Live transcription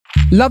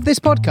Love this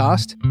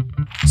podcast?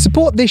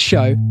 Support this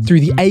show through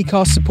the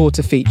Acast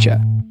supporter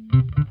feature.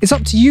 It's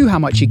up to you how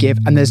much you give,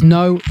 and there's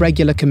no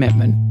regular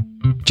commitment.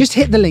 Just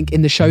hit the link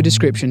in the show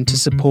description to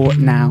support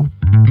now.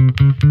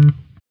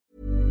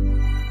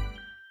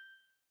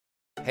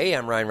 Hey,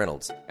 I'm Ryan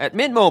Reynolds. At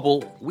Mint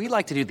Mobile, we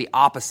like to do the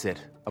opposite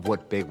of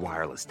what Big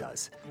Wireless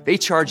does. They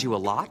charge you a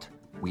lot,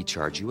 we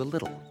charge you a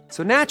little.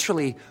 So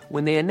naturally,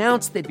 when they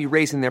announced they'd be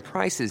raising their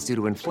prices due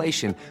to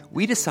inflation,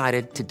 we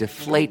decided to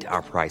deflate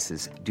our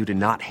prices due to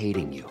not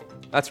hating you.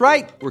 That's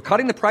right. We're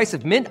cutting the price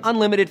of Mint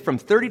Unlimited from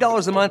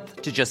 $30 a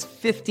month to just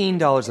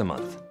 $15 a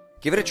month.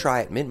 Give it a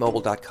try at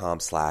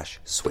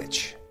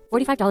mintmobile.com/switch.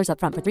 $45 up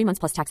front for 3 months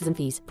plus taxes and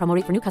fees. Promo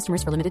rate for new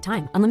customers for limited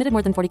time. Unlimited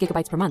more than 40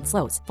 gigabytes per month.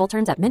 Slows full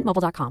terms at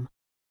mintmobile.com.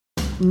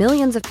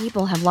 Millions of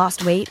people have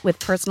lost weight with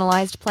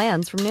personalized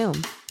plans from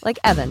Noom. Like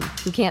Evan,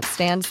 who can't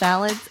stand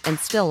salads and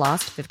still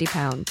lost 50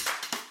 pounds.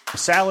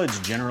 Salads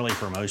generally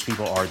for most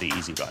people are the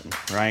easy button,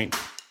 right?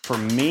 For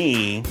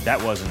me,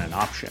 that wasn't an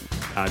option.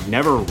 I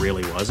never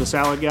really was a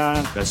salad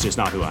guy. That's just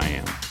not who I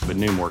am. But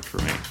Noom worked for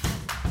me.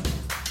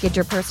 Get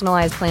your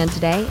personalized plan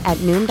today at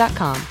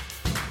Noom.com.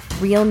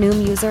 Real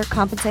Noom user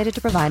compensated to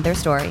provide their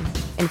story.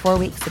 In 4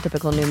 weeks, the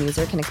typical Noom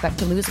user can expect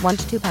to lose 1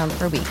 to 2 pounds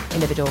per week.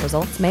 Individual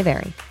results may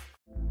vary.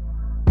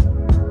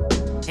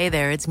 Hey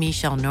there, it's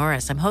Michelle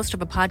Norris. I'm host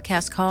of a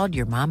podcast called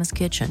Your Mama's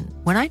Kitchen.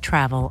 When I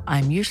travel,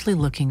 I'm usually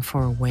looking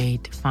for a way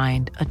to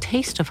find a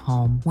taste of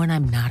home when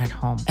I'm not at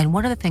home. And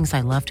one of the things I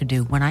love to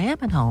do when I am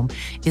at home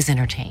is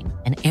entertain.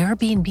 And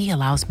Airbnb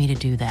allows me to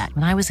do that.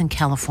 When I was in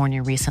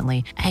California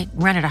recently, I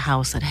rented a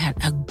house that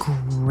had a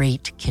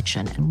great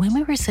kitchen. And when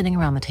we were sitting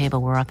around the table,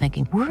 we were all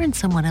thinking, we're in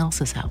someone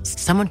else's house.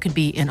 Someone could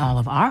be in all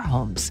of our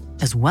homes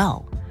as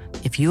well.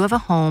 If you have a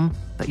home,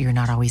 but you're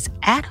not always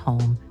at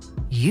home,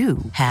 you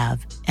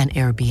have an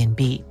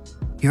Airbnb.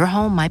 Your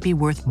home might be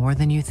worth more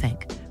than you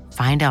think.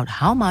 Find out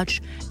how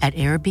much at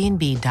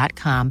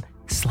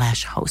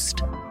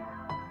airbnb.com/host.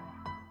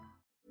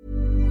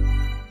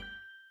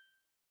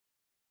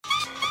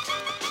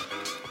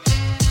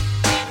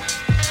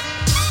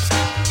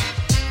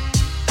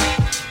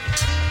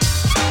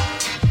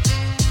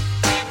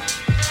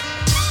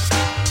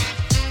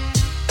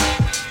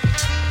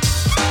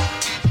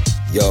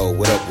 Yo,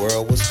 what up,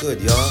 world? What's good,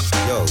 y'all?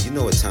 Yo, you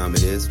know what time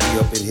it is. We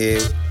up in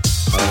here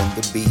on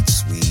the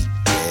Beatsuite.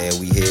 Yeah,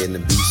 we here in the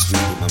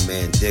Beatsuite with my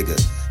man Digga,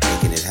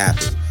 making it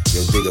happen.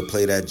 Yo, Digga,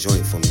 play that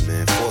joint for me,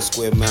 man. 4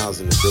 square miles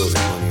in the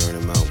building, money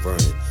earning Mount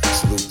Vernon.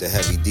 Salute the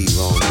Heavy D,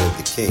 long live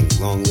the king.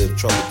 Long live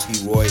Trouble T.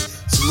 Roy.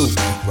 Salute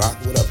Beat Rock.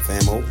 What up,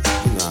 famo?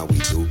 You know how we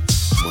do.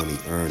 Money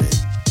earning.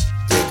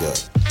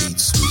 Digga,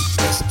 Beatsuite.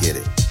 Let's get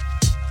it.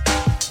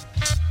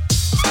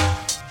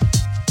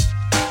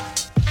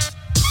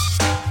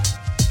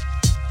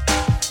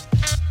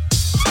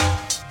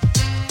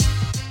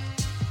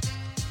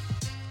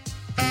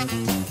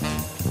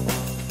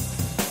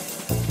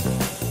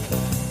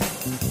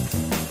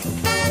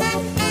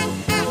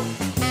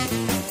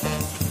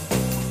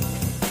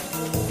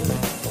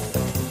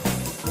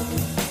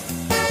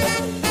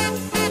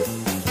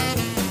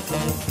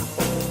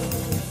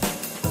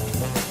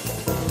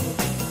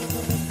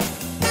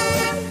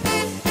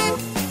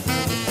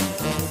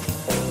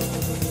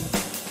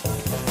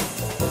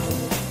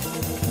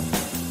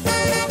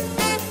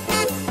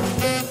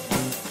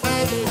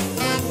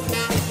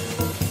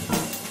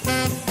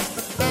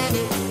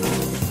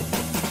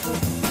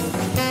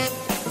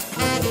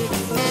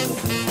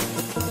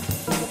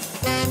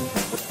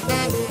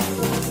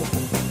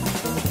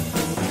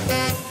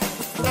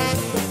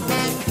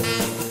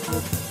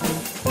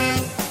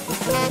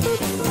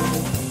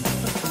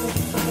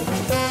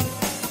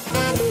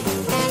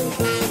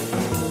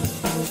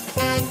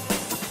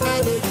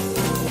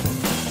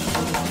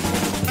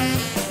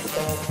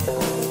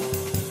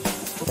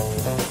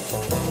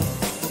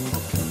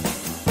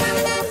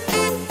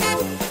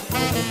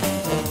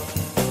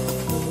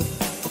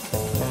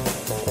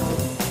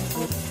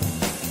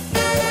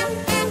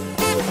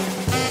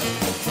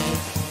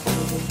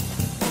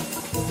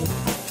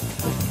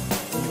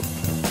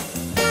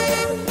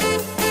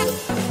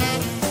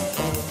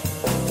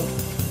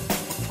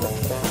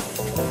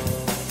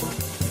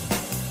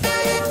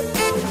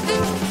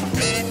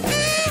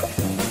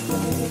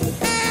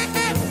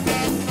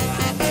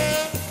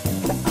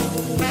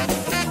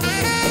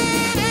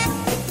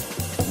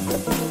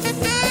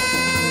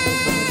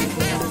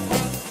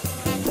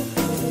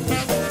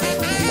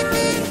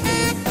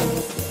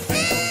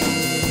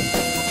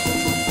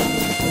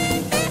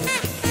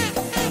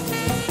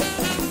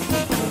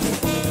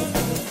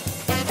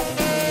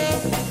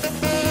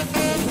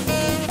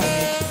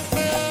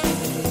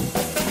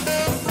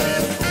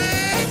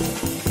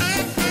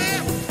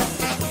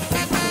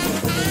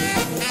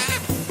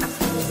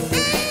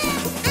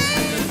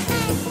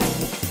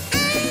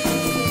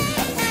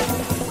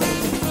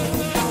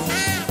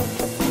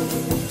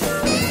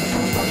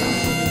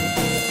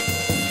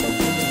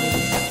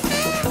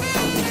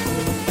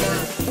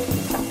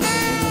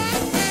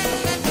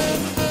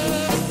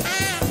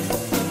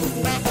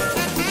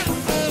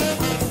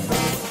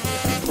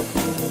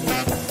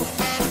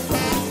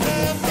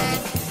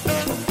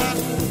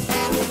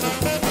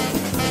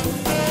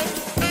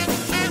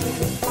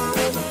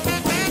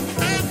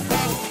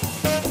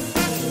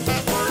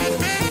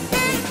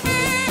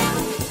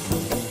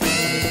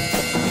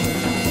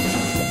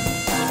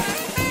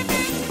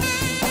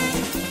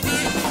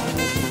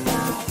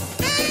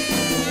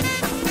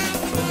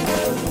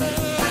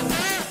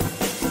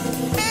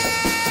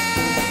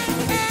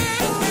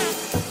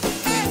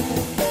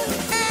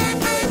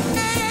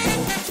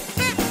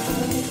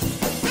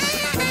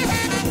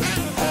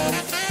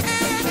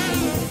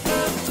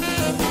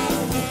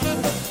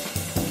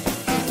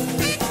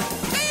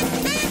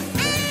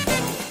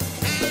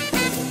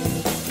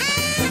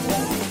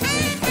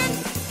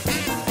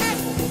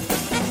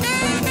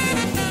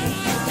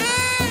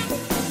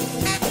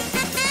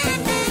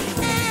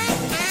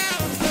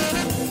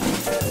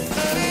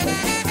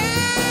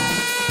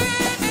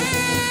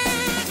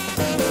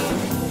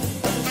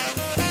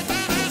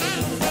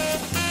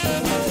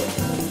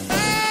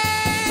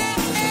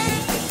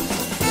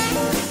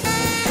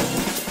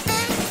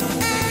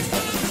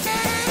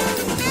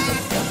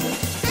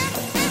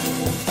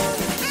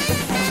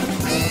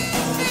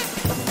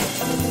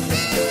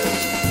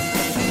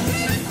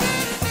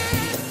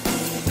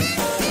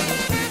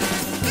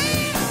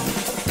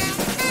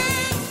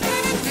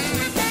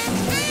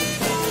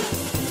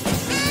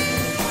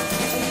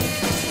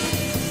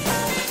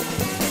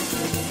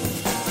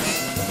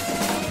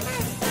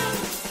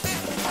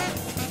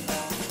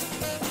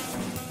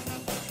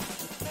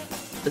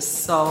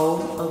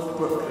 soul of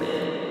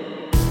Brooklyn.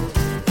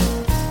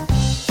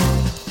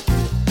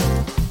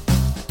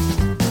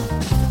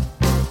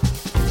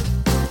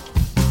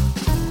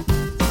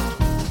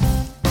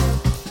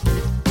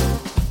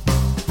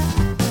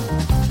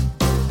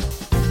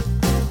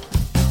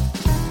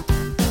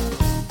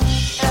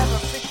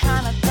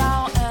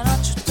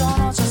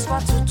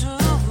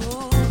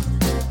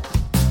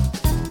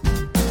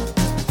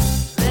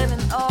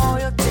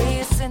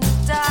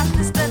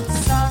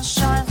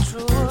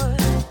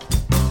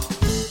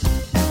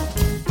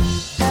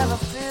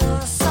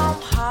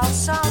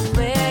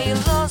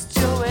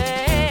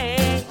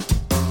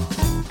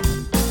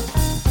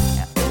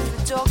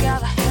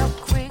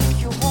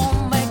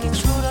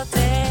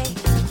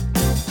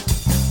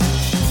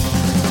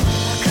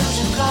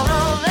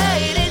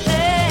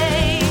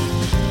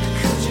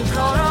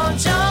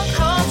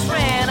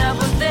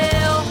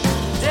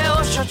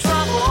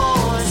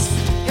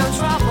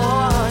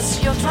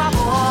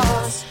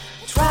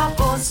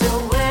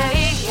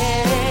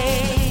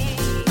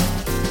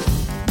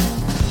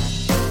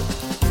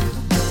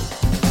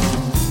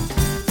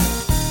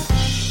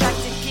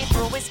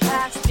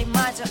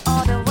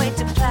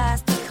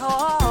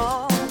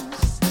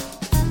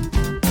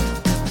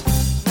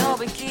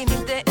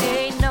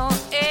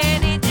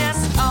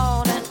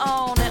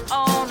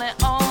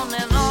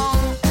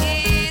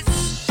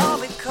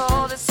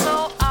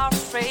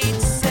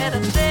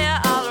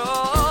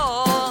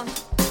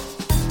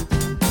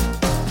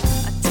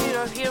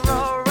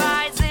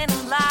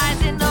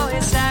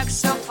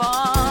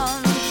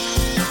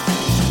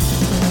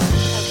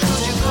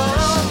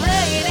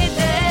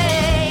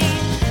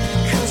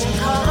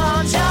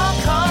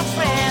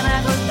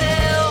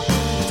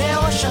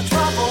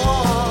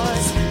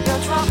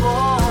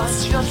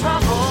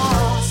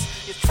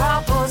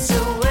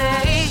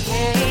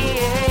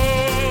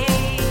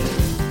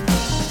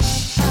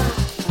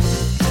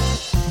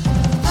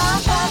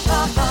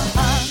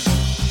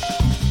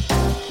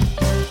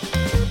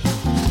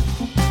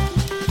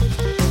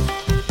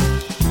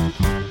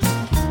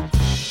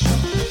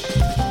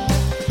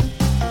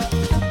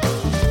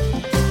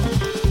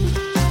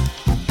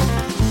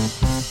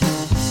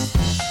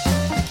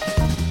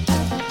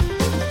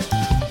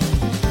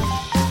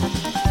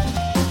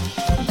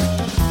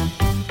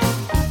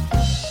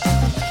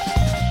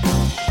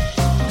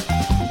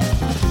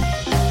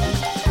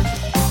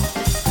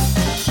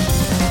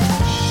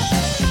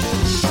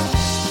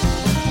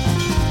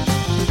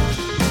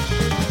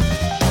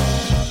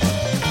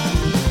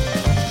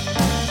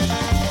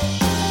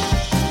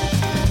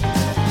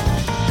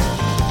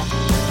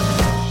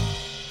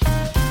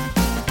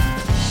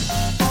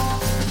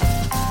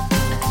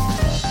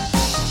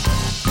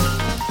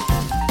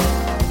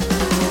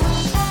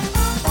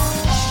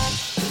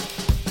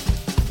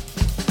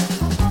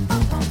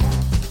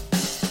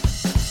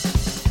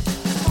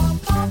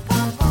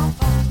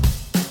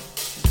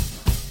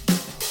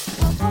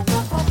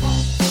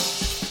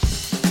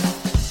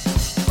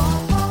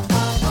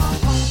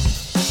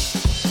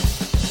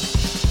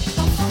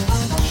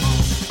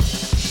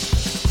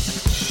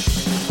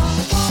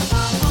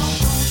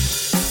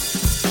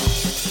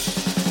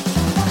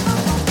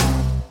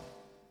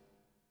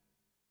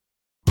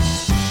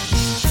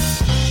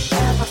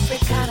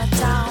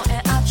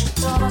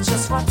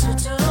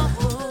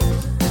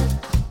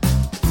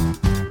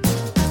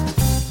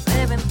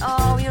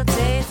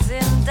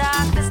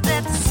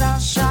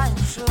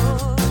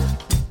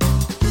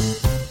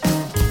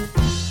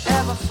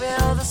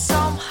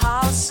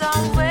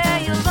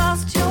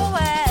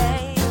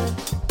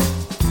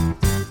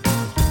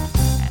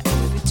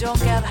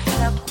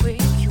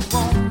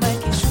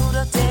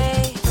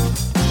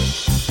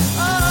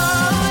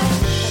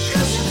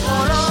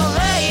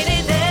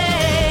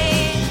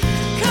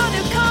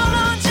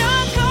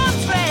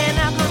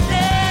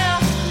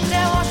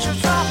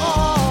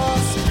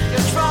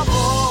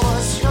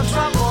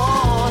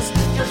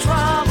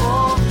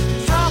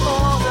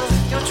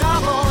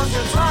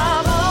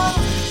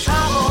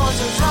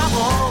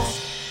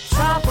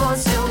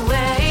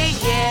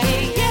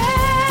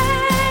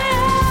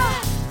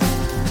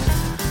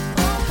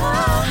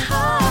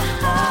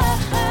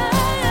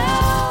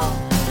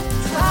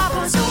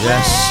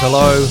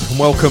 Hello and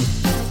welcome.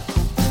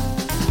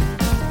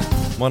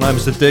 My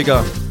name's the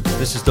Digga.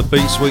 This is the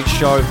Beatsuite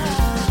show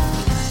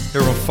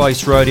here on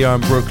Face Radio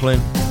in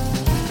Brooklyn.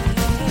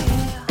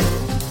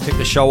 Kick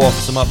the show off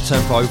some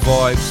up-tempo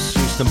vibes.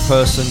 Houston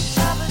Person,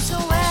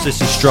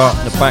 Sissy Strut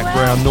in the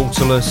background,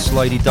 Nautilus,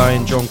 Lady Day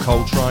and John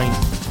Coltrane.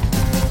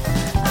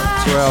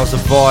 2 hours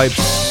of vibes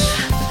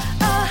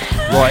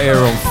right here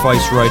on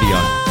Face Radio.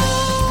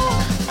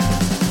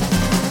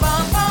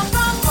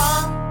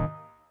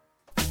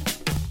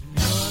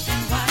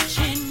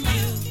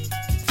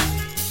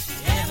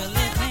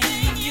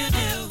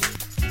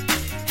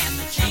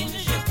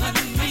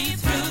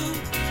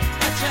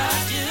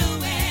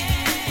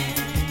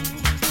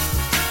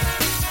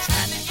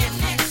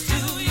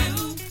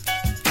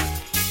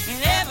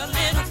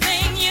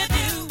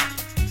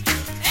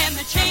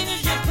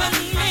 Changes you're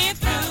putting me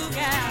through,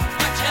 girl.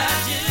 What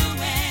you're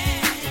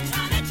doing.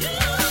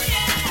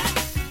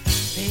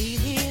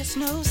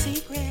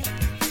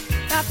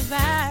 about the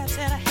vibes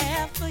that I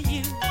have for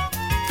you.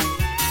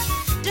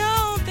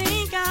 Don't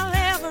think I'll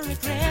ever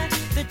regret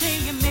the day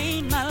you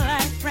made my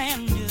life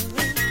brand new.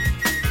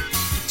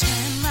 You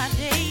turned my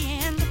day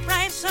into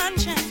bright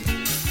sunshine.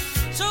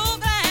 So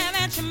glad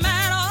that you're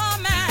mine, oh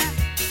mine.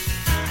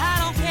 I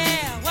don't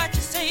care what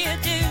you say or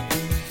do.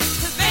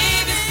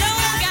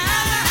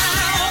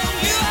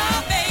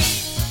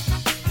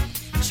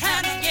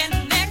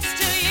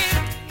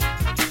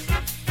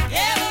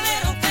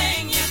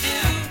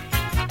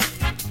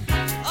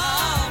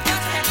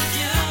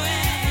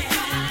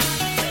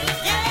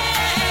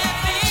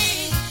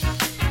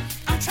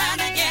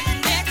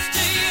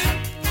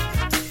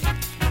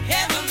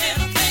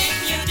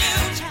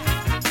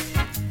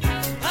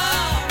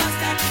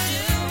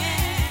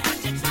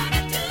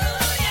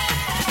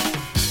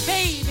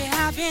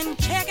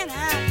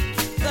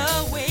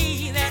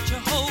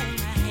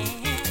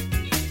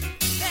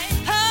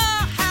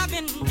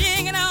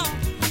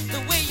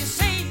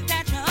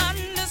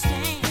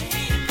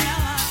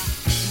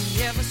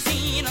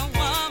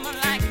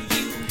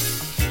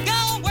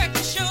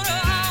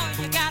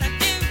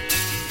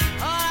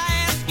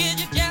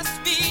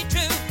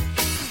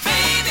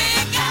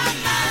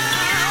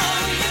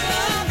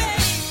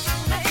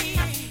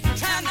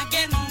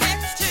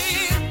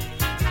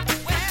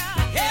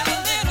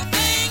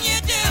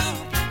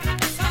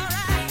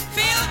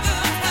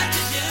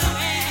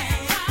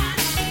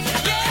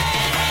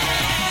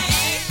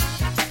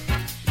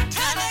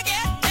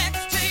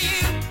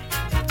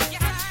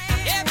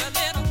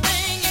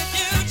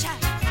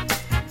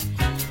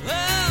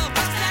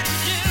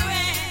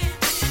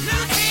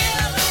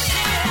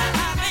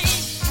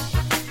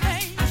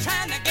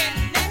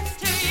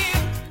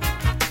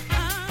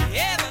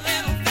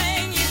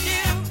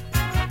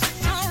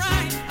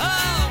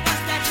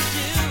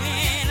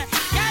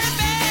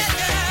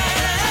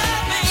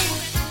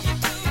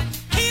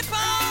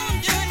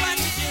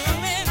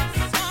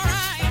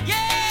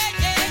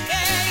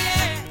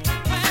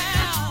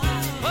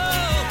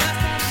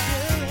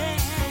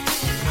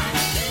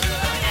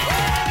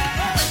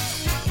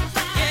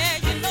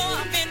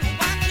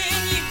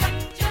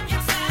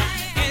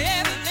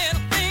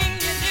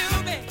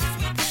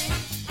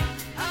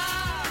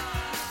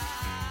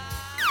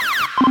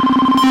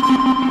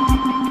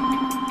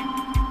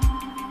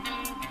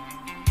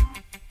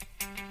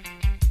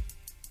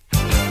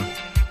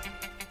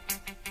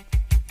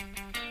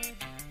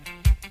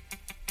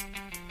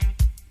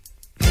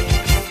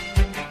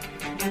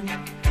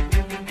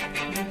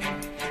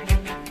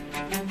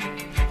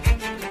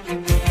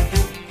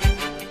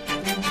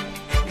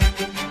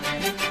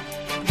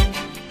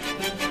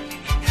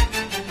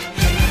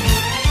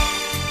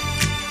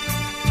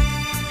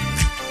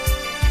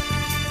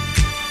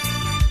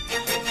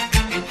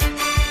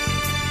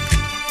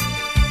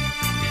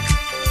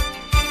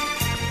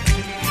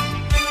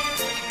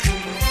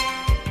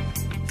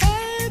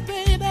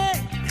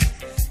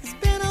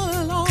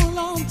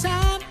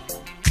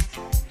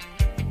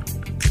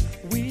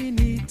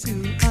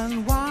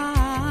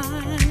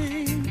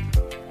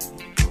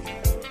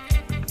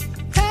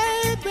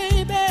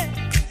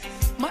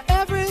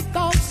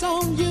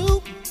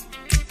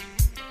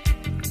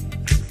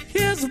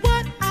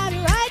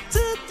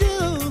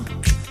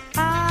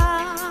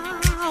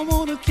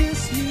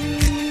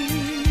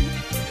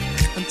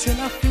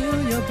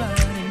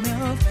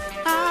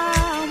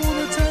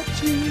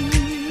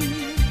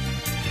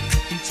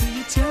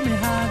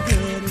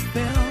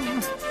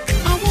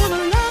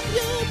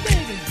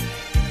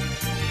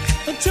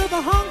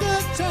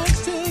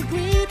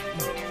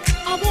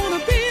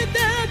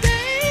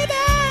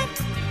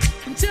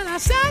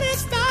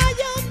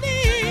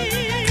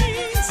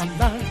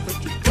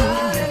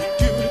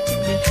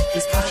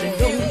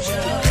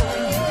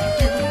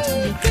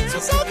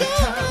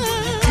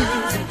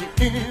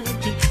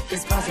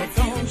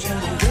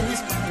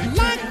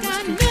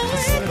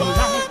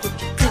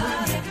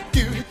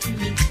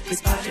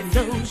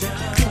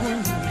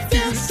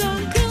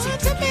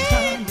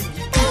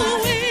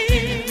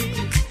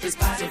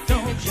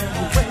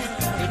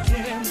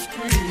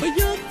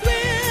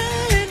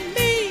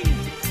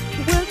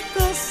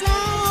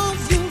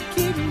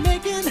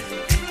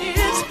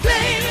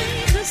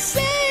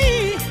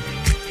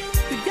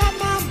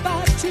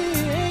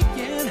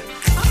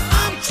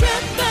 I'm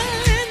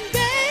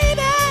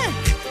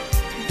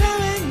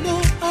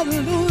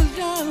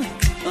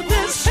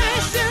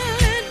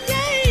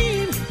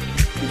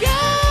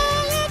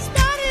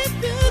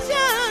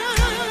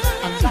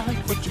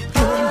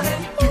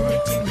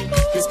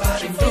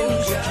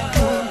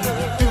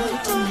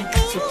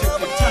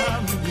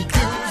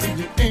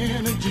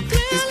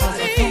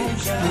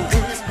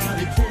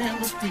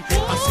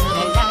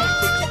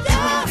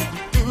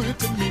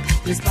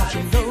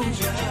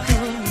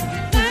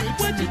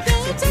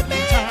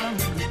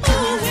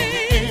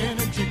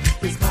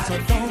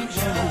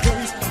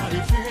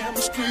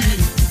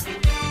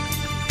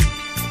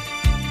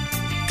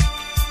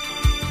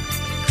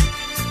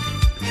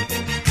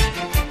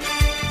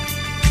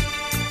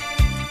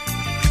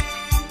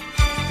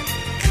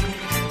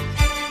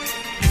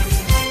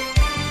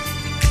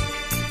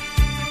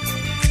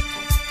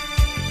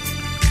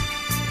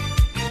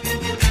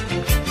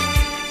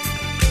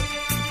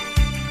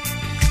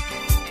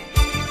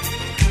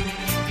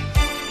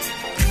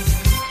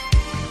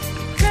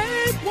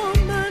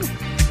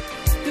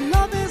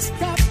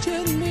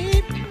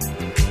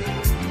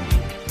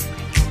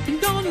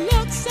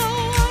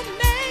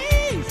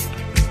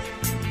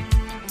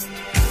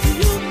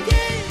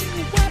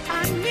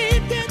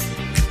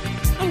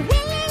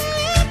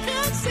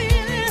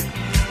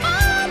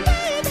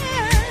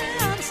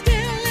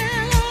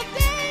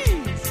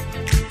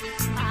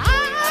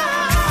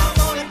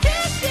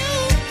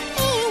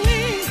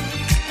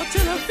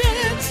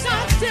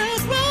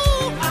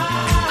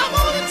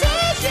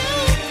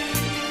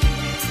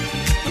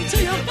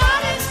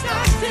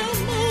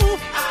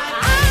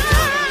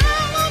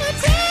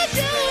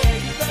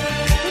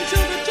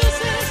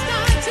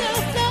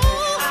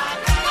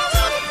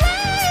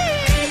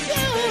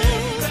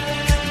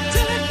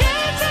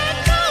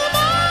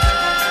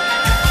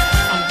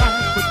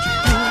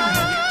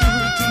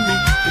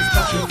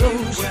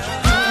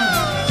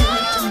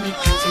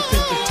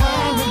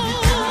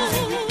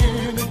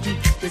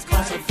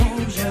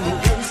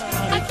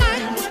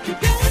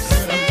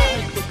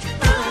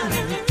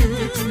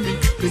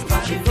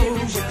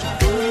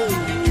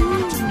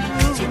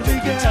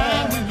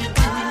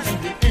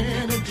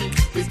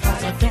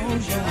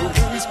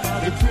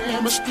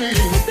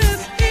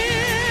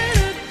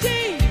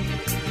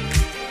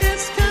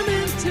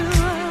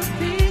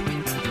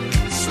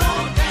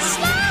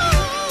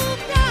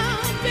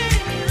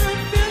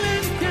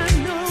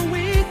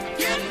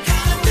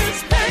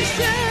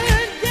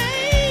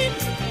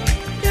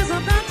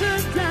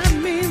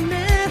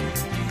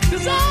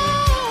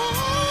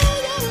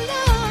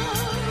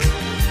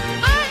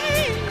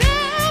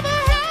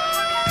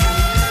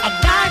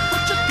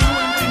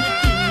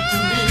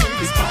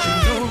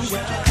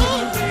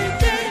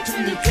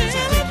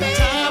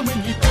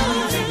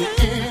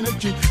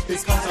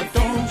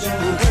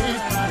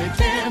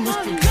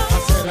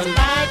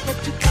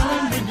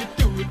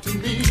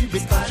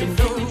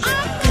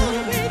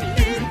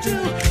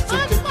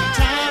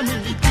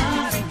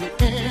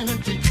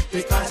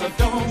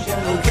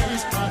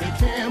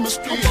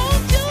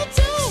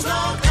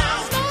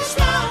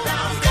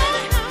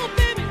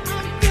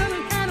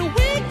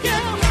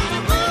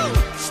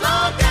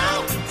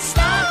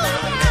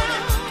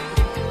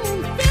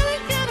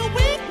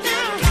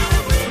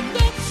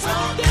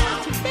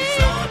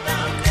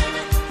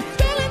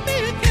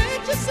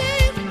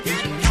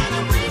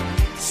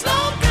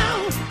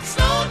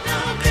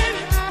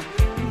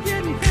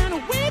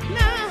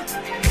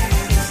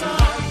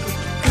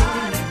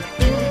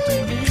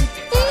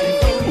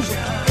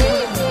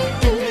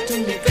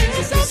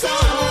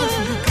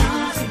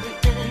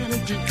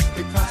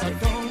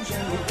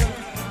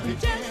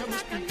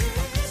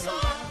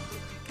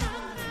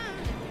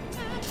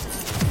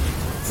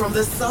From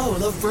the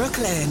soul of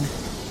Brooklyn,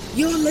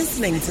 you're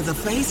listening to The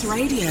Face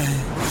Radio.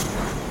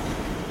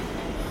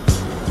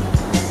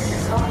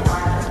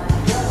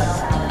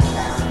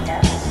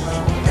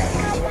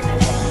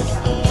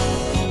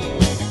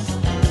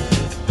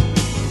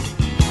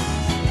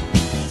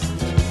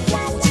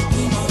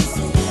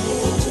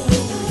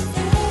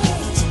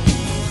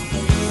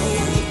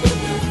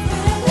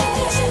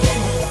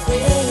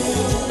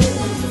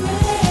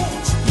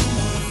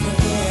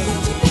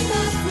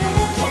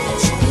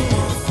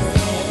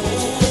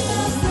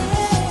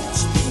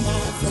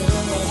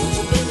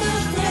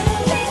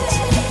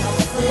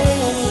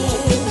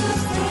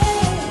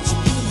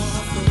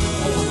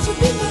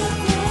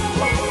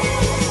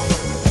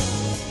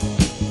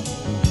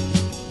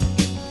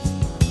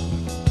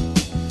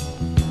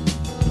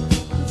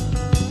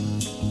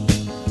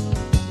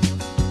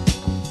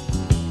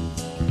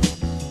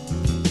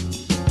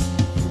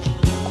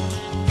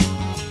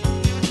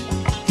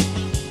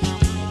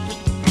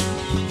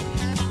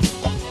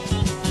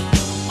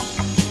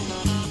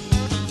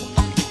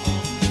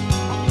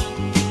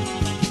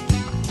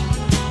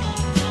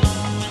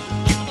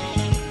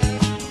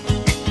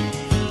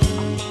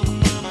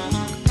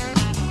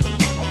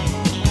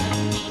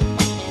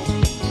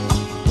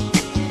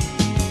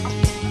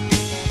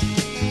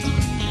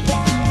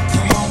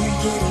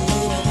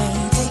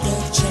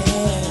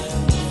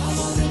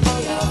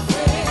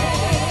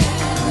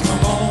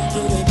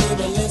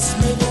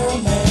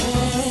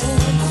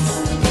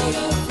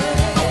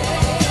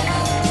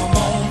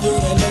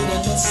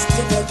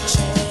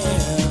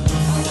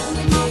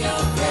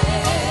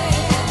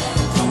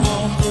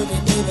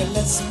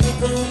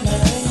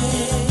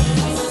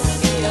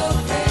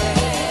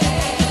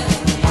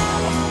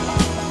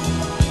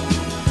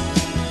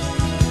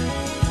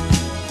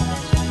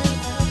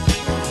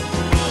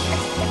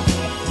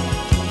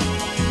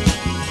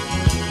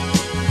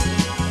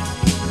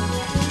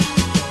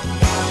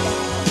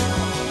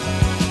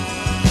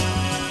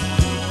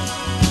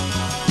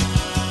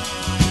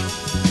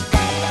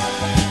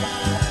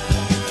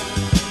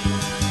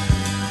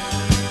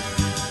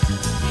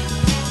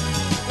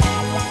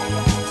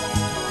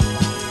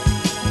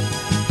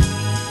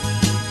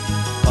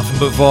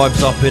 But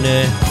vibes up in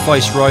here.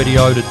 Face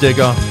Radio, the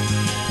Digga,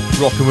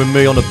 rocking with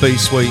me on the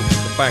Beatsuite,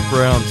 the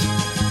background.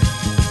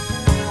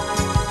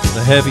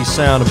 The heavy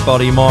sound of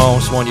Buddy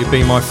Miles, Won't You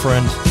Be My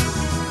Friend.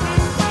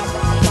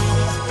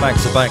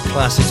 Back-to-back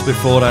classics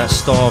before that,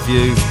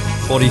 Starview,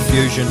 Body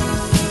Fusion.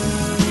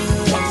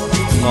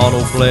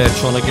 Arnold Blair,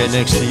 Trying to Get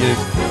Next to You.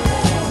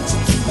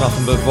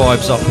 Nothing but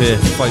vibes up here.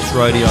 Face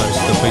Radio,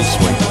 it's the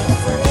Beatsuite.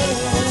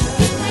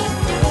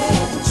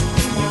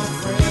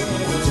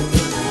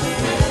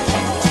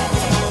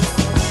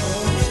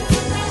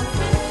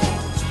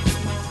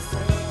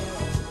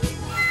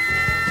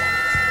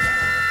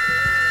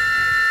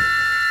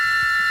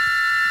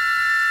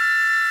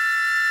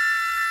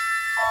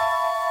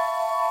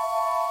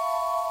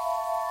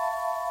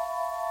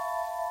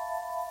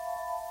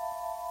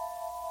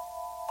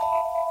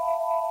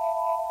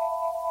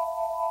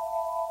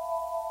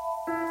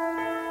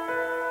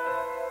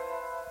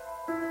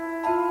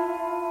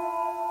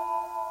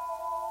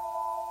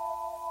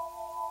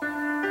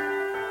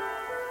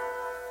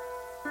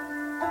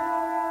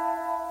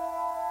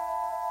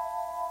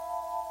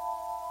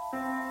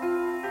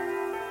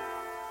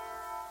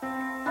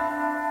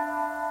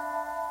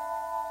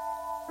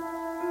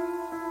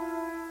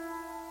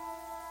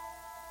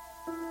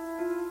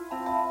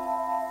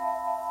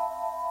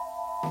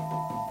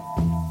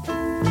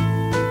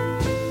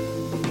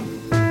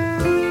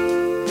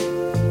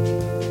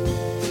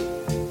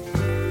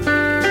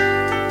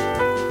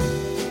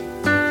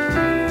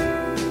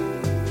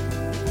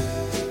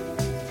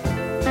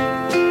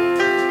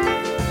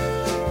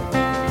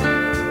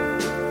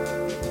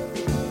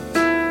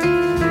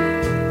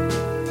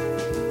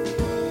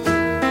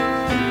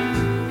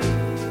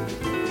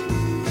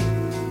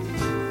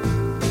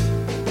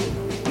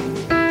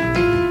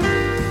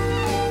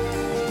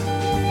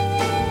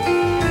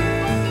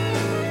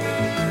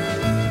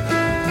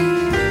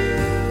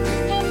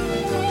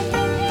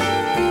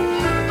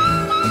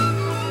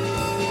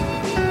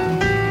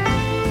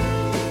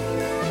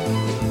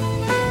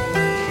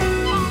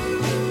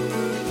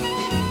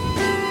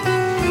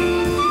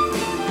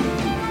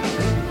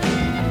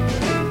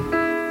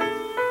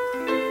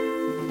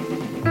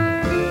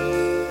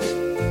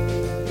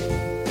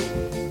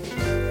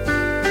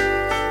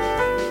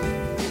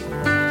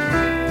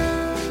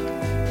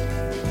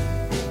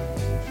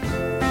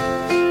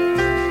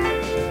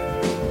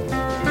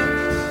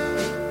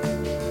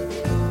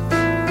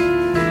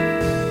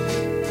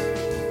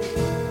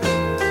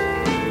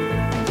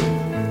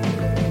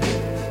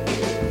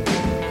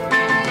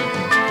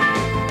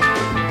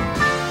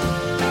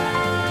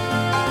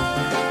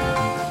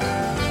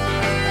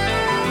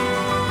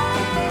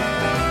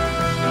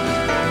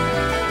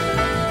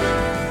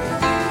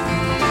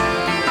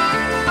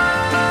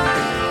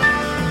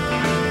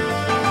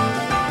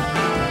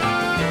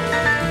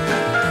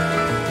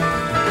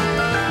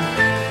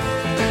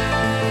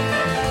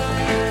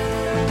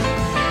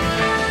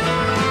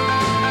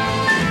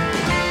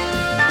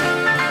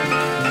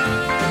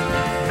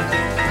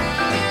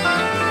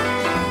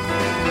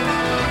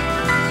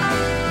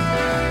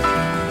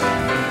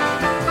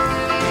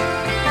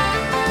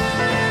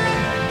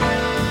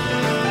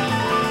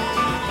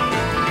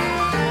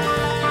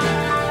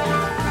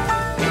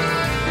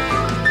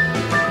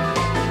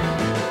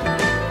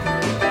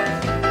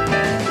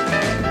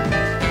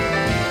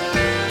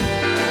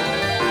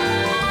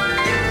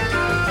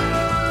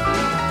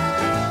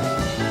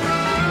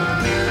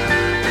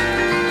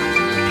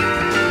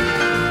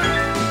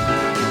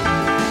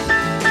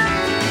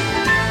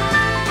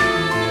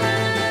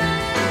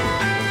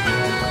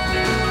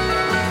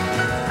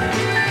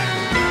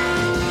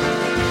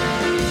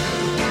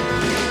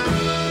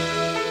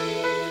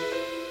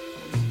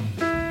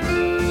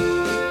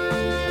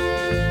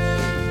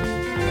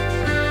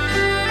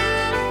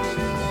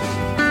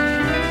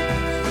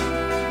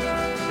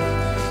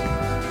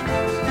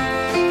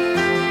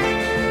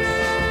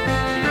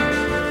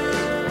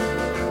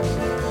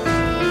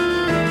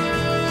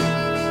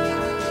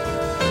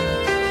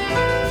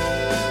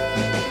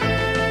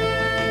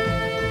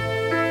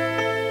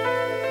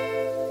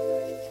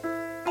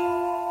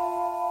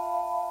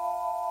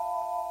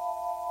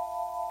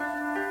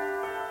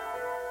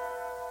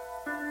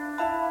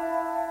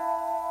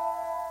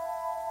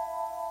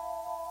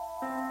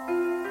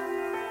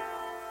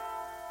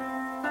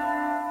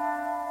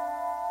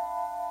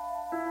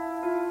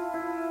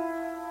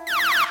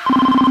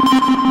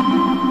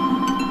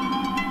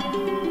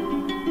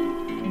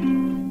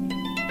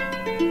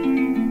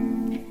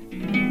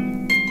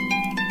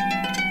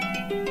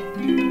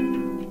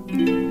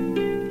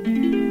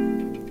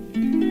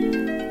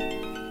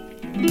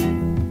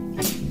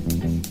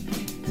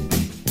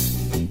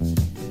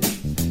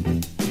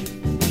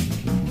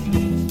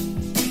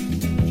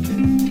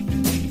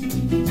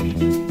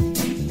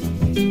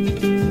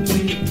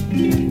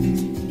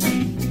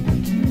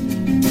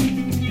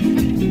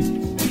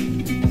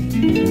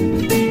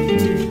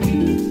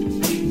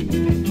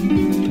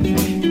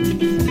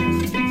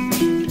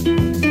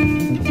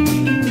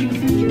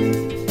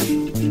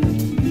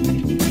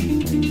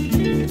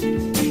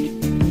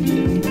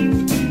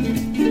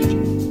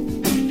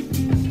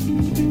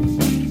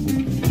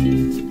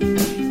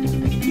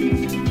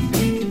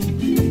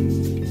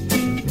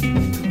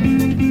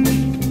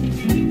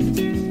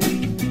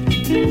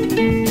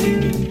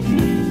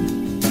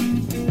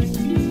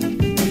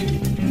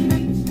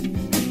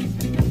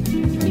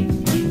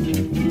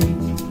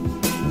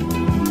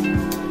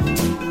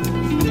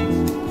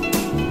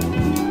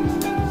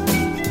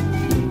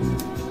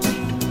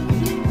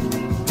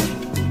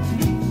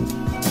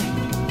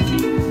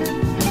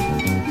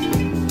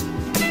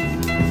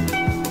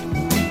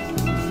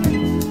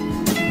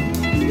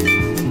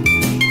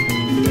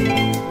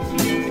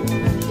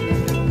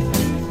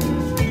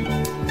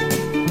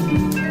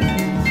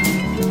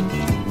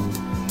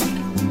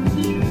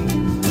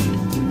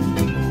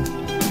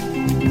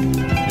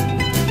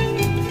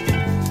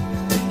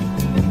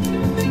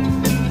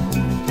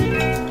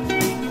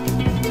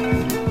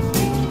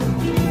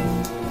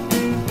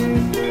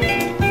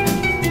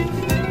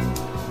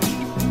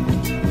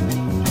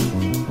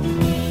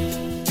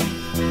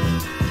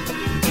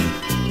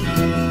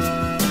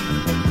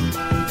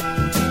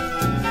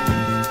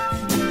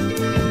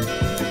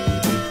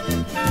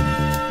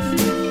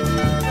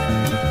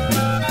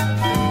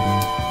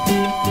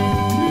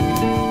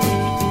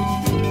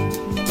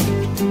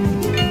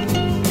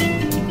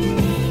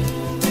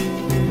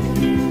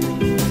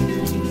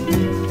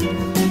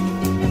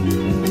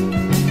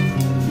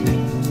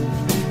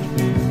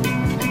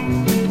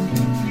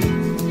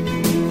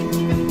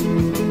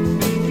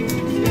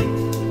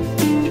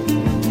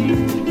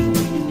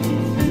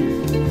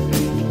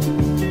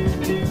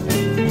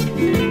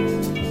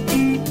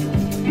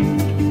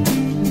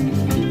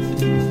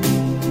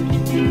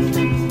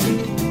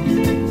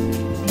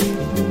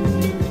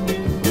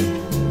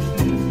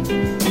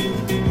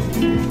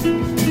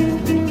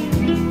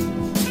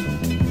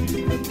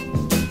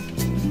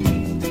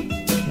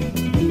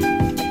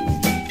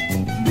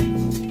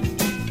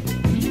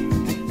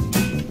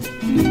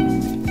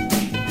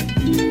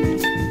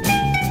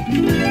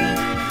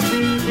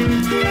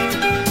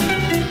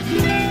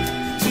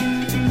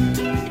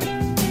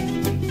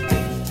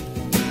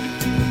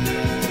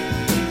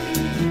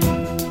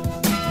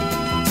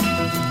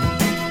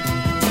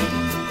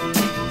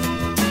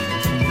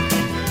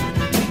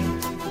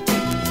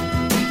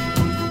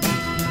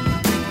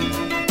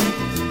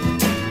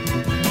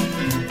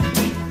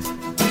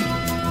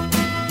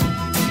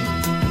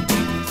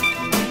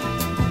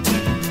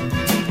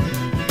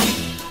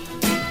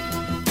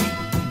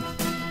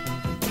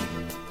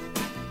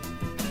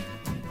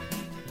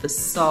 the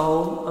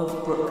soul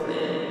of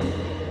Brooklyn.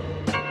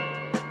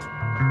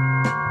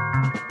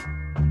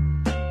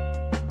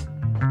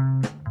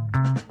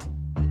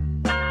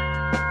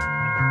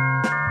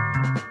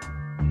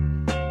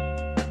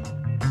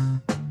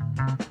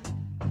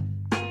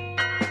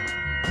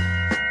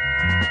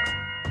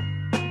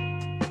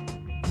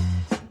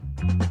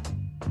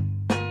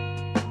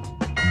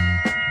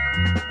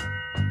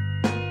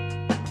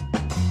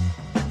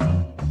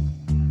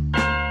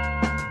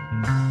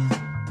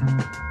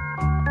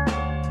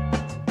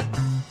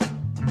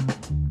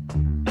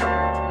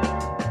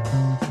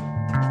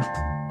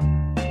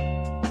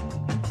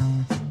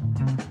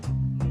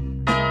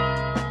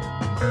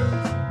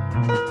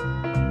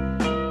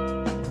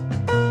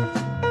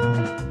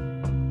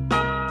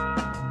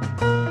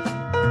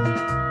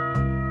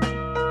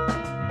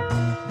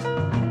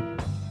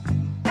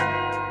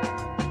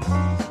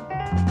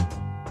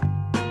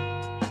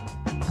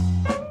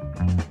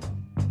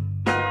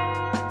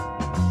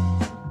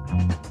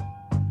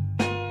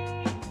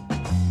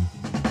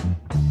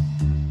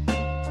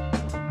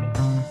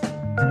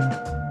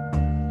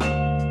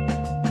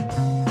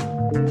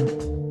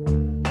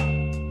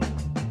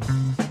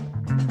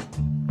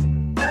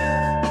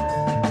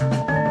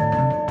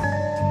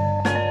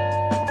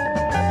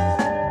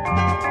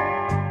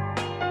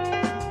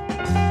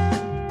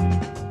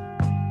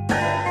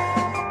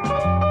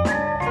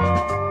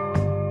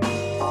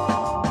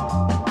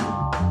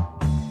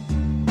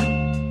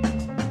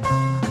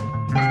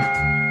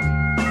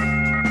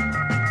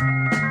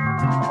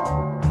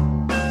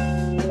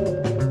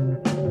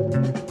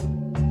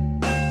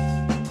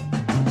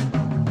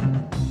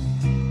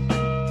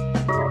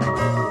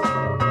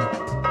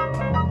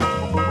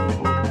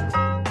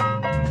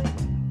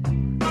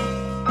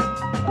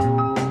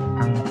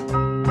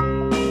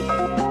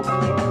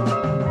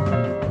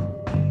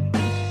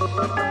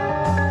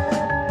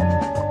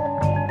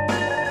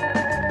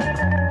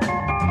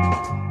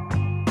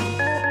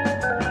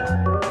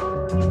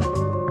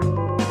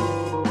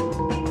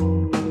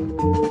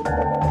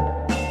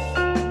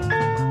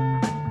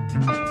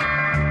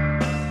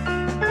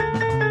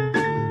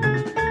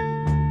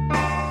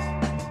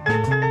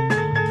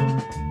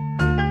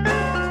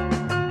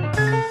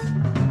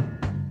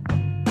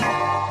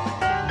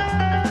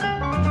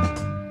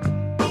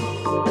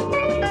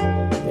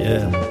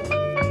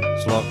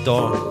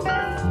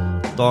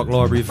 Dark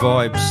Library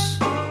vibes.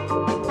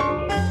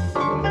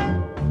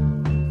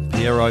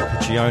 Piero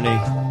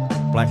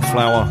Piccioni, Black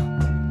Flower.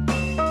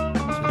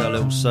 So that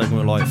little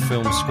segment like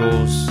film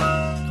scores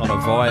kind of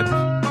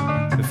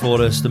vibe. Before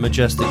this, the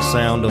majestic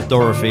sound of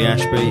Dorothy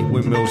Ashby,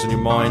 Windmills in Your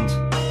Mind.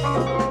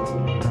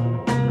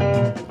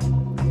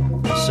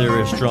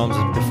 Serious drums,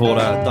 and before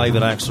that,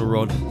 David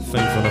Axelrod,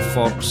 Thing from the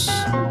Fox.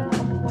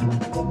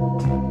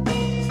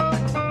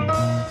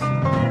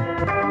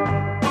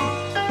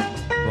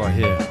 Right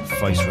here,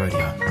 Face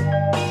Radio.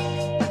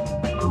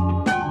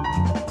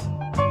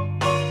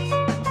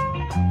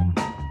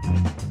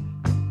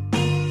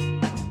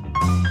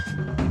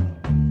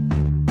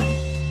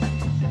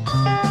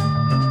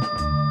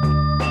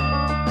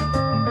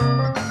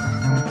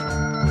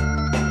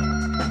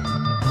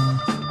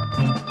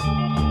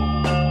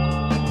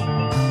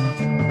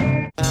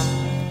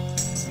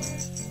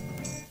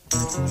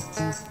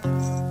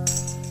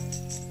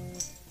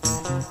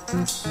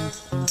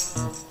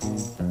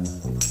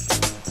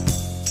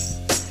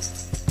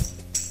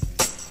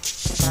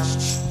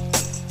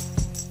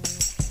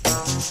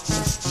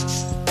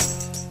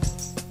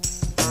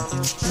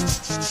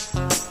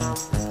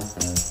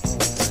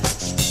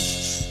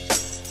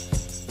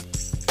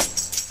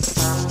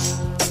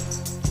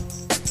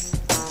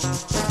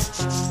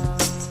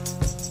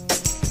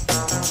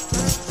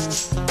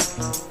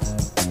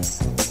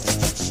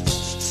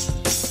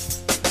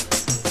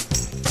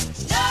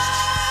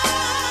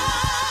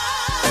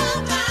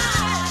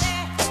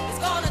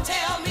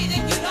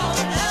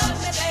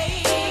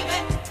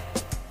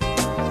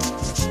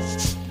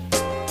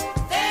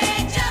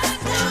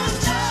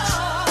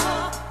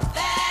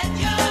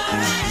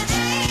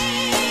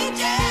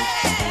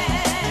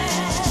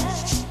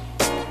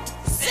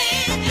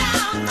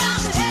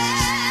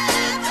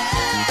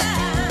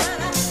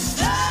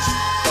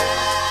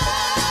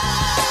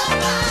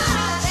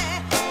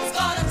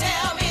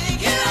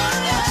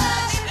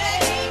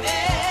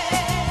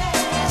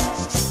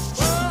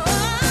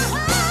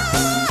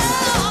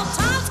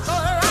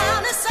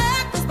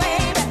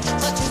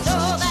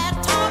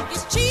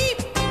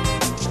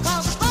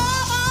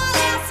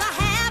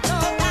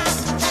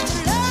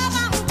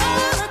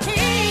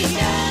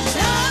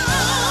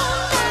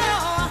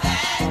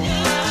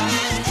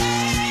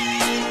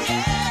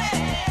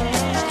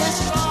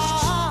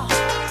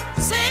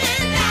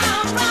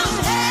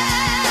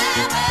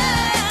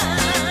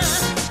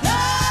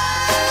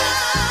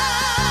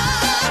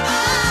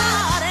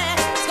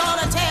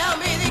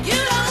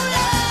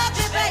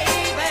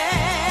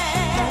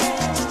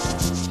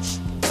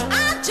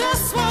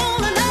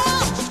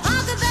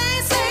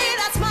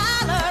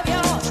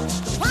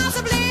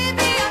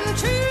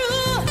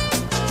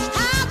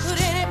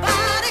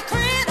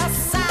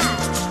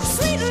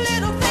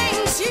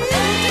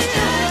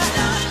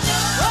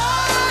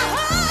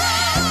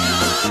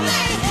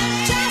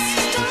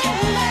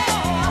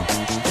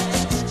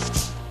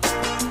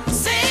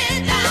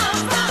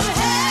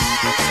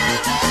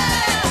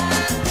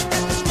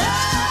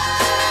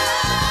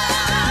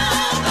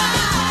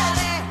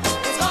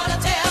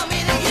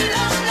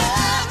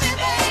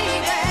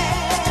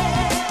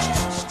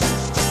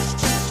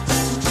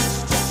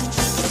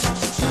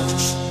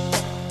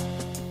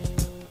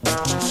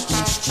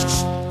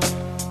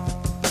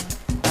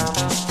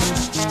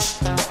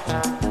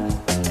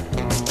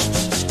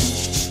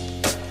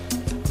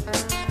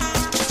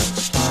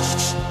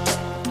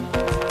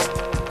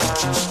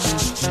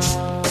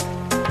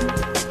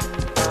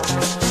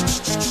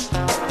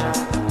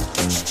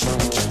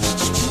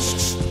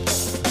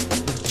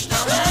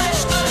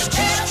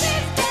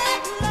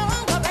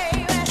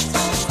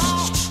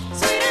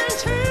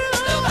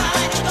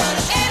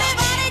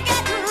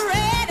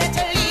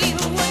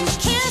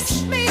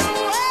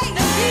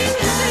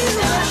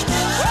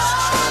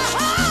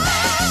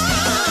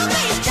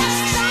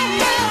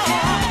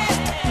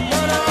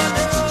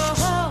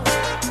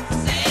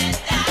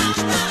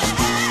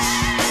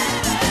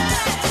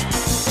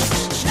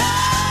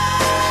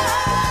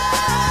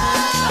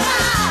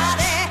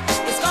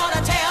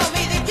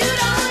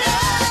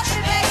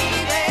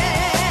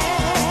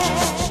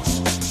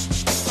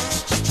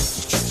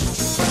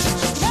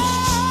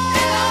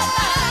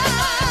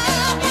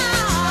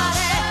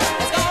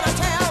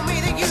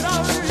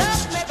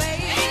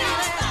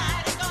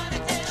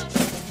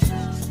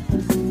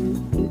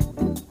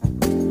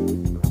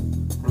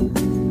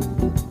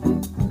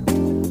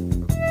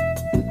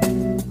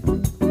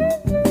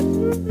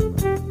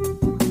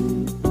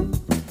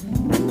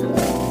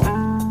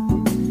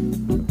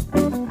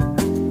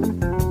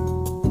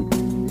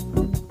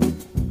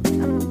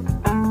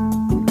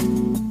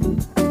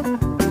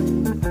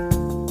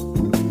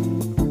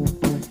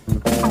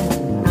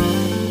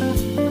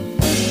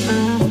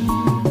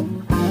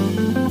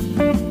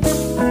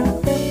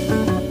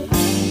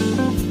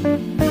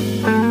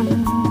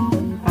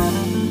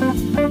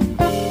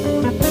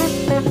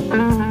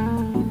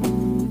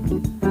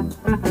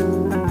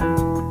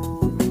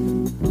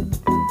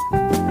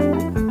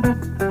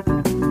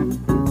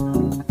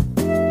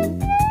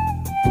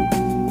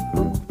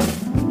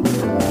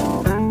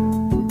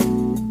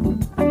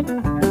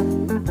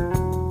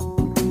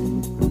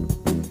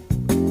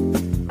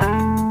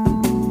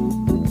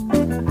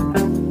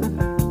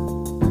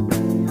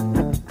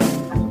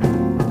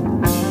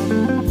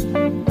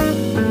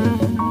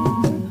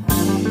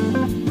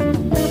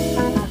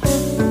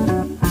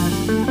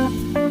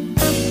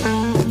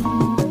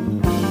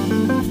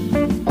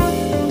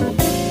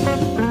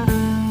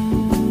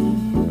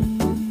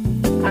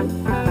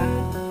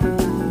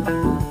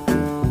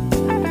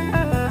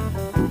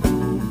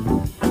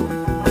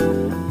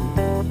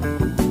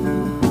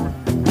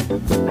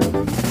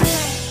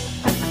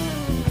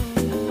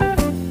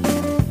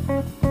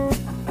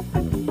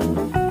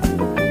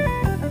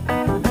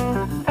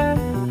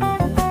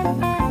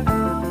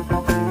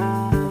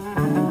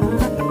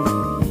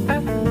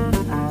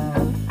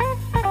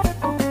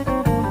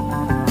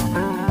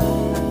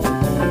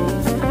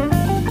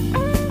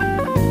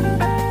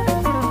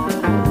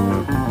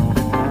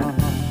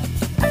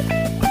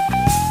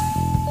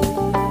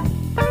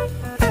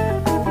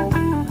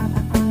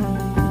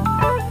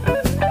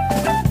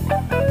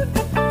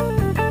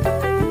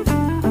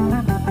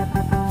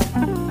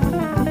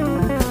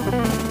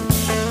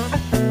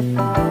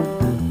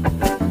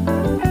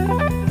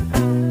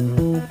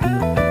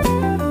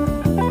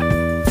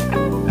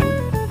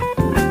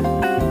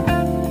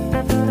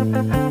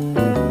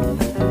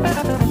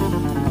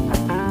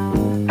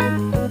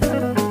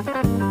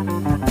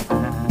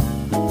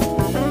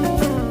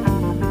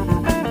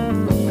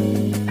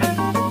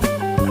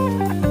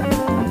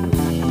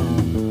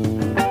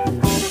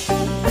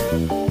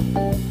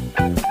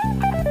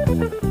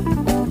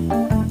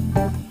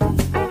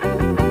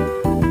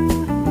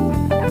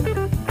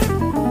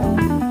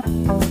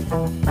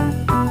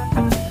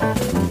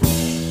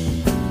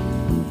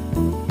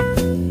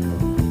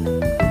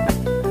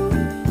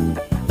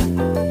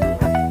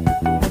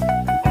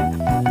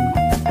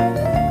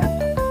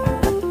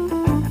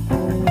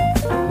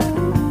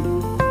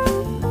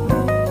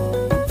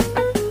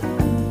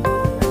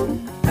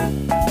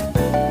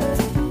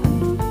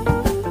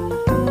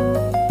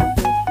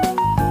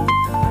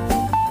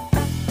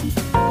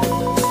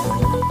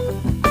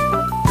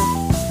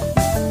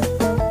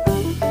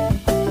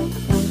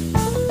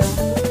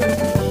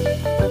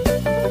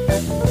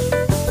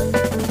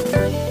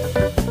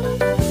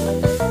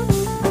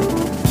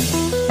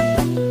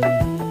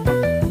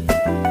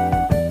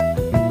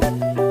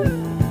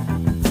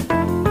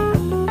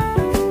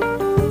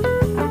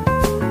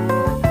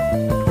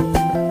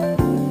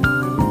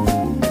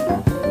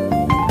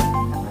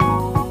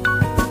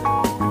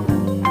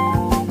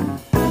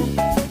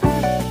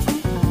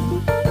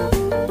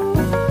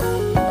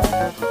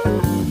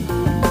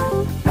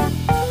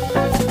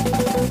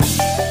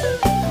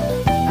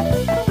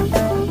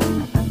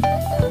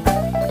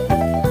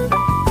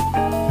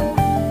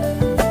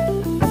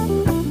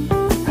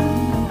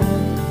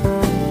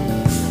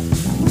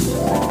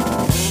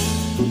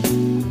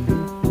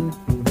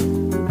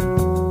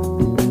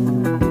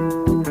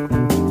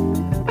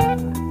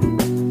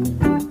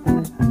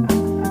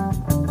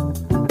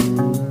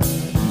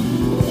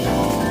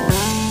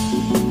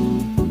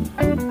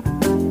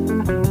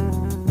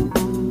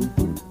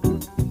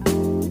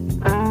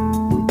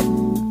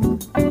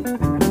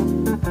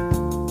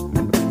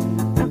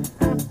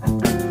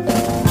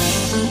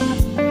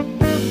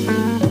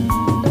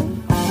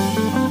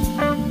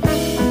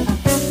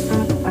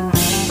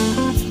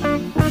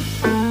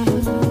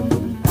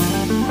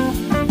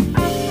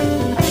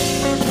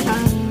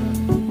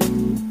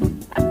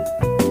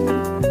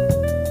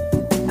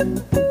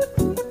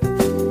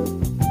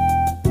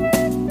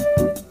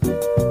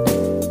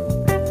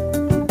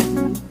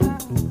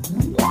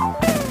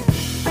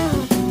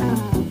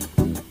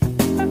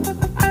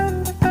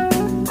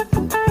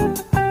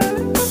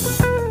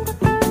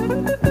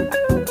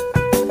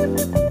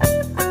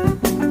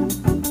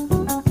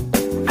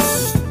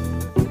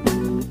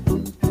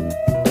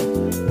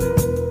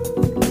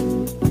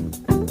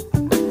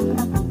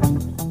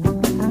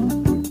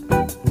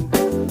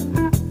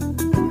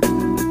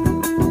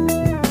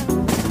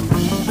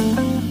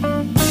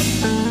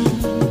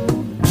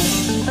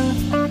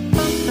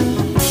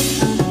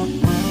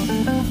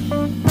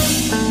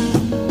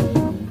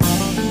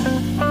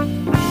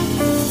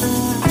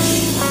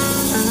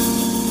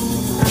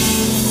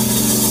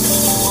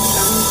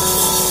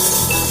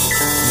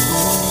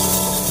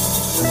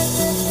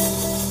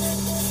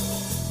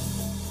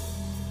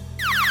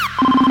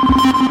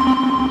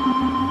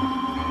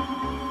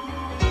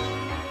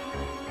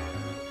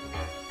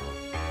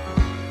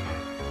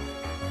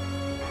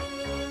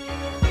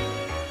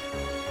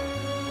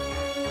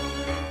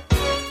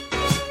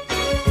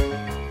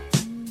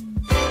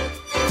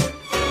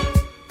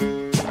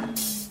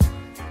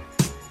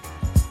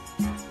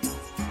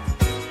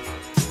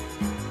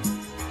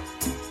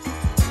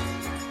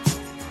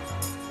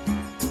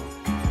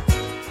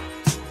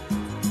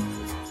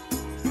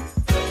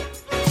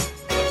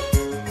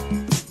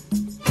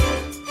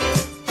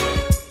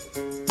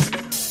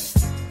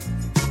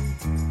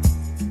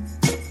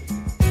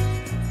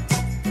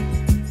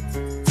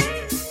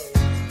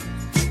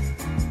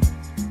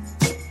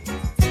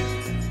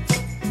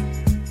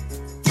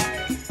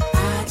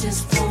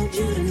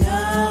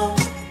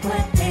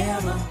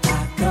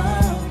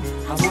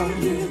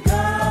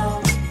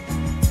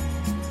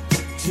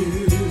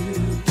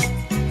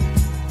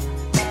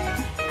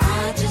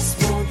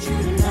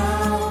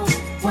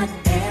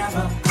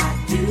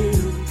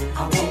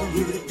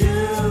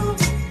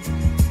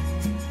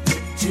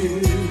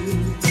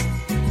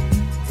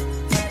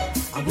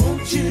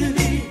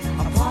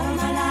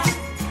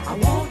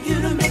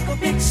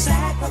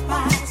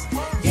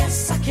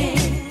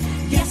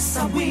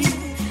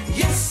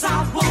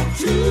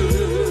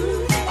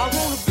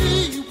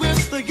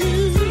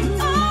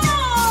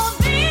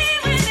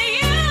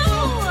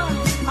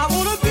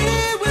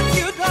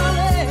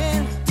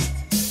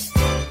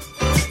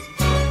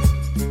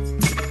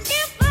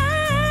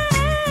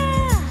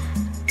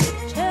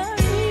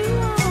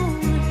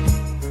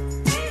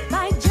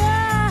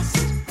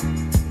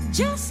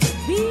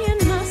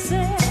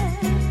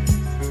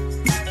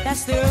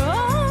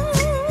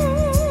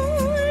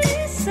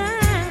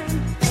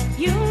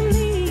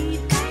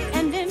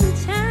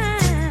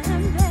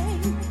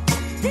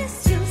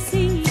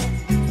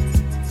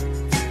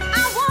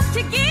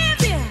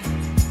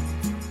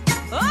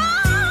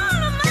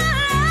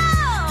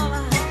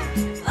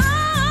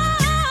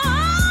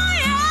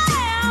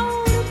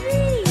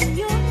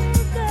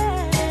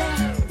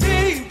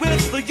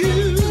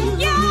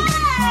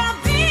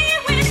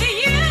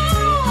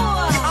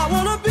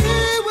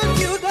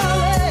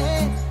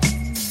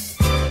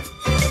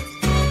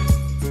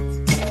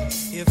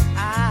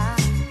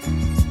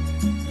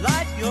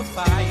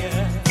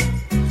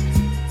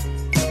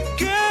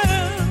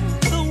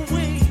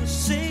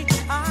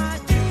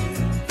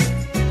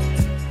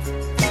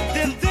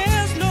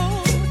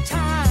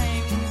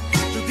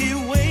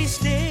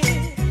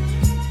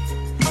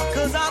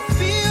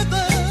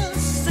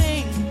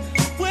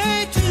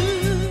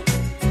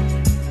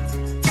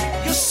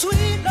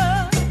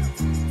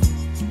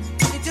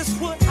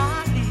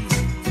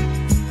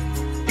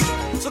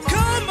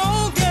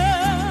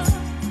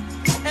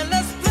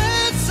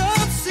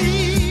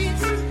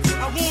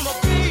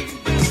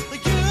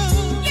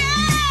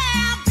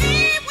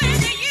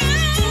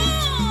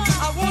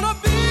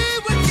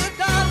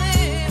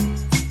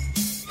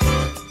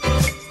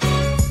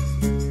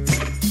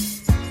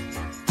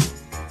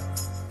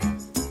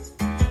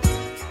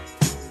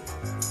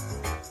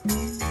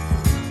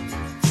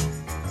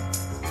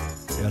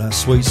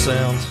 Sweet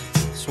sound,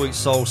 sweet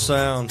soul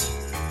sound.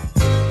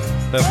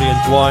 Beverly and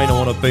Dwayne, I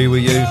want to be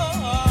with you.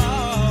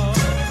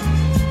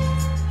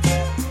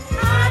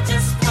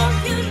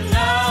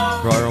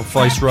 Right here on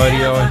Face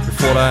Radio.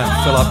 Before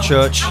that, Fill Up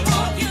Church.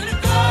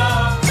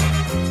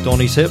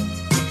 Donny's Hip.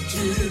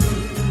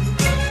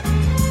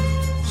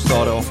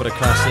 Started off with a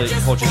classic,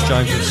 Hodges,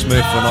 James and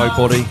Smith for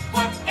Nobody.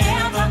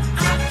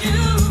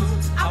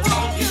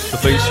 The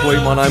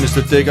Beatsuite, my name is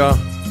the Digga.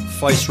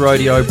 Face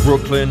Radio,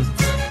 Brooklyn.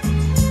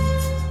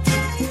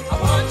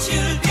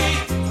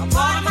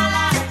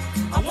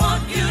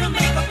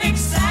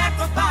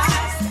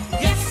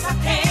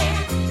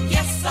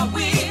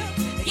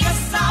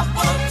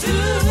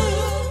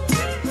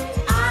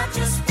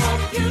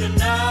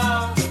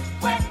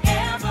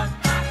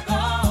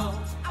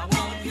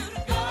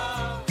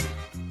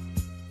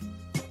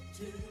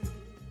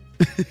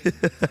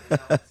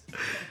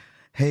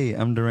 Hey,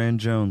 I'm Duran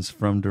Jones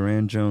from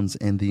Duran Jones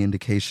and the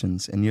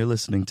Indications, and you're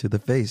listening to The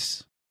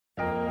Face.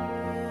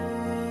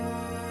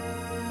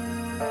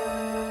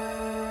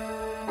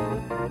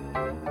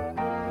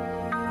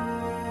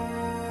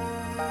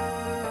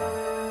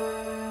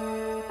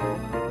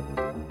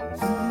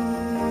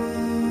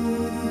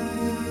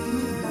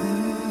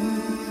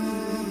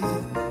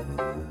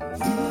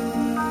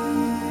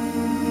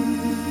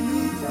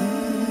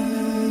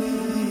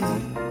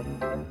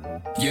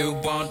 You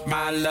want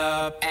my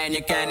love and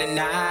you can't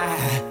deny.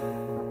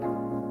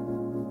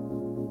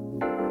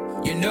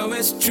 You know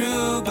it's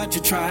true, but you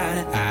try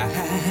to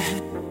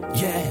hide.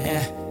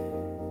 Yeah.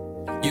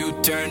 You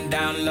turn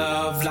down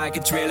love like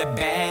it's really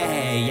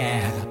bad,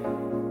 yeah.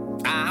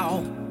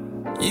 Ow.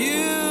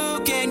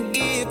 You can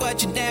give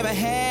what you never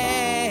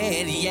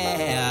had,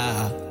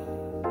 yeah.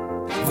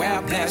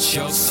 Well, bless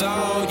your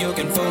soul, you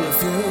can fool a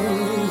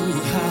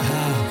fool.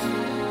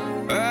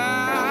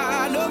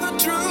 I know the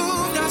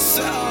truth, not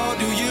so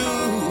do you.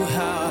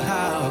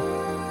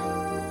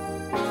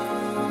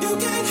 You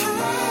can't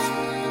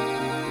hide.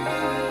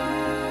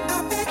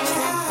 I bet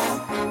you.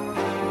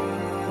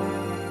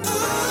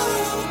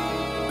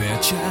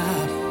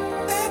 Betcha.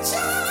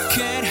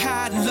 Can't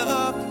hide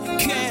love,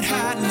 can't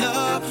hide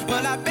love.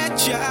 Well, I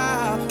bet you.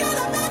 I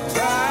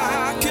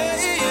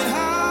can't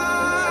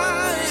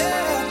hide,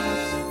 yeah.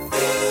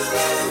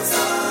 Feelings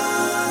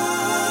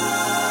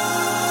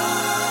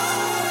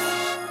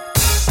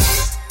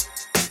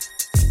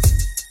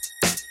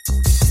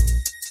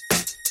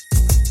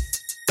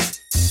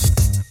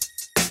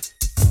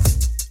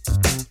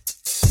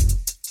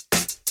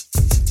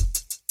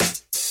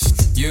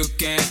You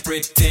can't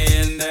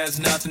pretend there's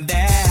nothing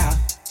there.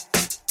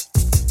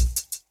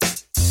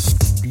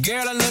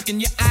 Girl, I look in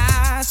your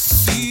eyes,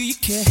 see you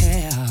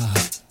care.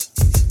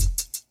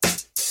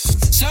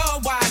 So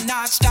why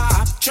not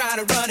stop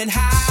trying to run and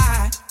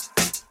hide?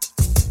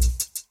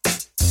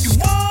 You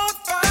won't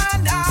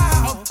find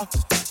out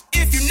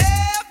if you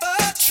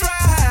never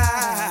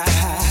try.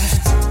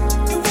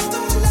 You want the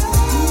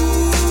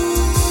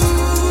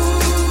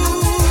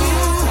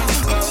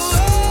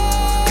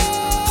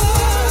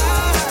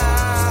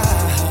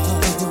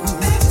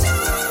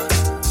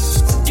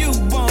You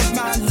want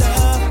my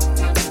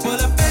love?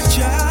 Well, I bet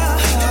you.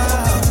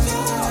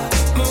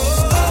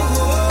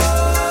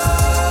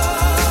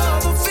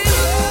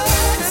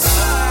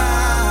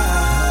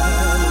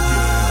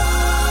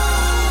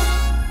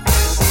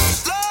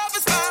 Love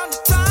is bound to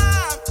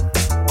time.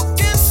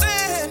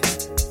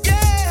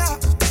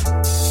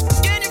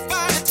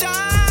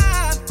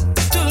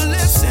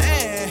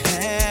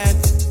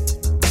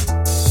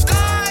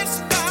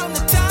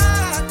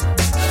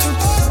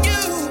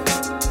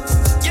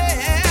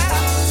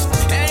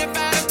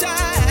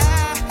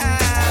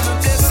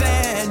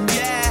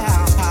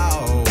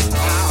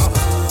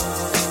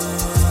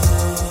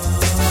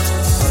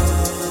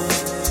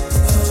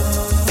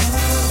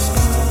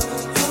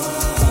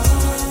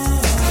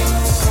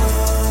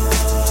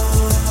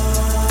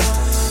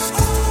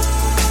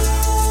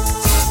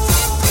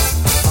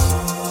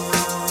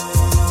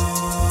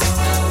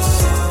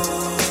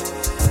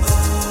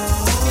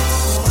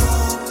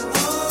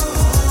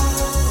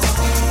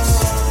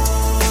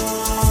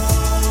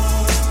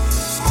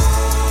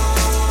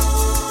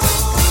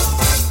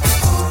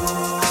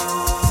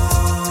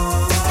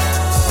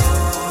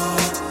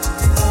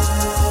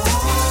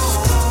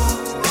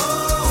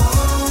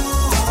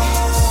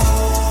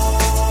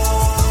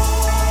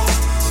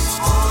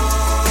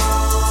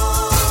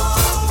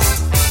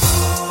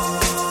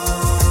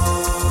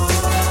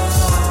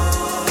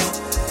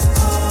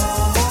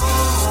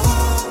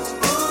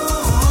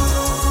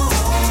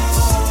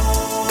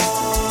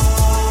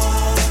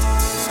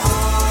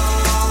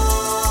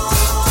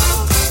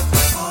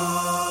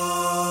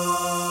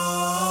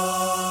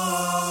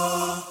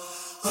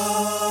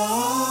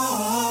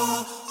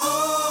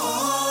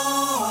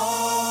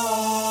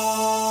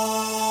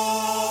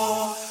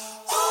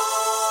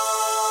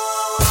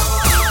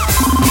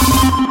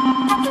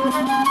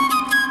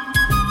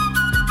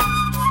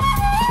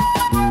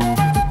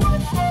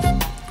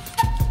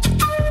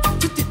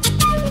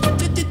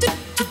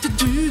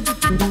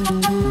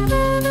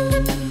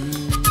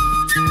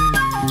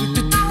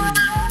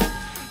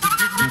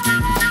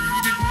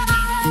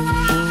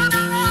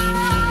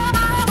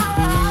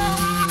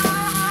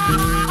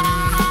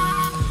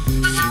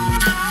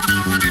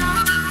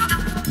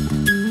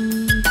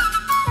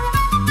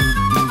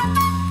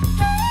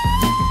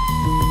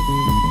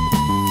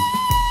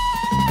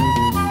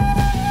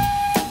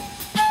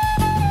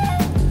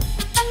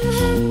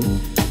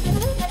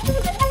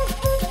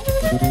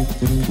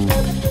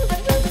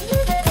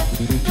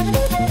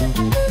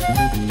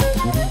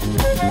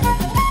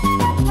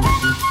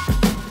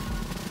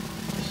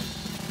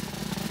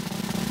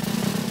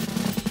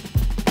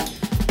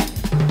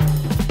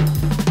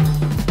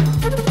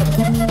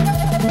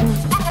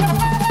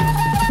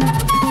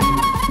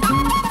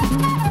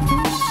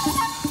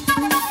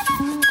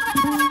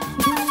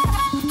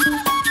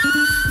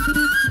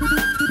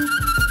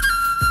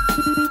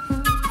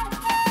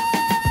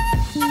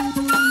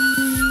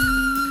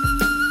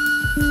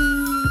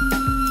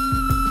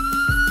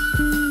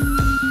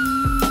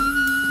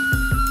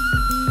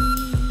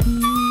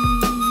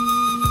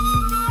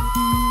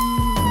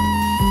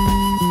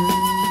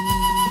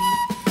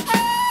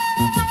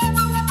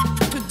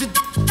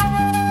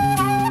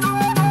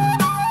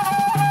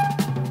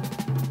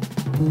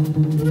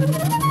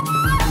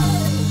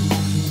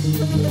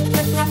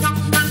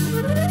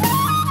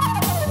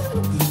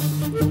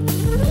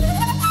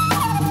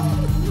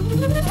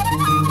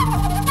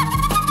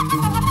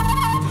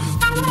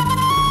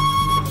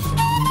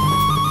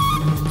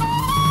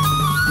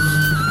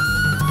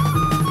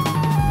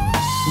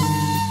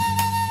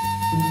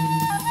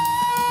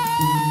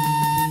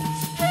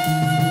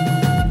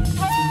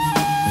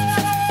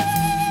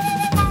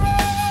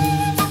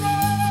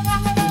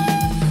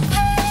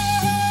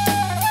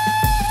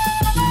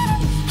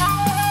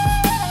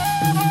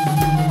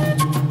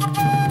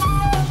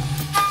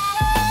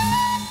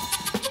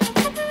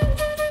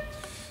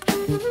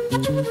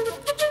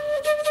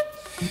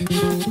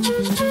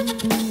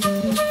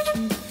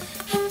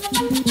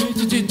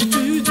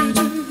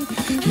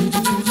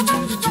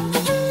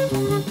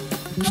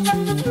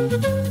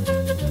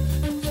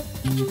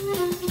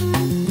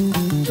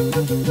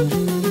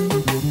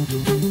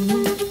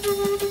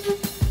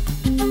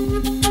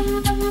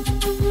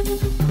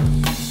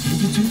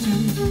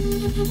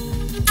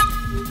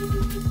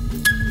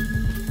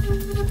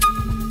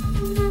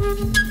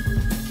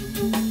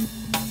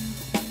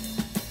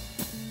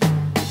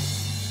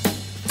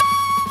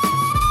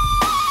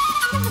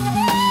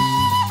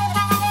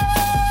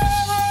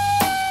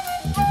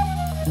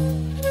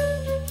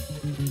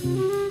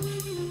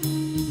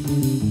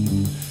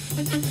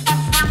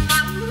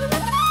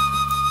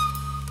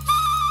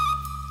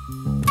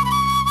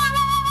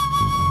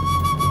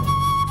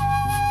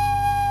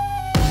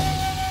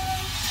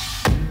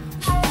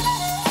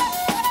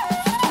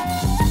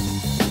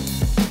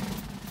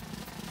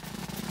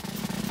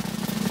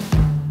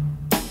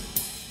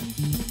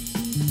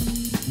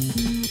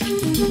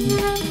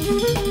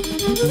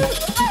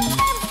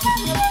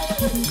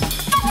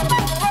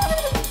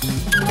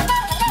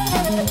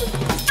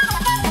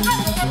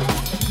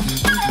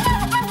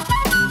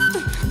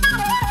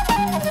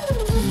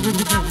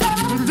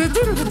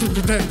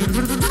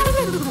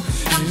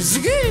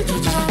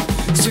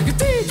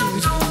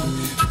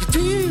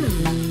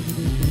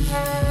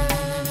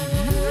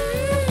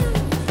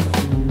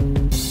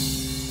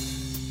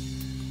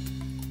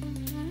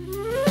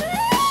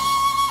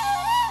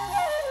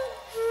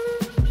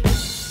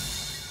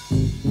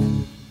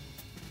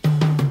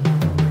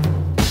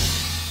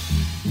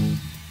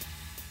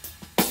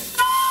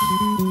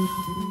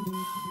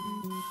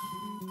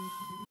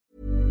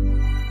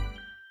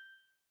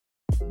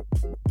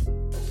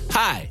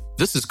 Hi,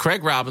 this is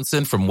Craig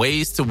Robinson from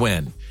Ways to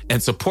Win,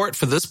 and support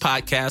for this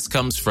podcast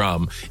comes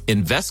from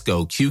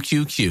Invesco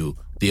QQQ,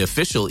 the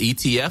official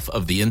ETF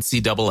of the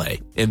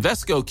NCAA.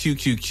 Invesco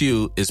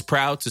QQQ is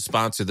proud to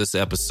sponsor this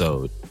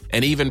episode,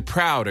 and even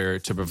prouder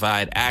to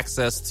provide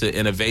access to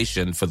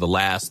innovation for the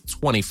last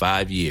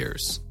 25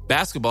 years.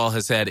 Basketball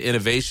has had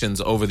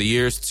innovations over the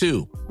years,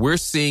 too. We're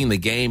seeing the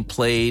game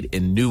played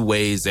in new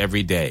ways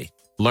every day.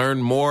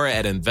 Learn more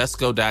at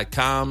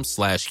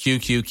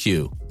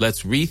Invesco.com/QQQ.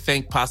 Let's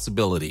rethink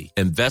possibility.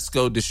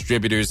 Invesco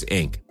Distributors,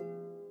 Inc.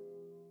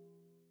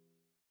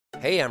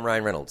 Hey, I'm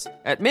Ryan Reynolds.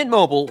 At Mint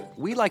Mobile,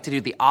 we like to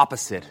do the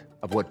opposite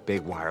of what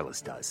Big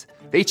Wireless does.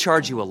 They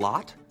charge you a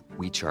lot,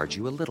 we charge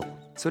you a little.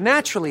 So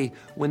naturally,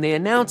 when they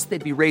announced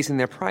they'd be raising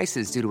their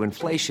prices due to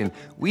inflation,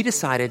 we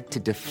decided to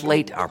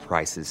deflate our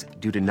prices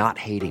due to not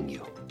hating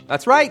you.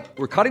 That's right.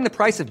 We're cutting the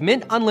price of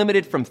Mint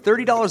Unlimited from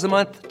 $30 a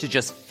month to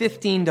just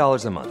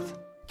 $15 a month.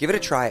 Give it a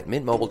try at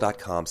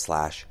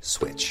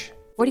mintmobile.com/switch.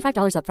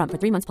 $45 up front for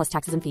 3 months plus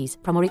taxes and fees.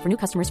 Promo rate for new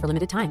customers for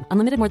limited time.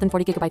 Unlimited more than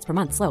 40 gigabytes per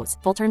month. Slows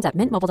full terms at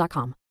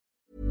mintmobile.com.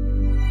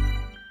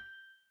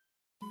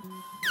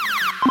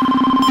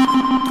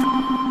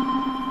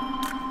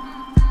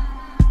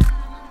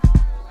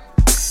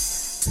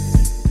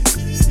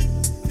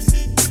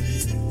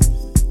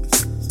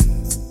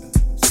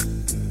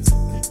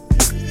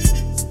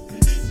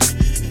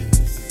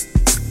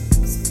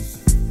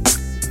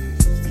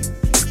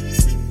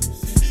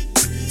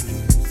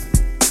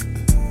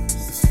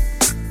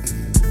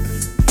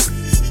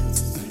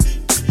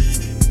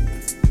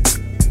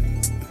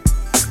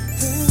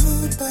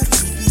 By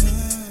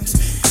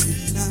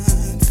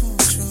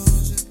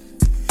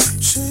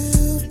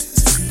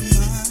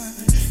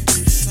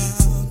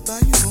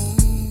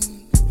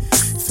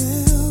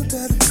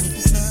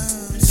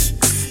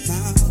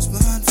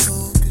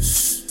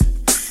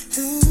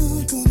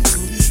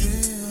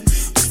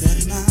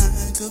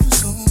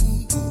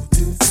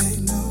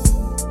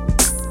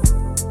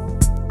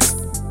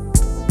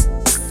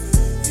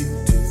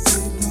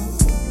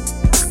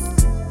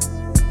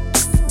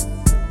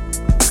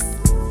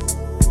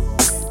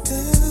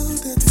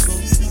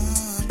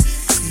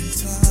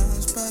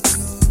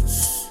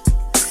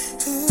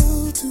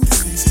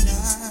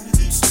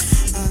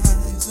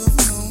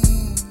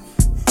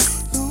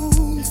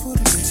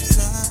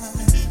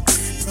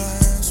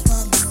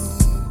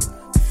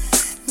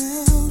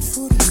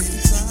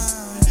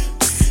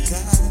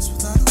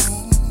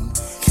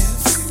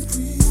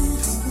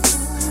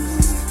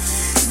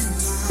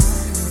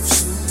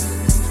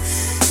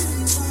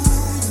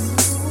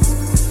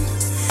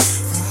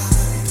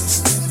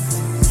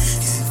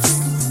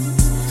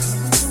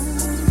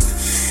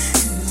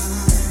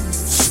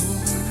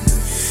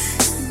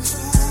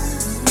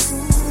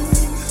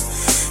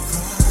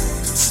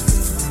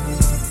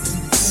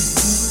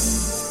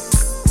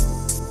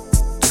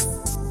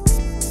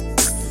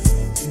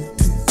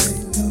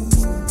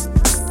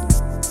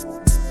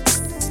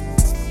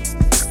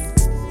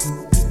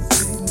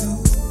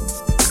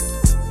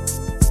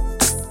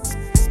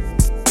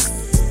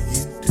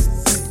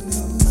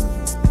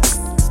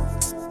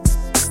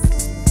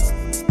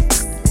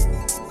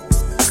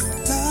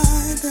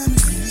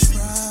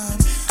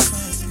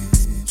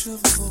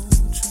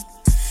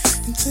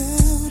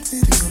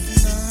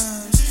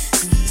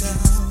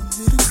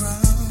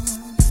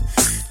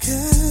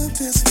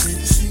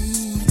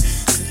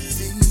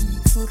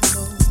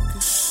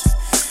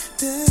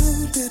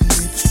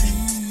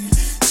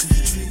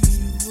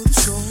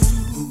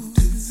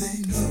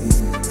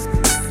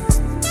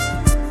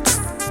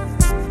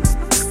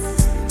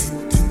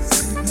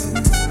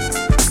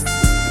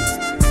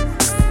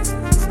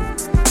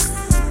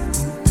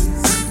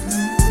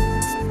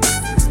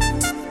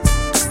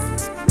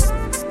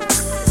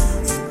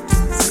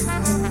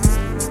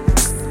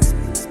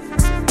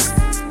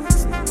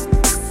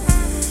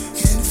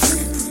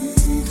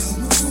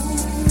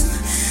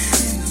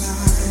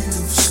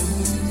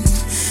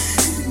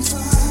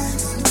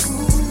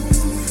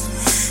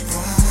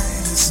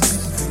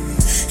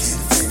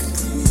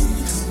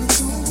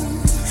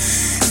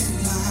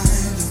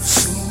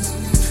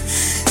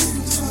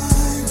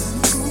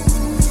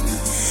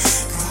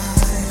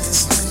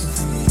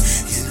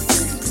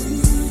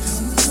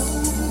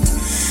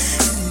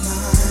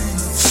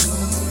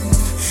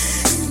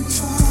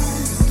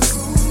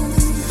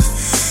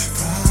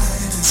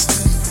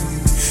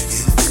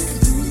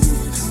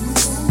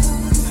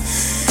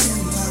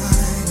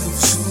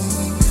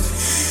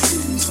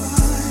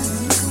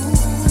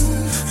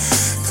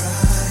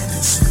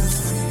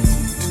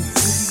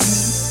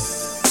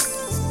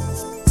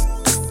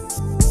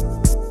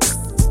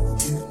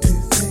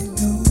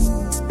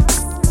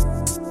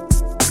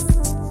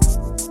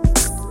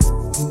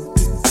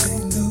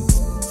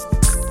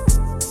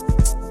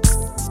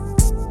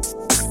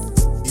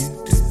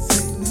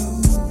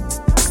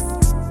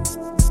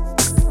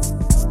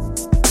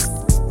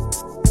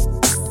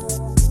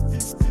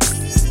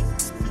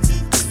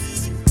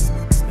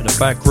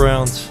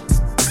background.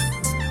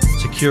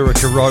 Sakura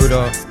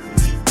Kuroda.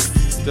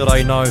 That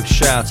I know.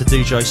 Shout out to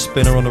DJ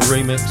Spinner on the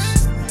remix.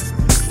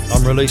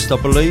 Unreleased,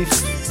 I believe.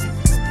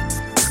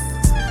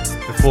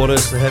 Before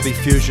this, the heavy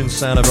fusion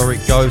sound of Eric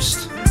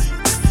Ghost.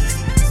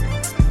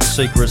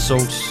 Secret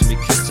Sauce. We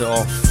kicked it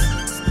off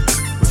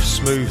with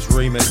Smooth's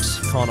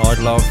remix, Can't Hide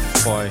Love,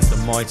 by the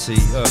mighty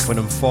Earth, Wind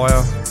and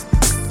Fire.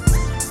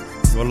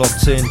 You're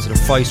locked in to the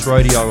Face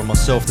Radio with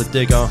myself, the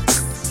Digger,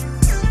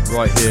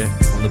 right here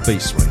on the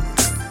Beatsuite.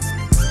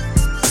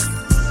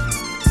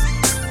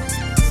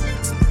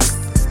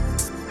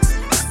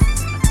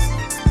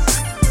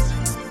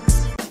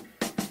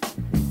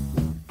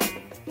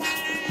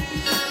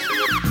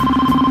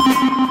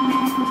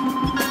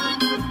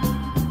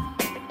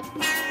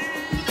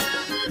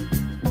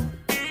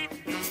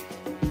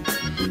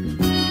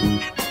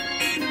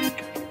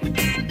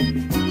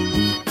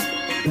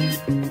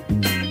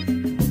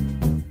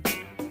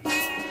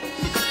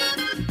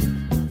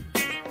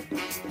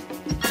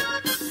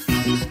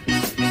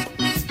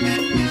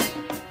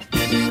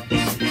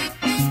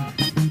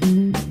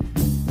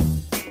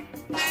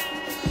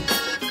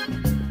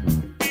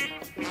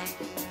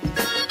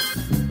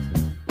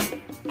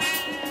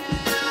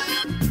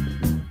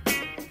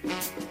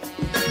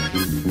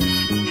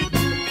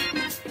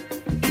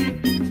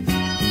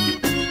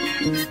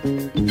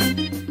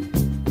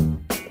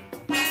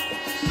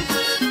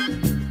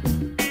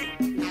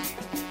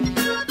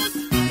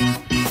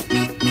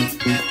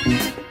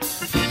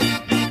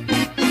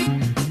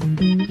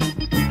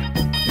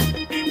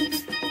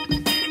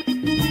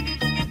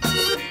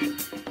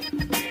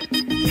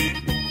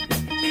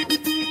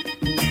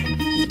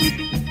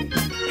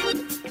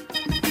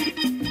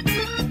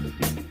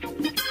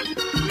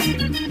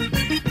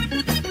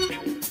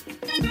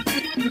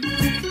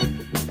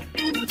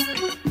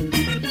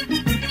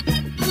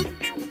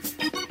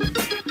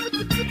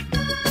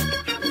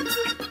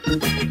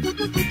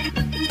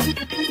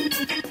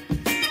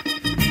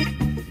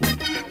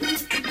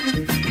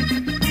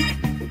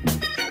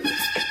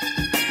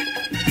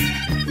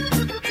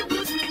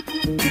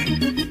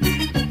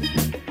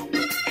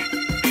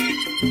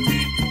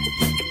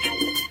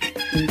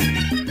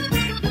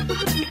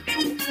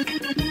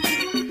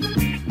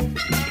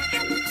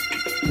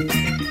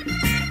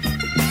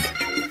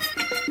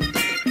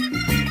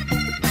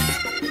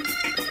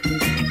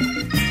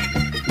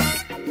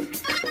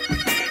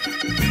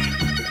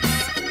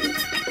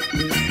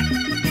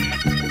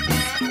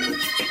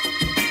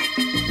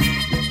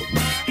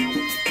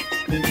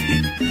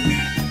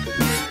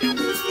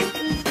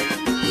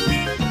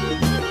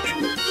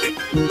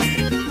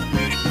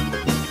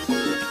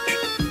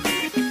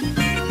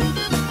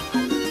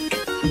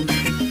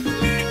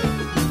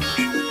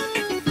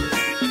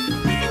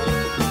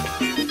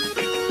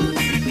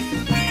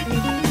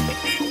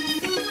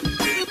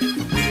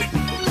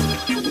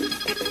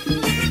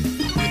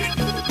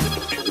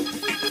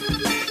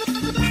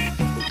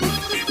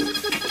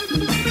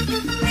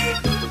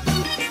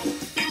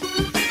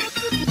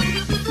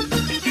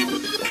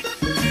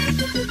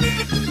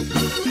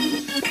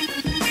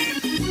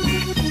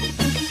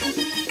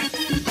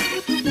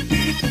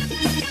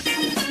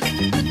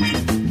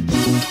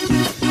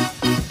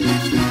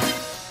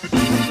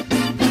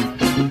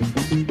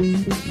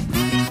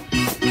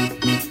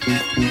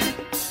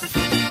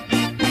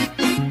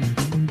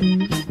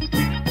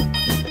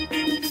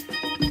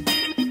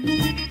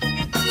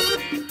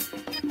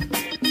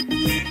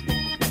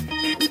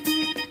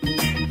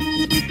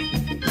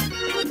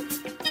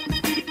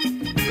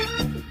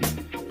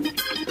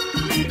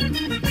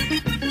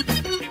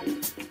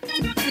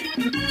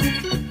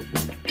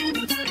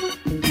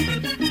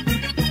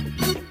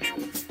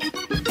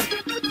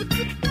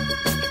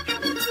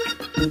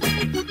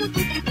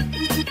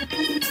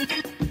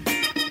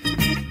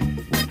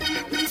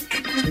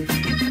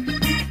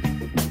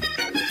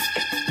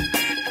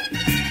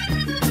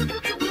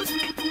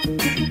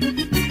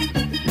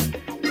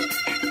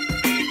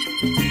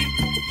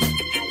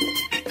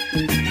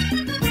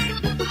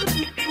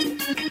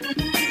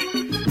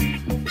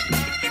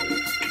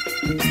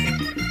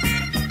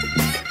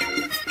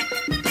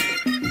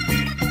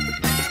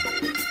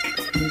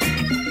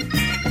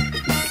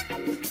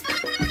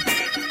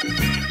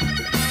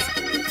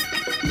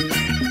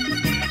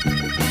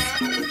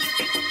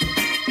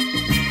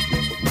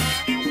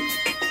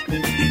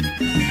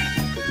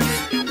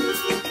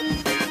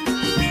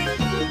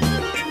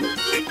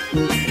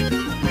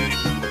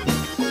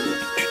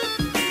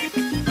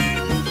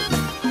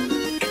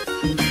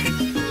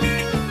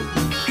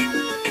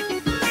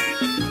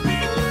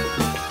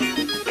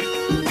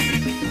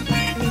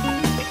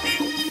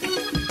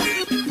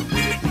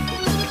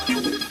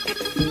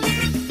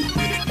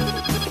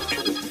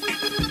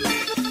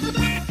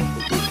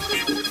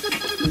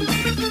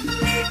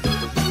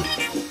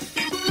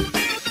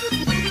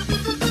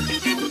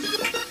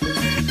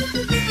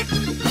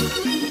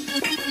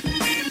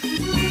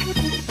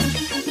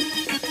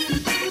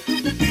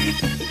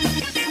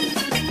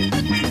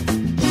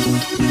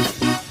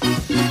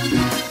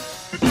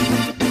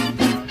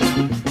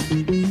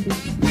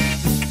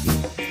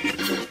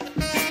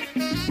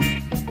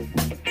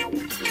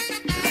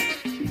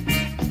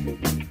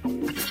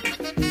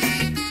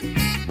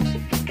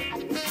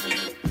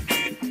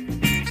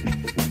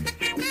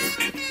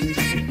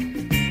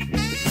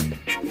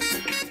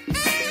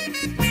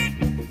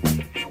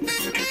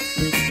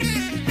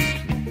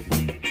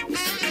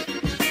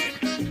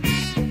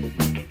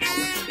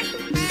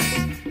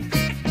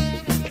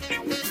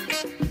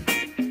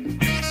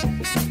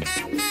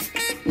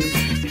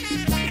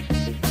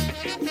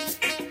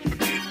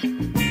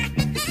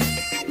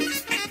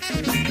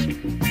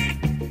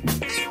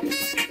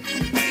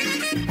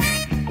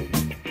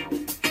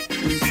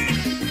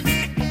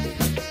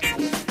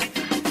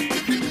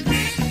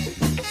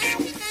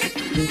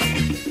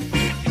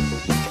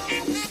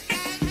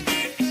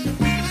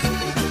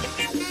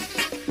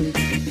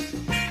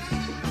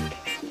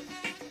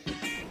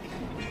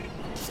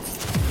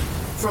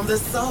 The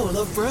soul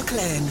of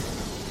Brooklyn.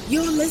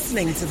 You're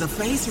listening to The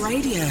Face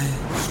Radio.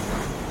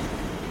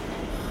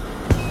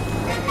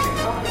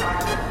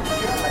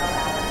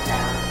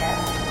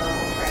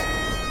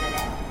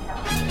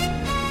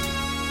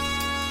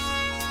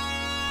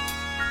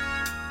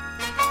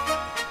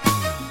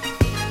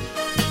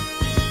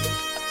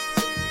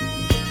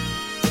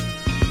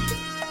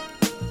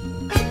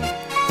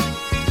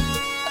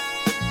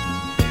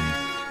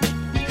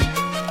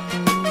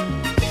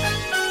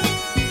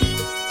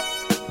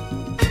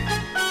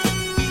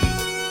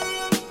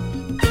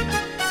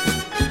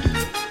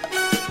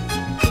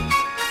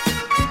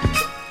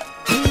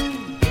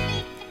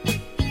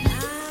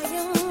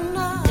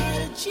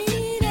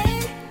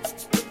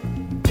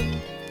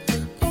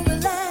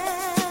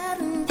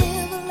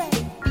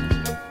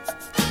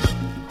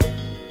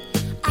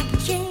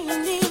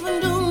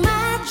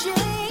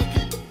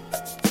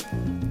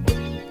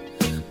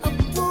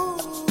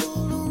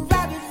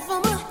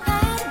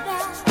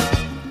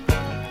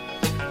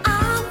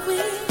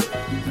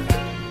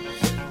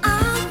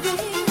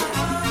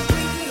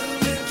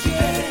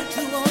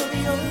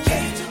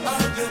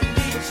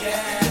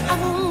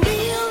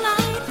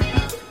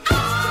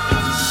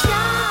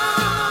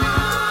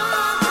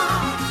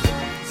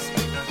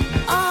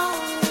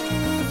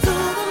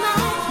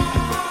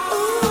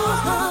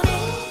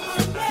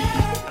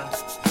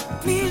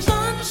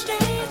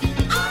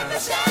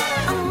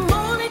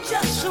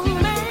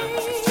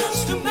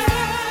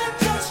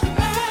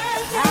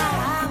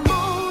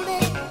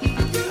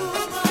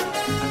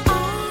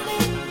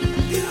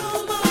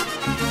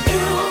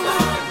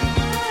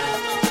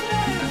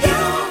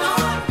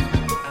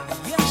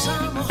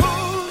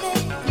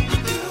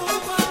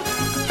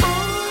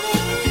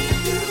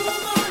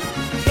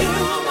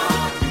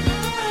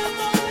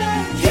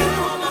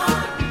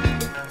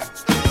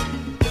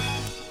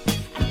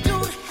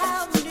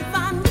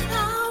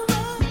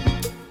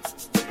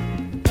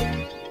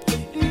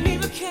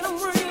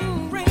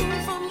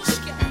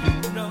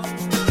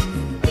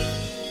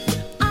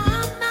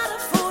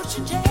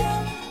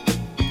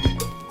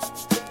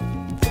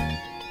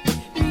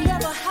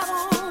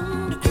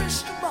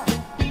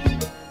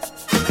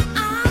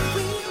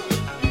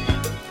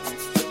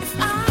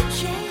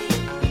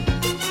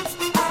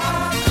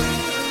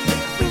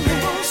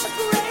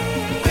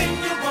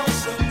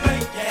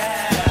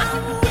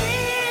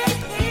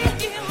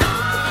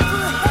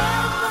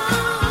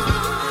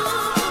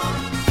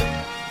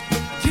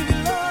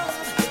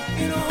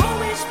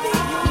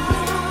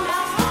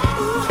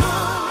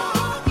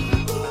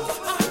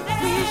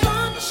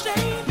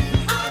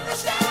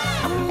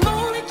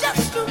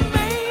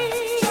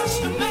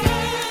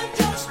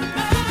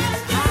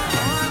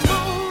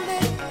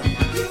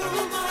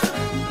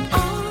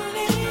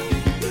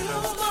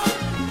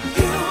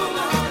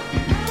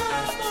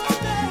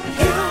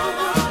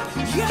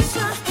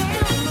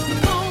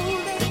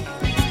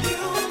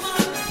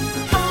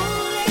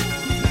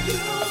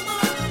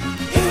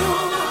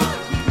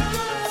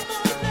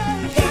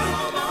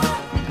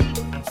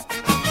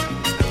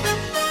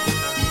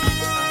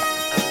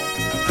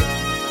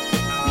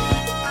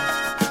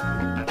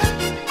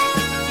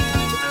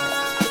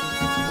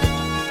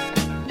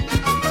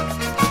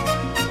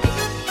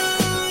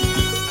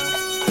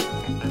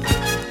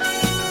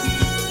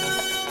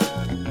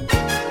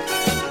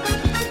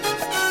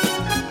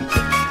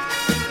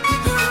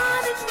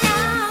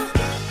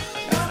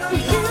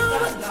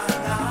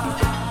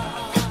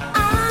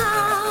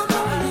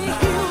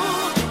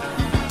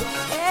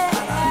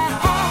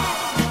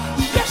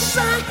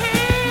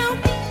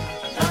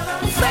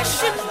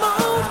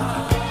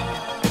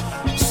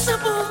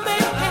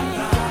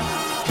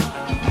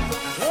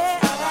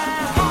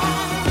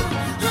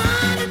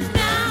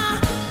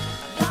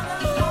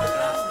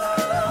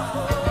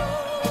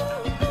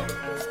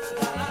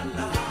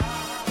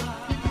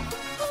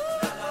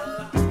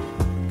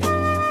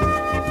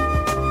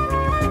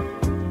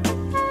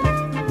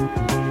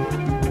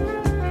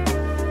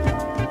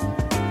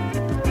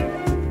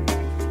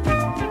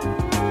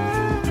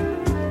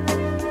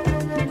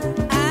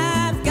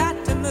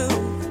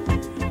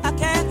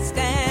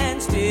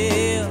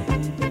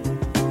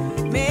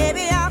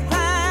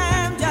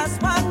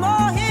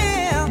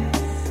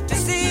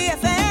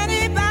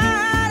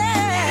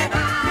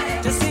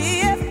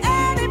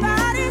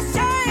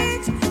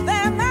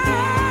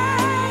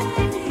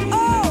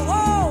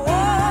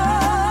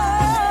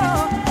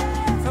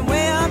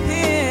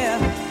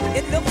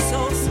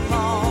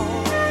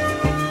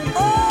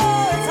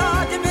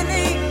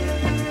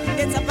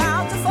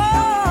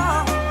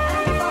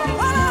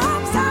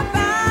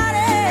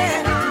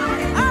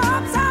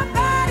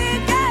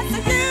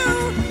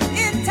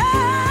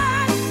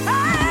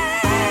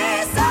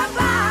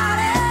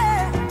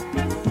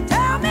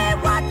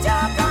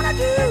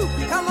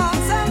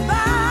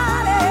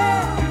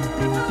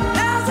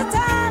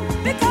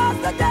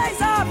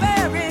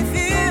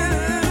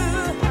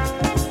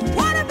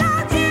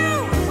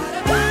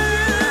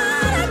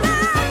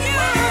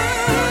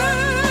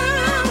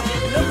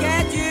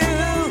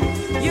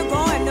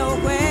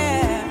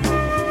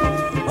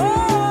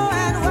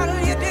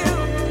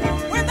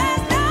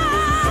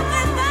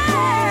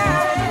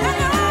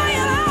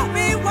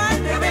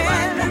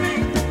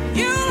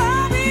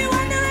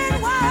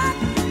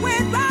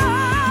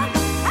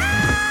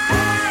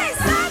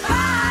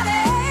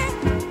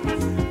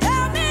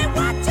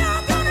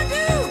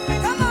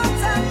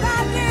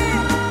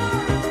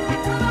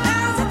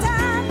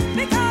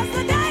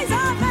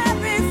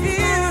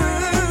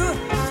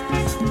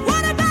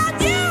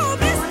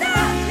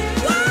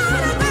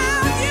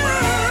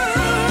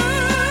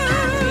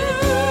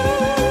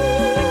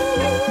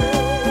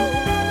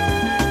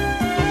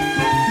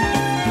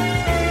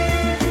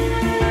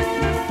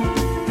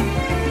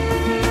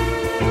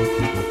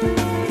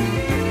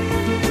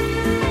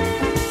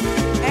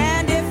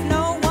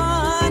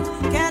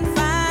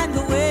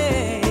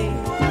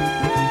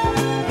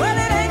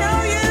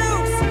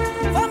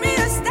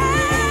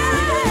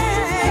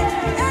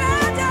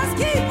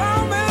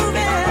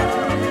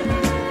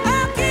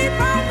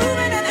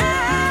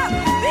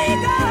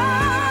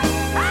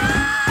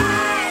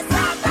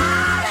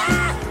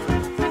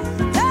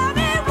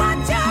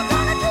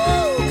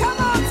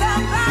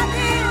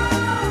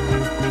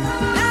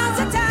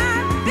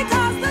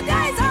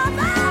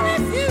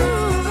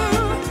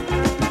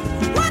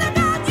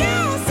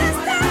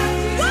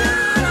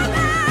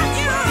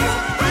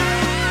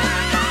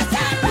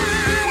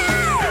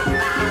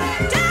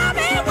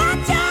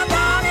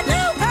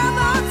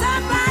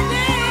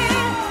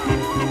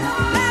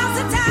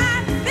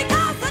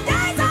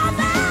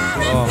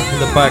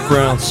 the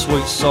background,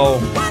 Sweet Soul.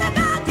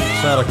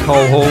 It's out of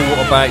Cole Hall,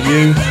 What About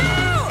You?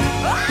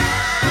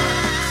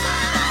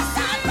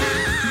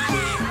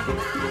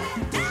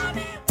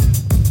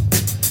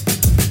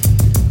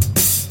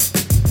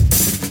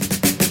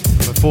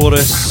 Before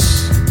this,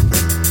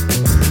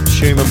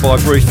 Schumann by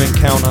Brief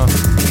Encounter.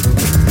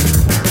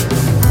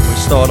 We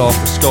start off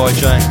with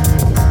Skyjack,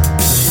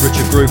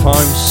 Richard Groove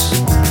Holmes.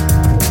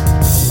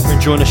 We're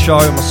enjoying the show,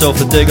 myself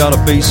the Digga, the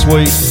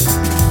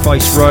Beatsuite,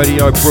 Face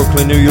Radio,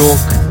 Brooklyn, New York.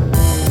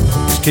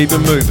 Just keep it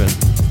moving.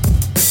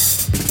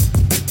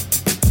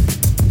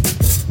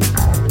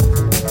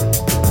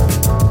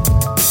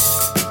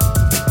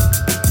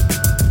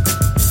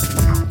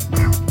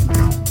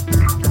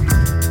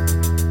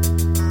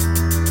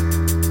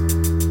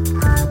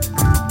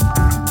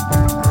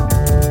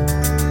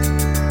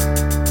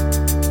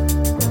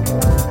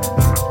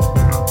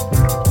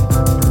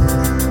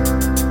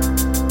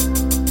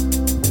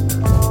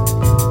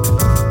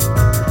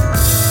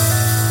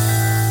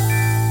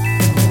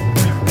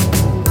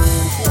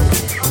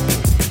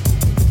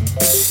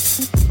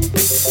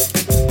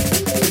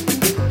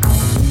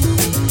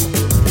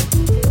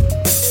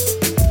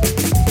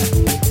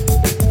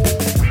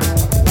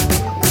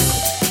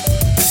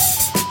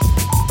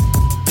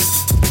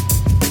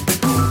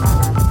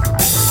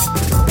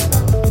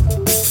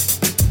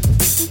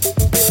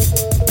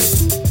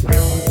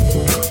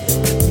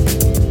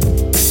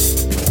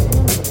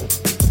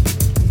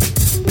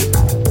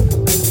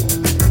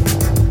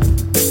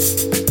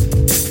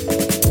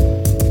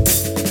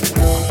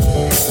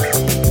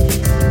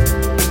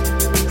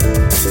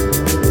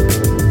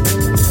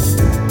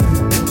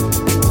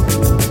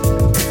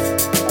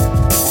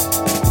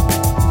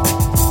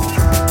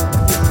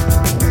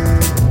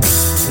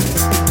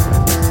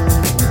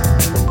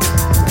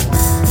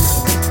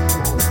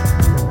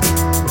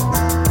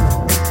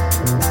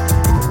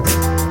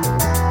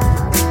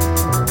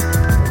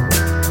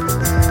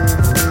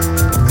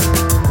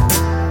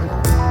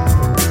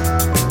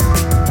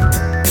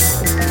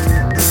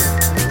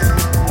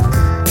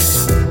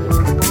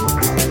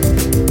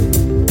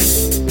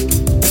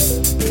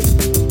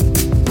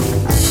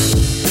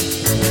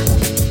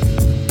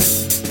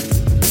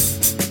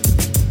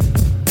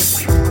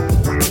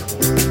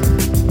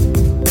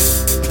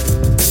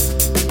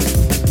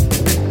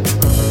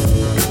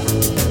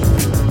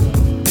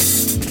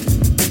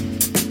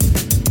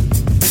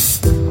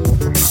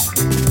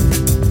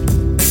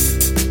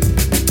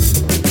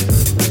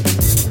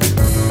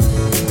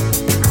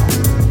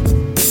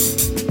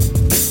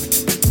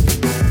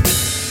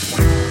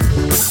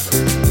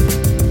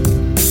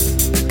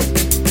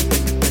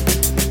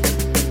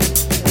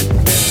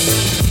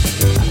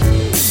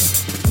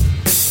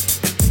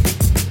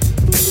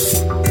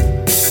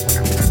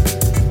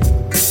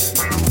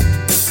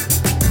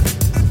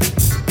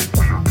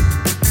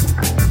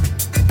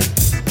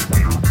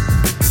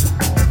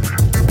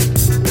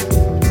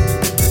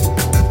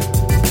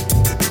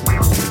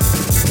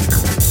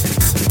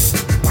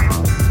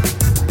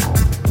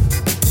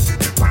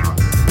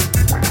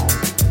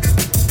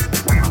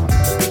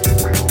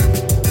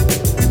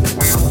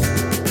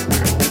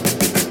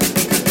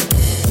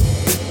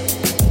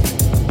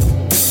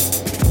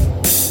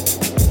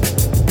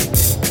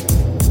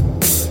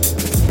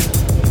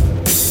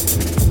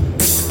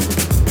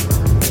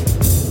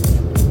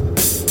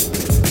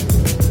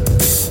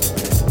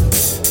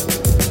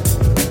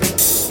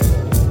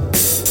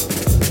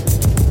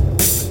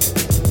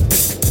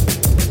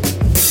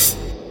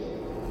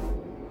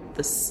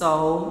 The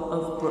soul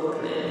of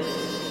Brooklyn.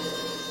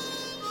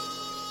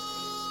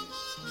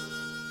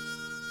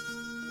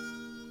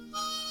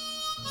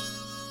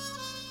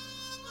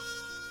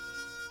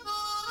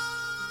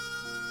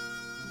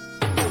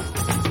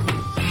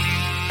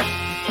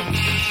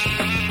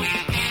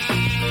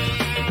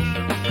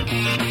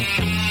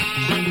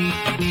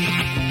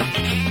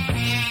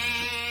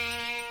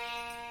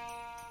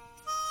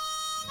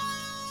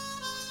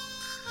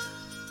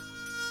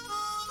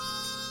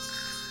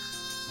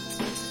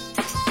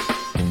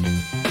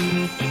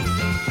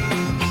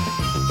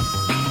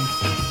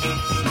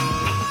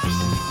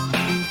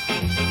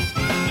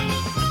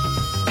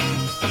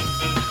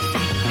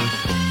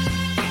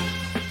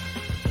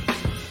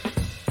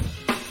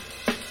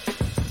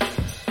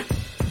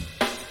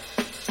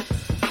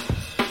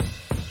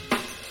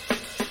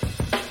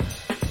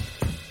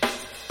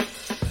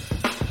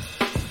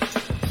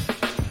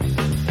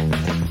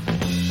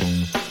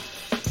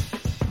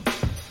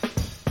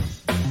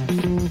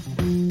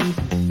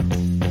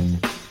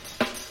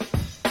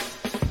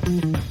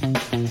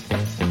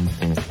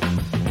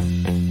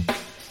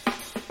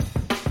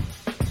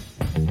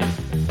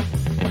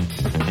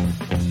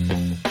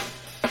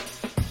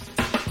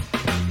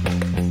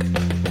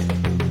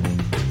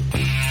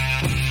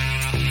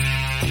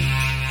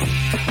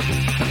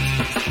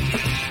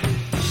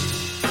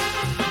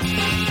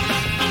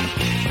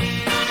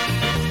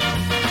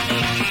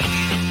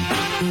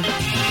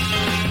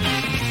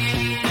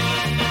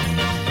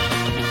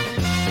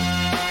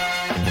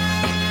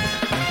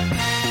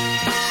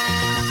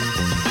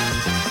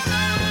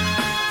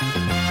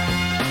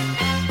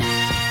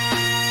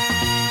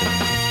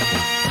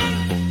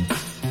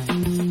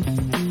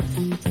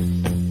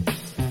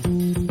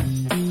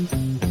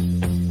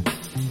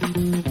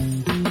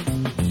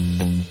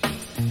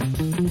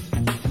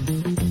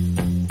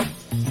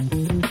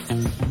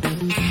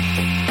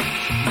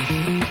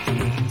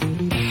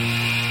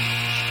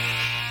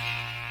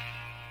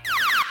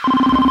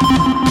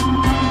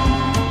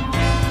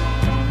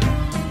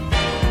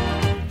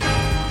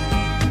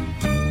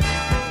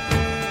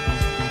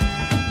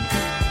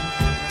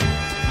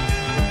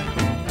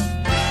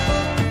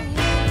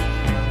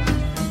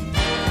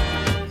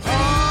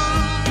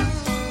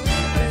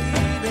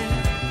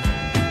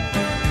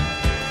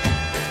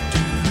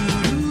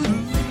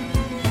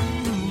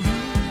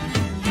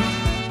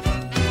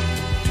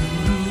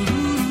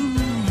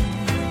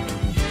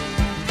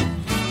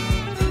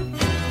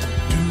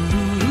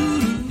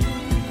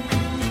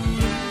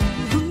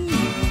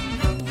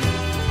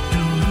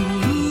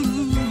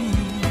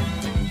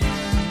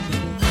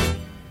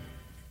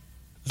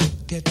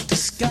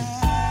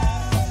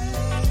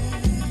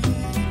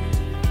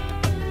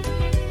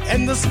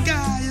 And the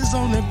sky is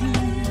only blue,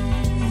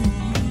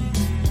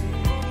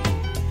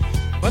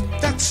 but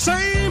that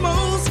same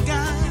old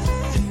sky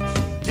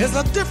is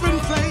a different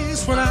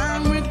place when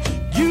I'm with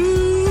you.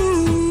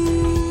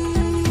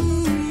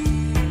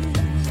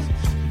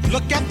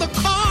 Look at the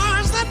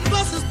cars, that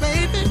buses,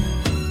 baby,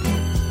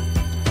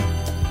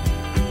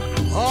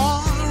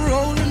 all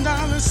rolling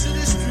down the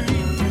city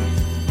street.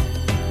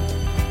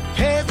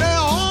 Hey, they're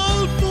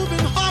all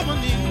moving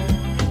harmony.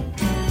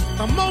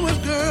 The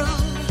moment, girl,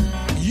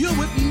 you're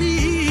with me.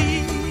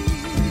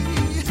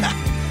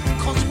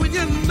 'Cause when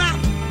you're not,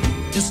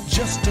 it's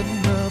just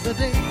another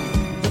day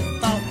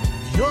without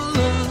your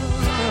love.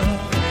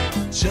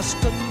 Just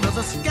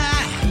another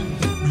sky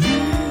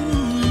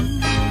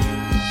blue.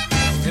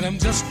 And I'm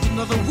just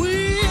another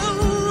wheel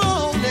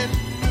rolling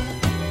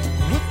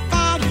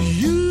without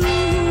you.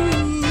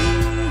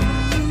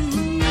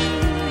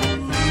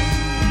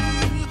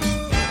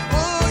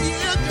 Oh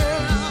yeah,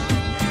 girl.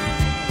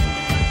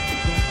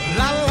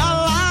 La la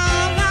la.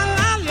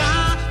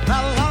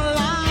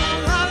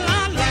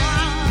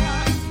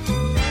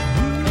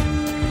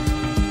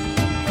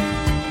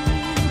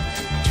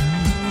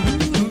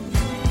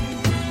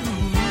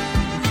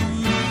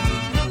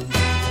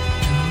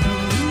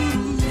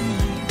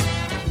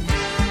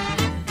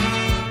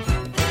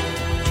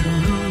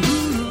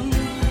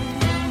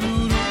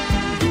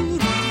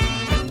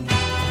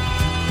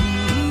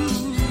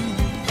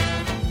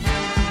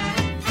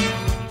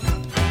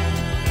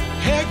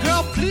 Hey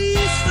girl,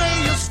 please say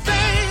you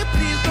stay.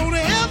 Please don't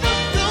ever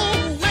go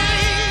away.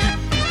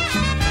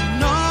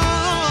 No,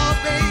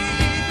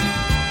 baby,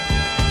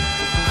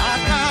 I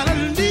got a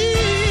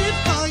need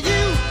for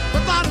you.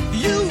 Without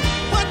you,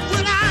 what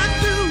would I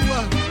do?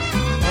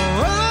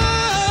 Oh,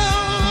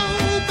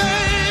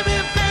 baby,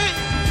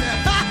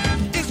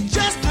 it's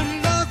just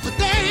another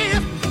day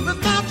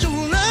without your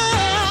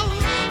love.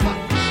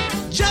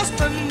 Just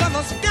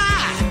another sky.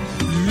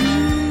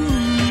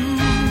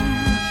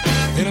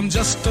 And I'm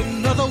just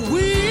another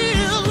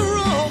wheel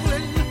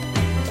rolling,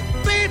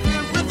 baby,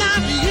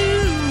 without you.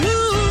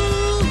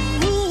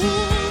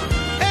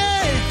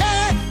 Hey,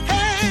 hey,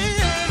 hey.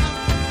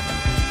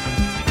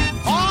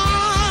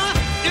 Oh,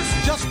 it's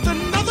just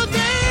another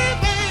day,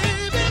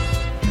 baby.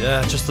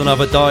 Yeah, just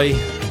another day.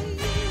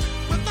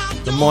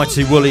 The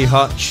mighty Willie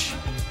Hutch.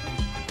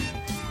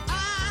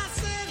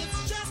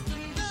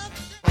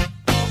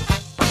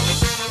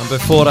 And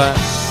before that,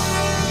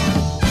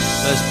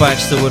 there's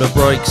Baxter with the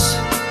Breaks.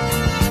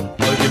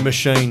 Loading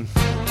Machine.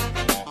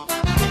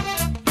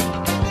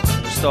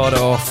 Started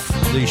off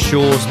The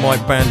Shores,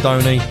 Mike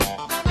Bandoni.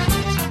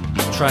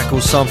 Track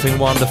called Something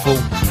Wonderful.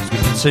 As we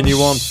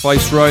continue on,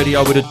 Face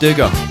Radio with a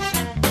Digga.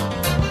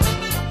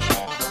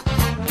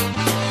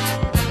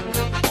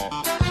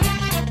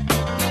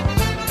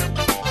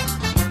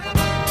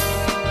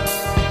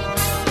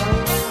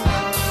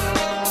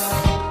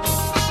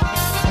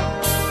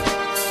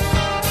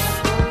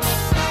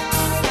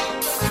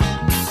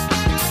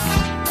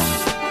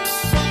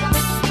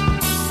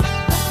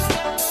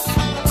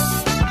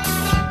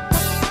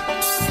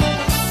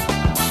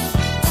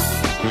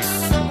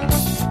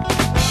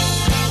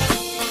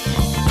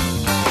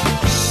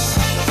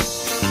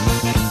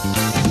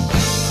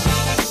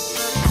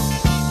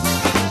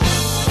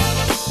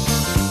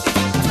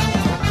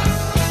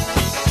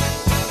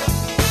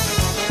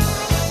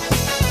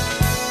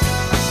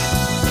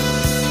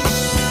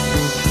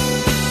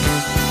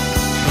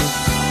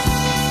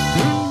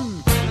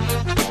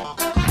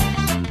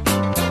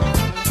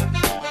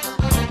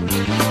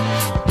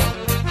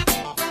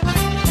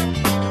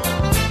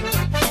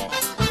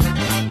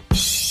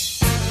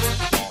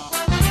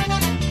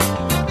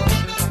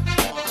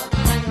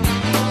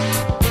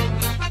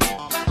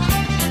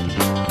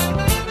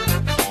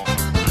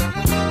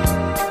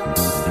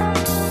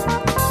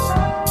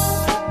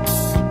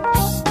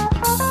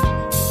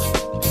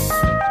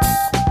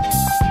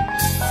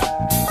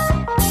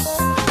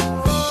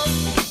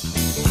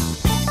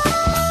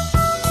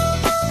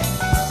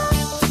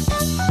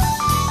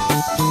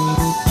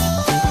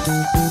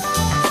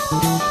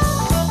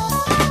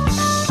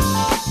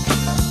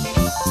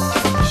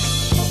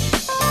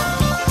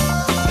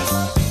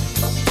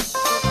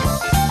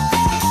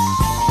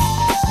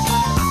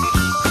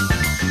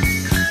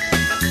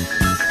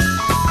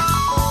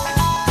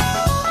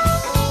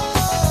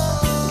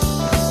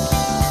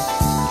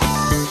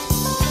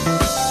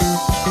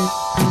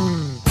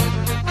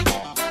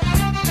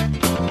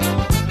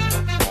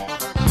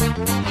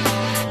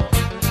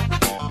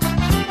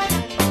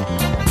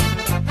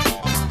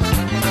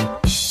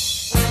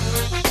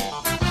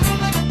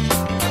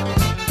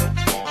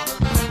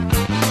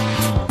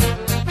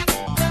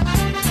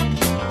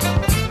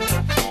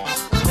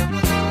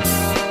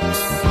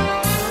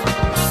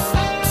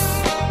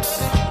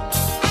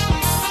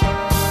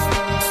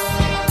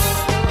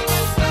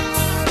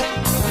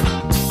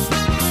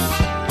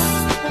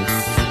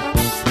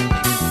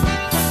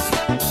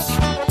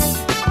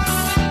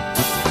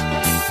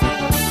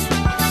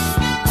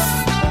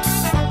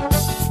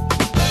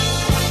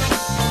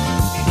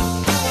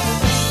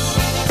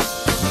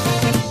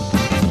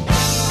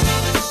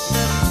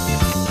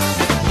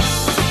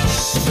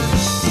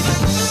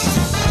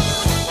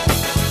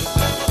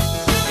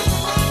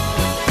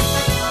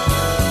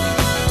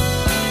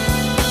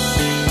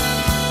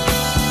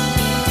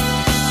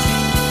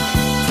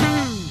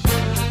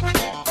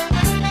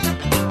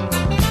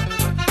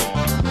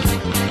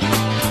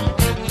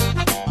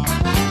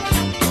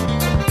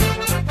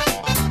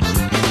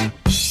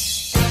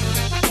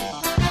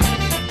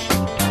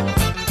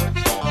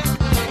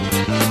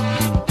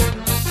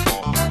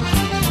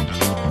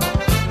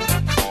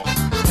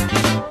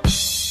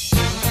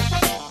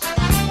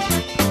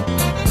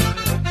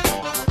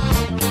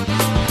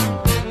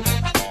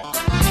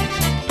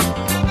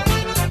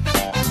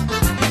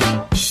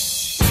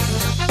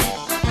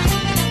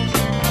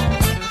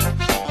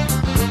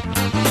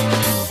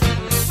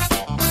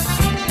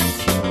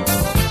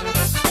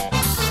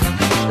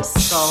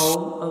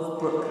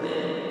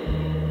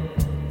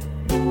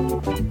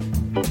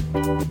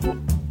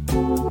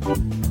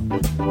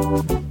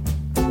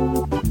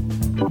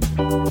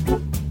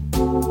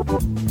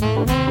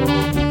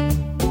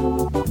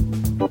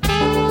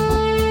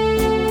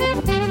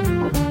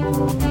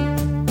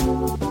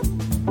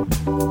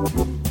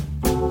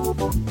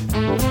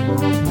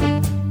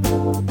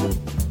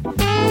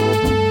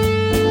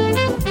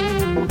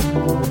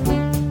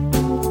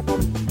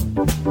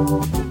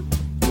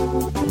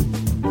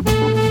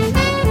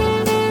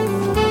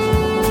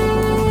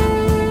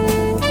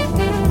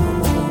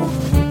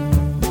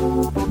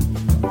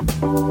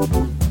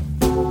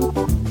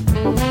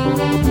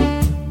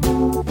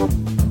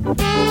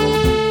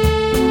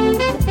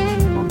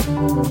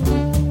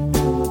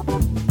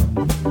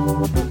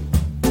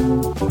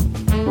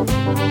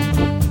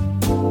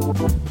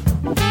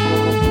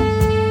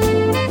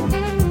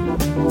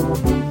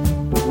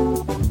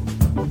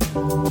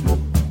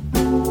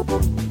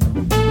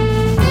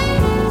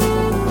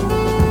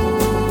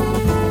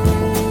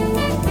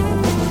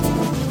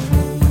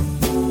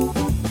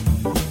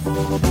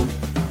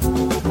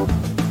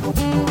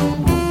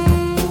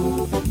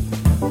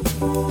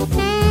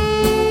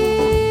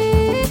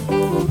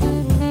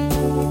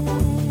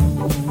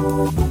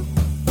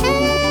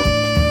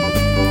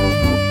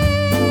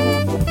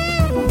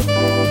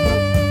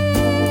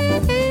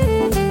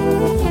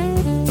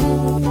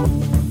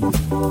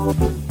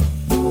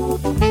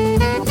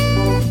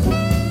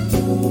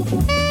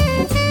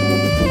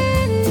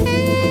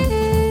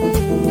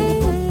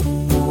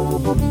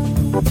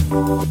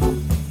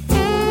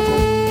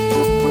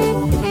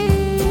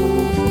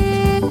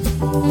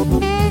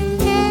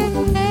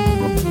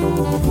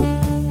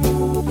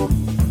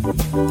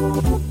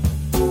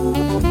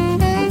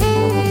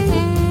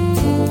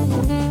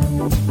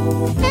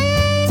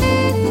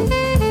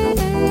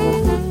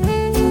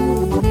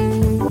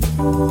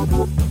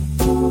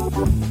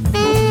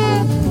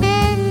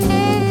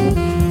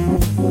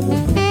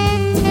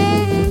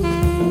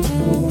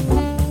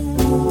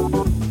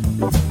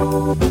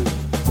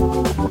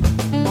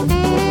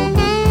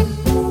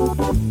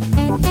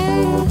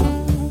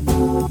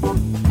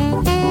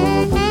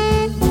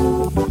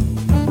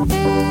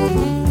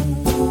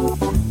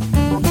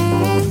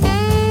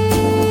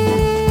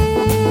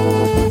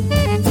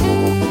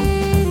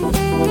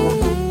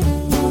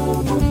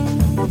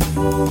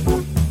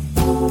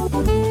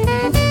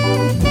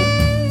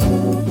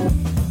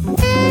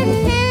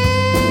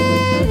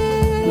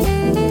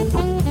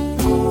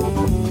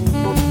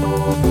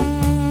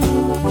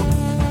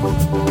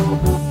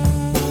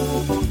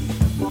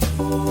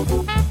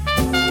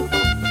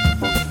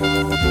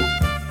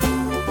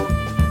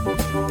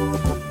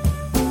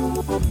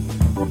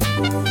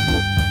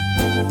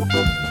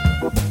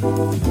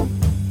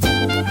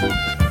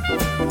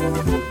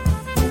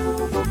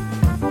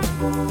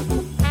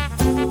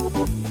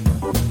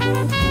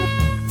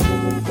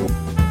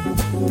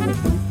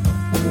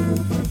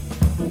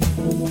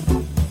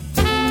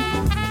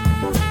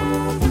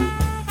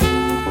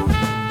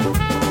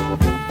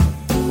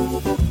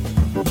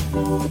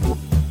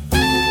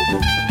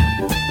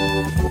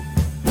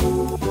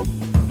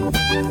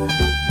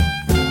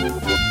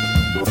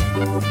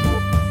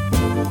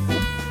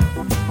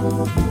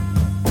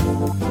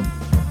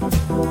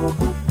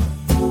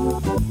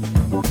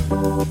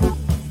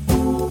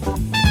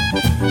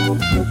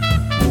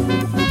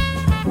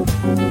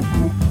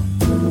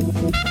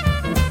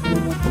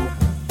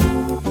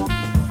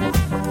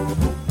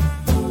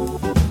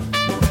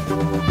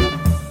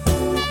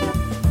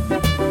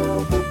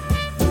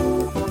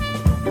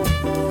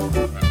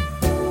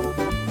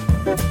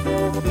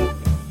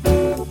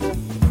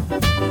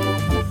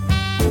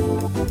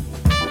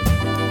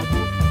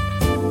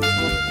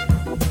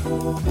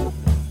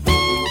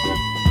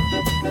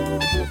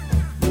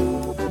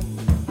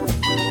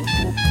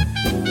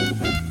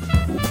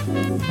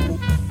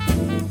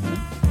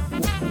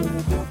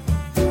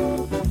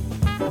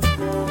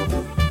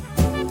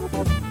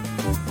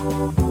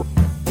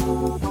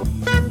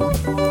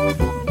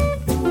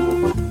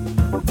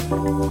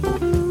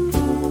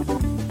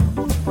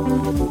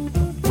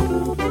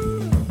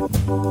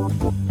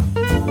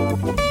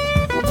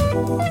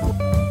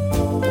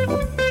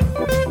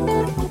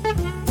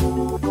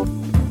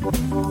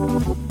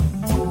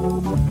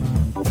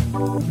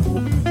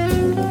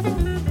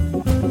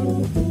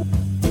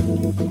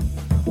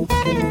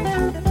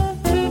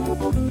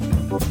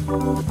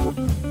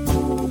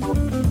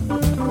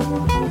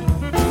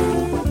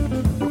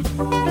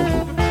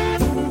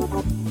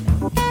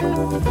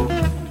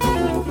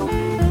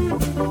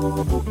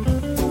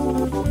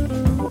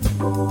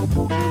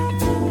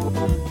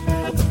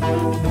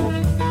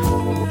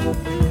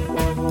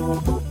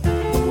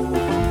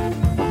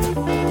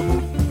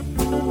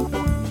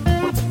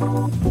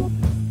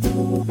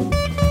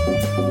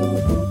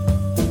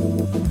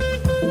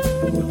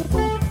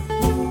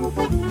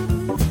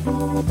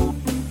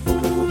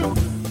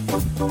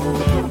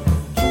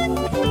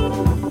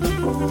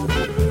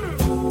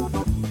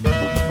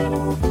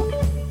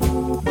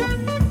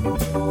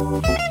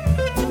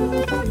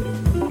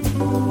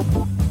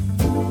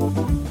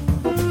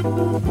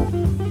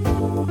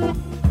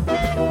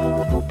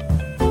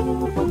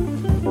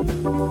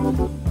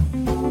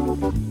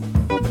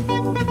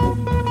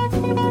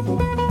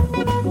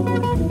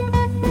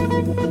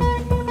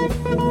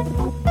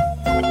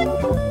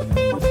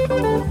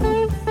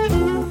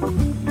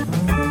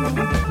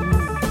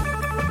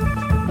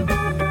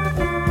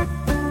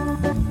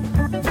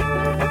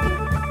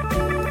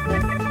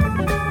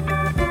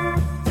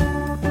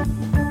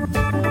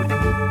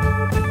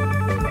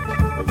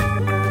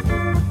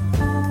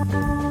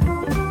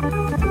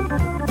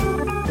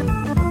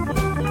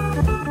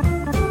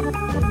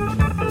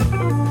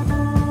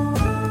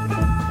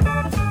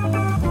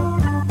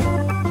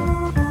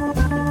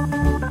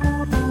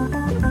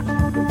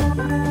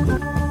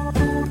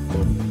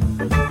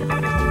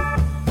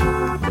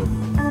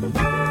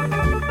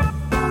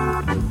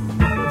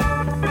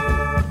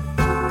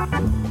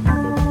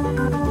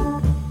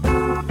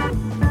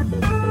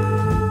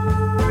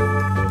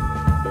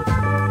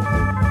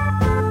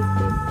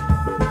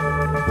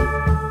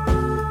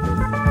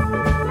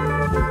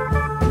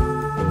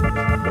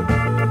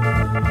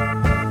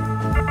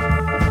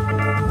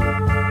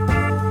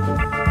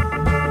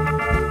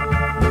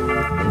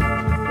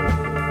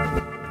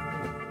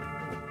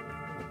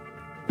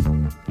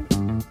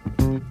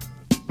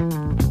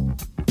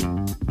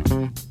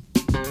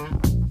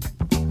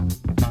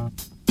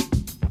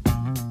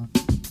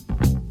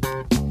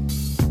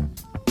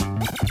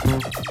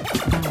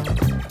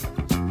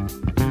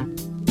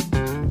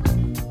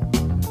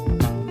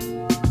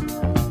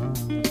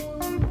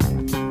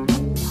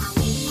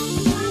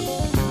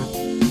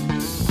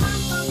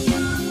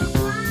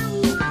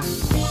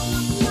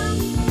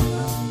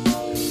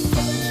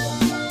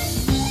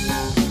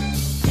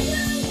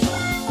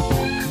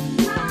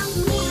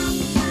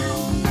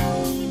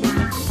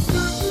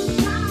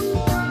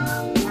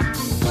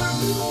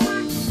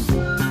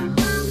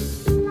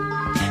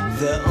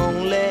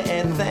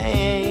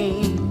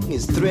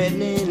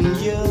 threatening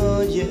you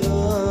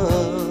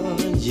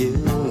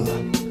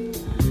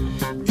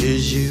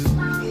is you.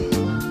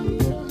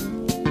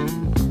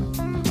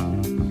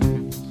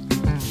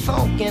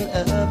 Funking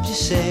up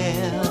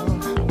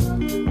yourself.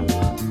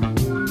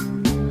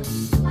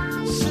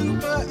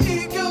 Super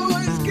ego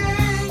is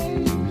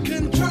gain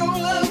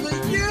control over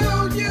you.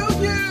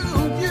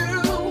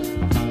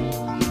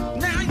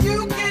 Now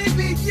you can't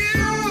be you.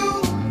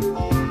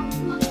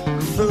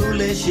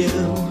 Foolish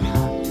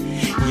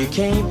you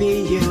can't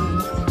be you.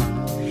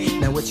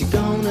 Now what you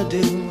gonna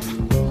do?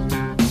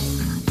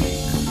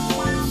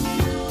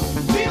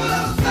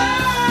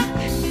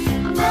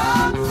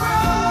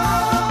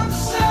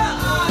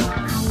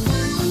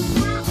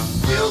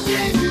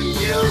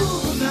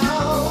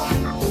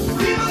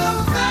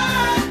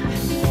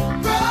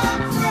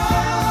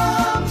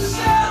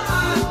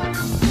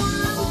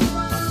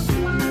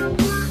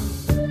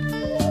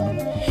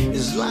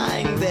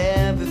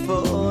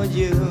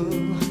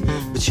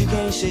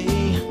 See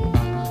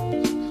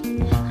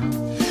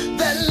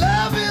that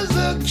love is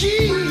the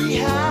key.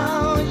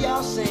 How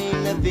y'all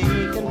seem to be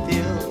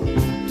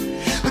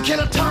confused. But can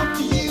I talk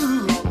to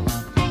you?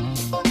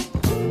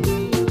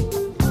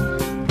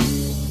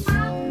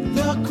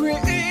 The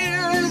creator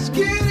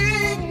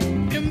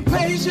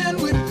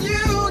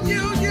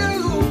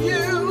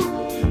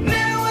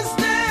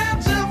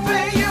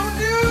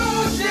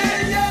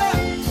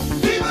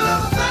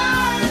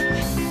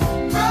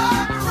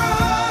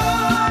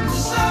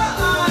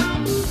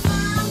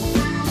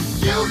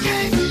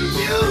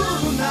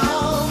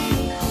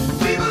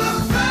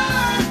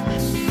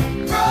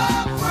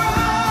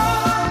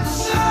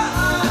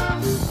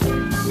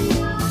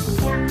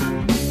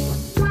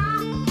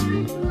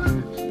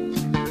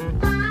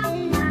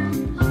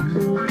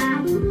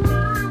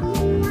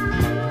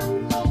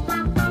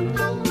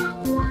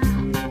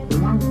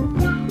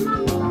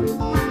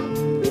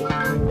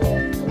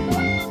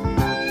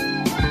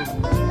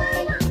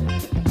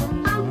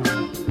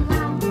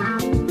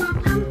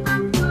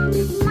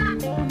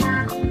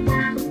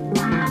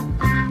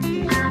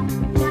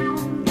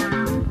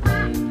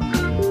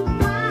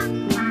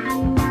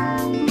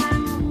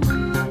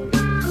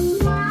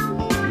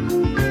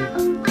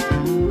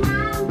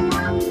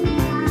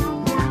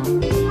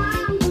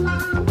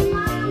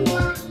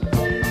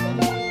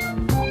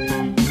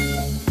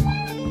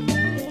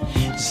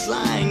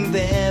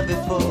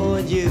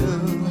with you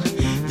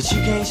that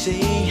you can't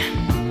see.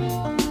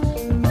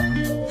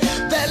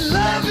 That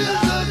love is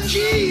the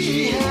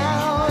key.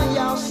 How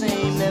y'all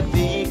seem to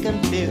be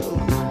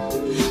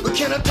confused. But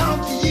can I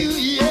talk to you?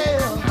 Yeah.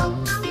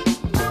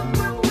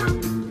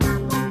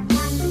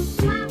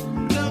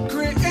 The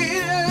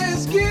creator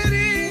is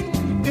getting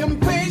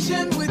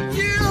impatient with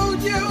you.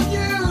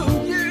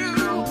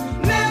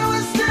 Now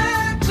it's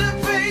time to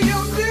pay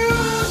your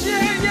dues.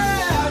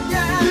 Yeah.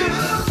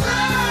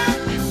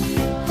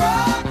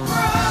 Rock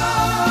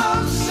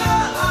from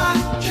sun.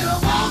 Can I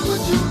walk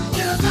with you?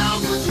 Can I talk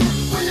with you?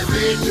 When you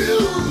be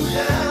through,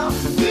 yeah.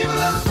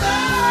 People of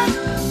God,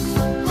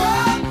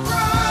 rock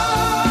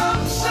from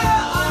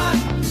sun.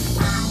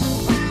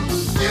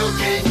 You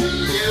can't be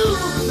you,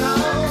 no.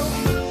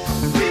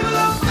 People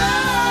of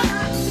God,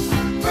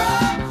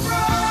 rock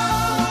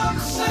from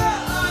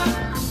sun.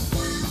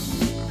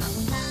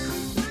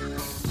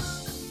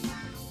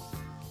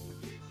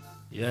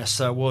 Yes,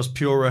 that was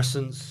Pure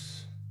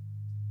Essence.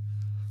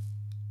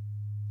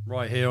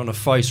 Right here on the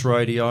Face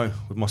Radio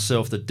with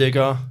myself, the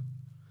Digger.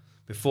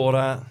 Before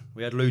that,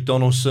 we had Lou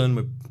Donaldson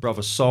with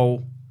Brother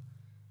Soul.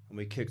 And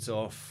we kicked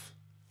off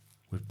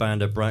with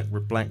Band of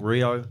Black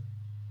Rio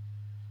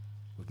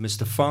with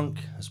Mr. Funk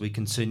as we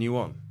continue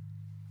on.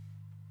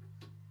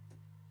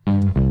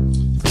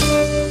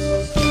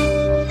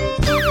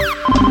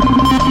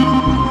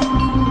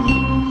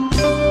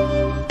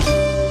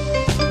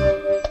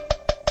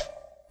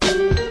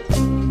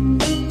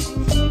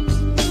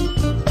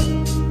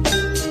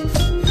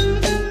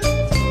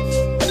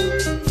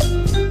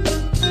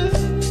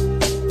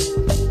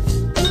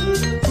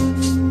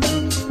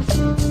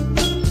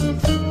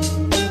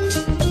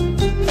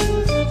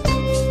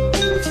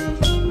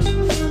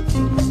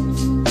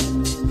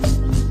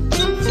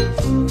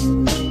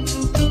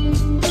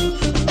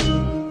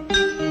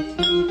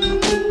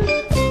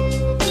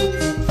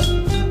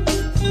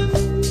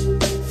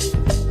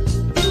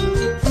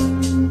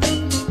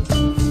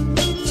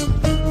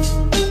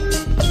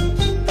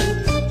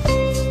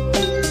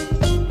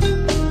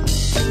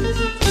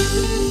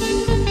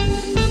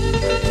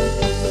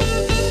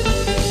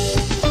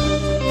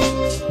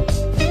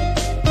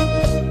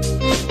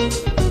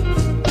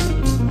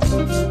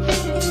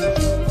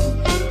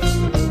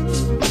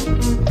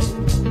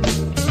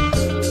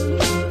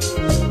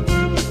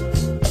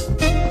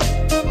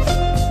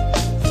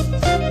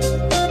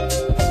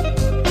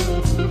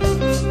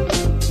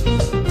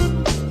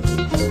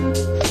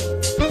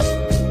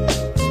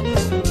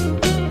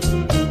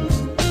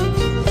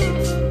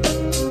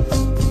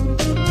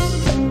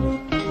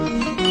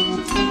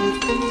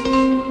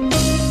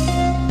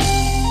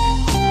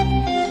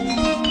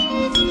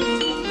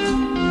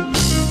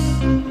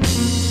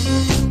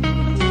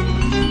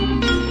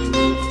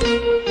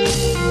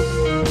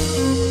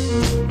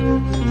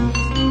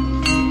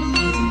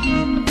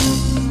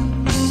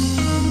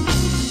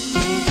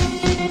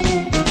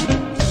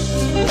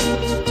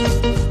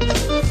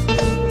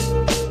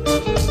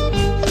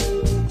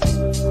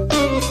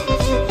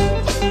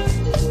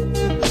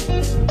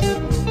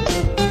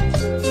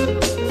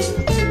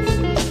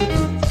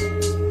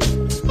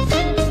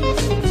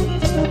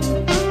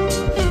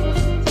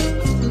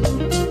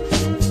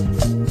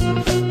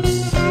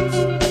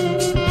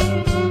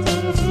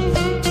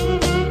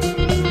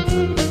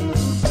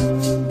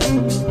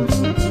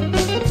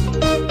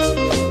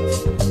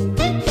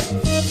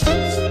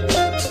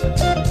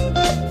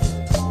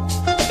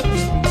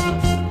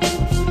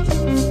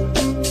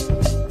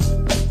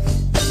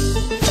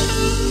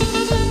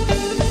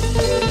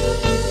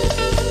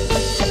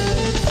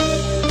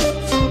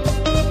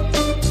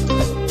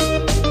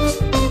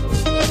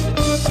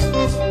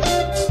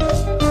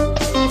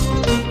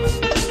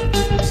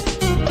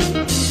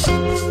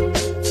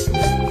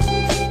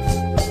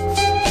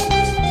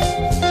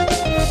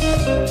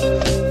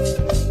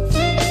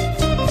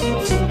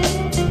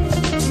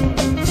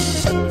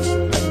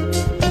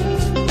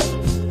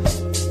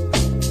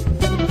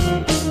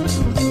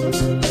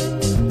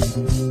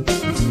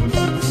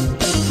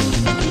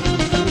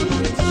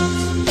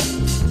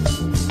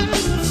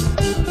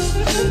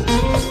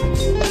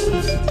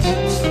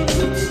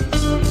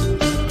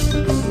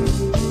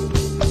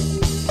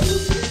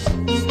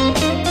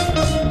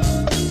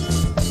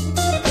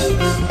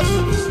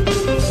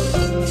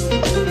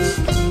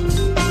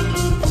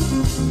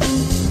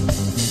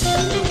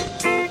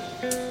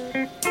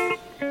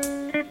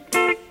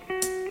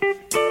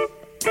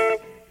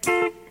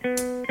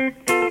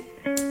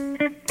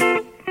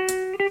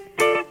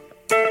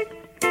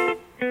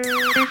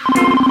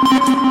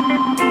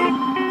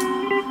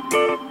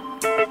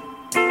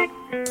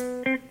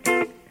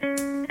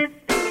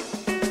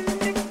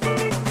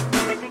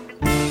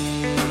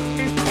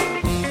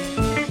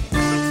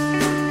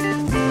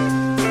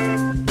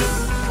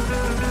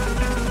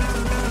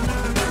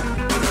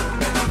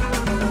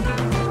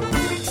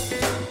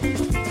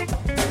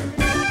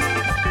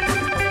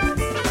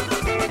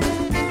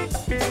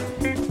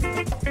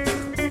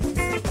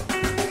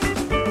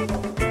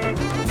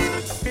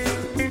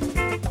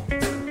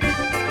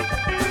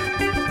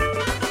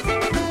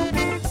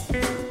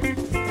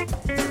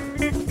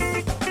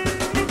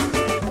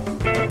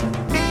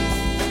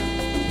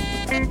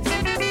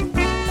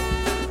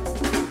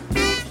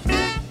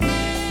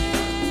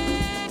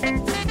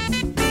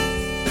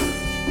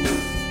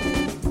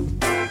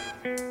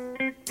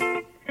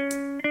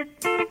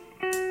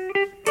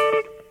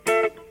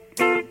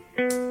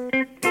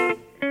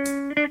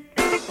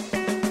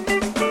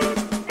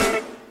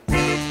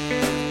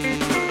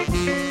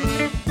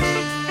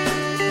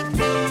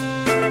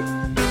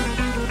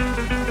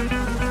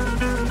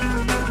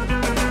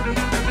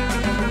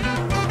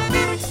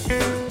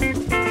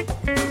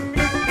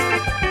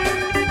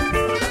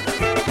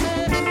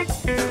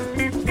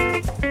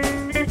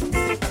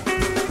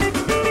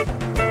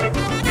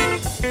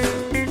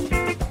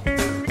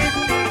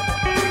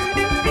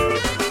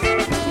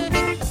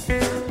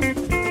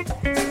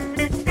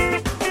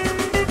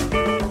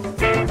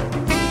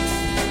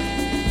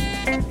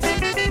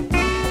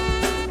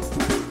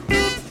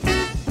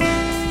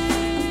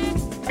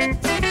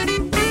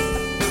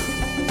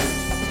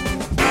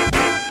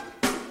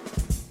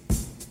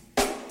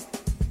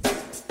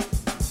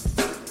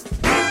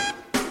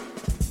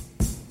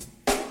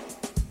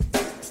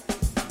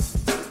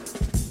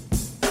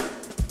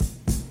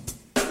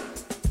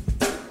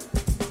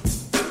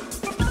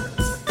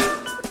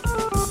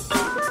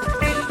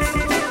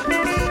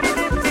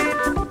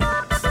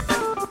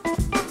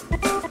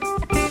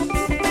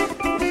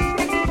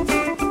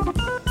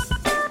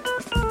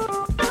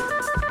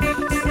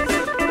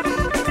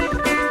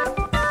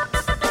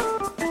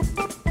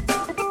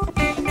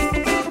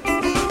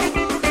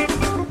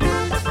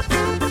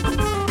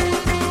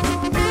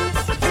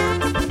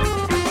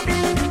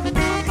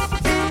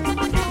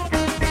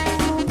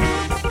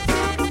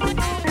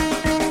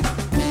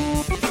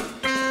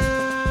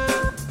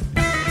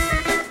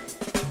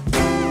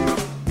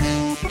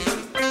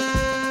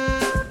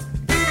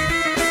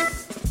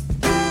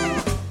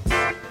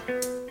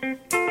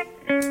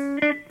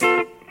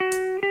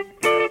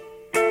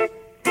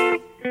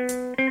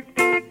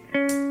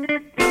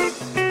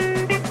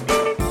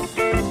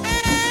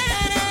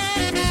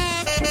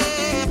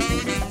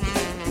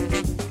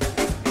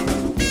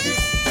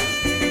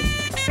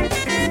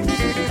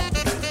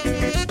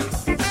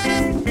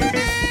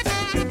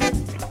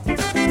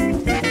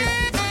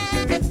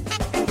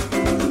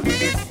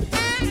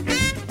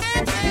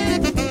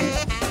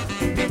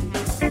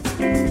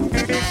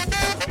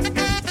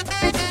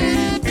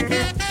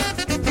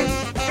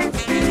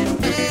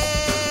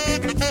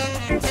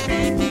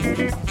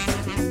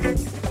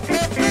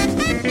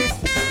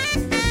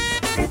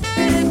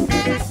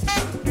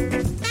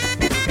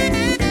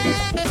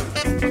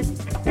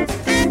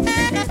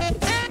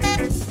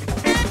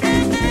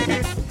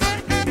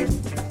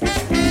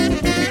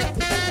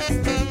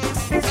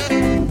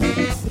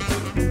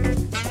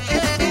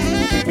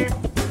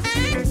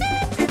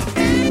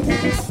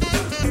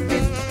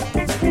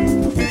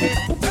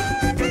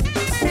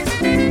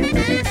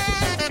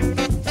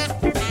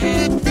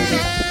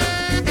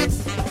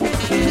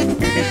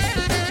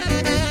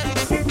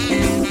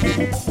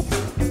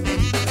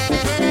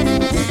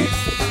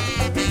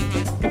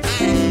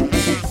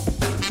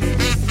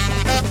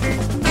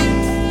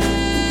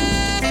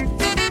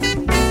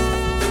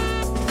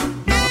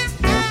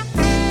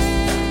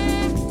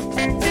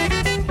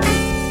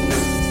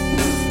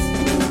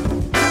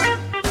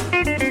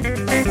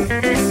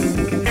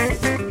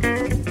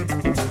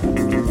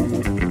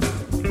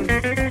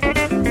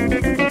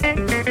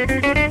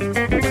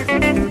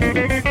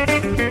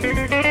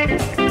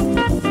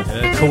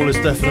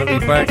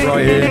 Definitely back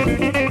right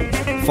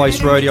here.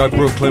 Face Radio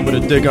Brooklyn with a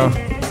Digga.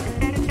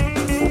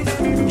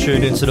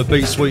 Tuned into the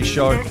Beatsuite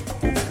show.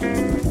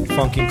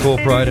 Funk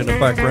Incorporated in the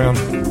background.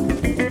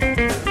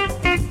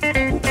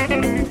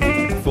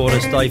 Before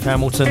this, Dave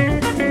Hamilton.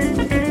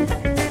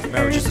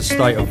 Marriage is a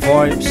state of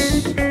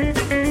vibes.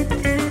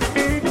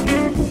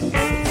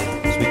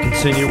 As we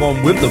continue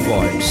on with the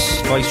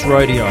vibes. Face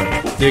Radio,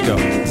 Digga.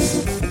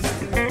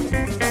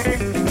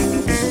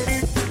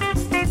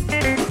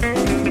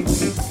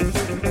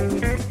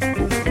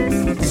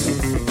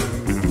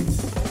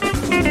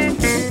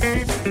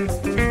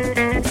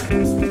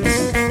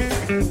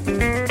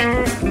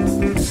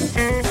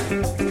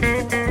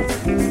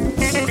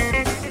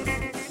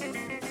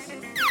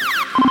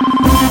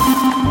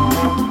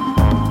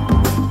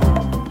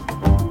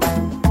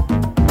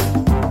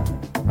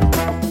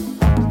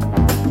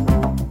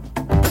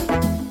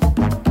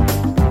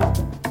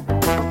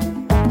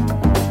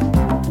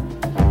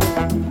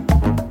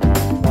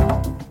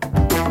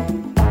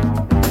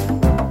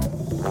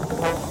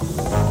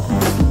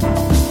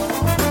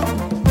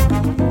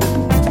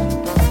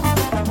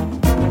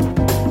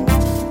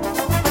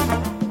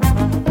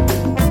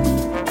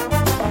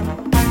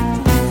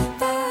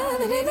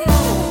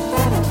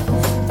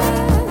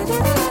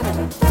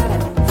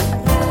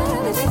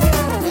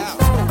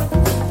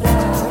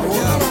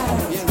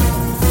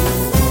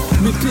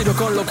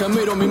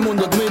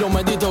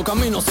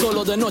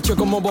 De noche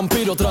como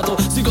vampiro trato,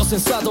 sigo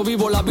sensato,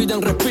 vivo la vida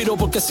en respiro,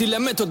 porque si le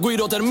meto el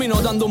guiro termino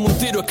dándome un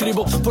tiro.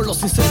 Escribo por los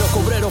sinceros,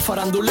 cobreros,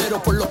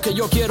 faranduleros, por los que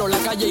yo quiero, la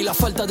calle y la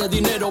falta de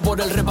dinero,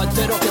 por el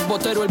repartero que es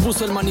botero, el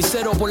bus, el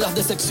manicero, por las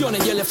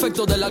decepciones y el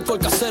efecto del alcohol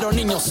casero.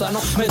 Niño sano,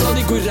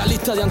 metódico y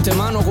realista de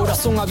antemano,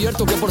 corazón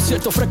abierto que por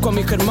cierto ofrezco a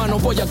mis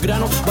hermanos, voy al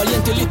grano,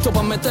 valiente y listo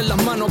para meter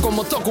las manos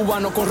como todo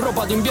cubano, con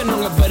ropa de invierno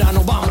en el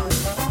verano, vamos.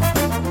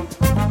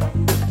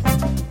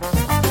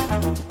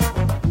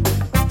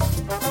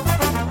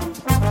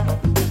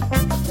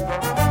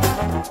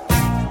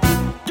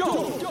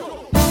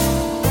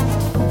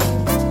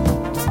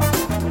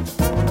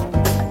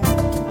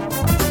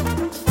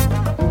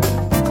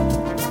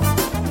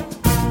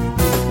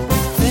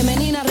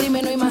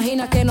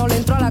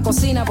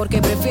 Porque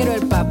prefiero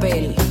el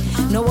papel.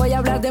 No voy a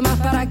hablar de más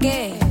para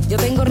qué. Yo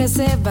tengo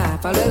reserva,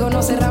 para luego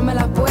no cerrarme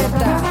las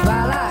puertas.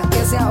 Balas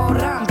que se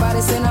ahorran para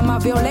escenas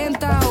más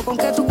violentas. O con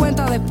qué tú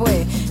cuentas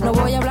después. No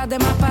voy a hablar de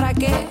más para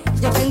qué.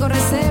 Yo tengo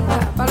reserva,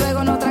 para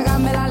luego no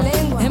tragarme la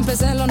lengua.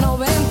 Empecé en los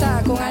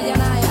 90 con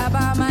Ayanay,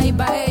 Abama y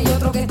Bae y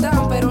otros que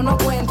están pero no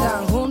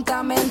cuentan.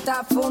 Juntamente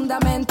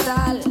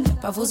fundamental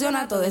para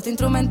fusionar todo este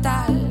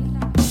instrumental.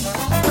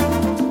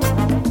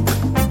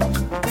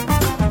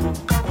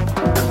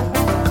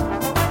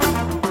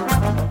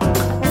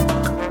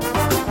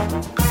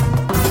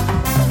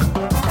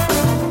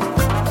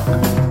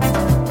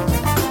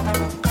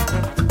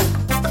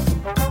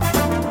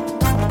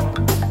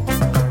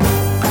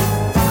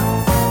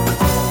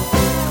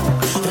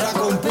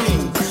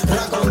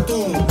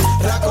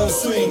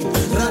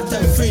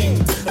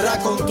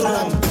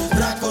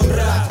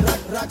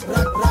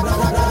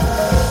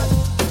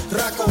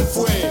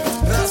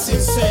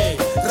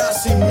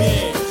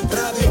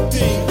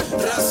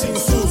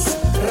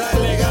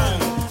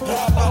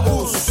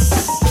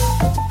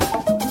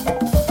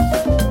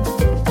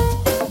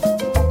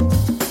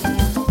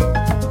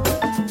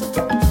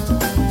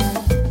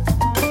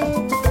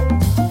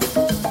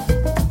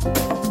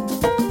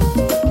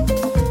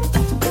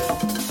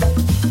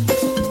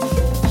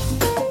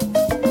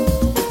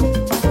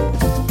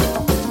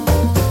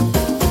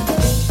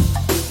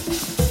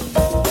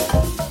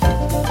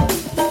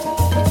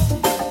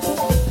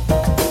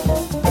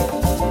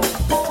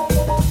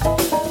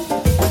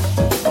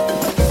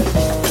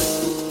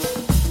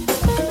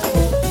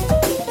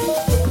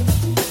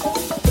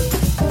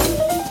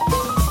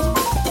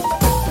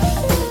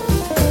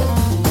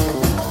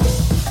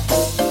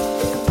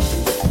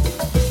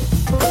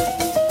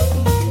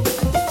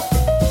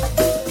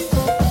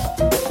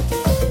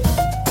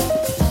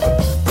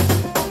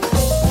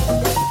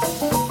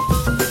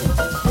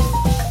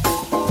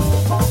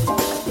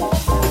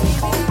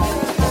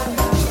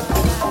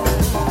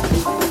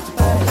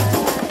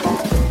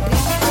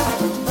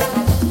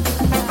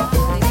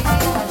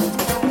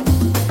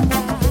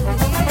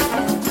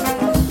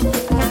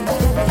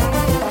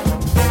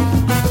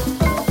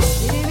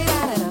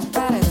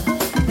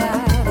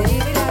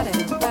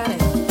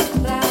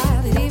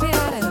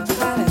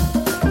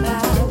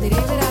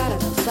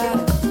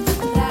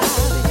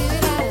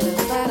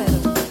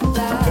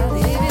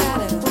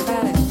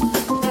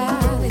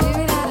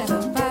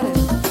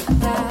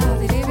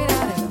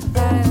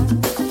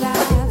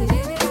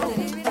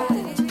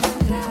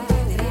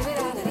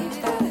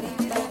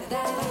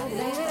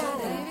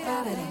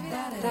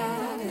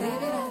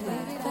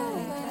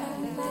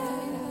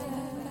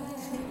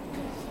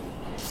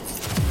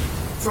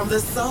 From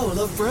the soul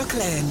of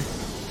Brooklyn,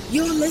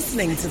 you're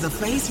listening to The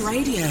Face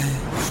Radio.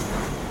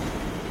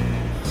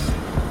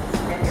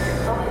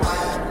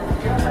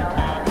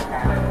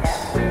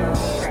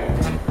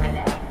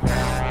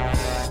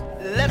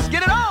 Let's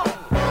get it on!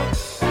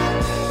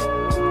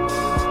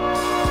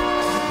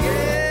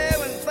 Yeah,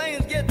 when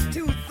things get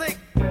too thick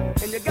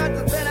and you got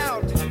to thin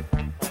out,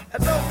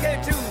 that's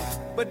okay too,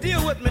 but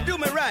deal with me, do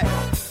me right.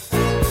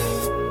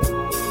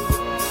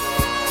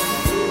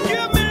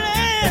 Give me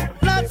land,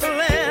 lots of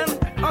land,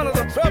 under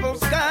the troubled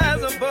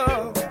skies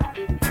above.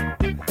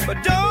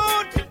 But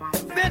don't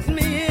fence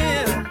me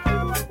in.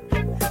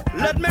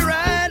 Let me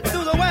ride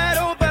through the wide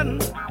open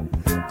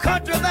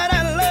country that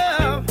I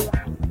love.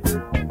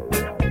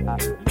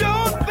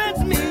 Don't fence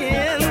me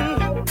in.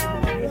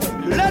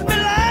 Let me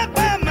lie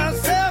by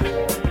myself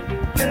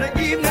in the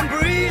evening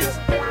breeze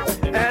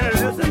and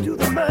listen to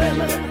the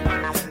murmur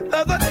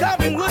of the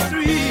cottonwood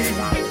trees.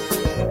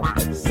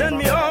 Send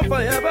me on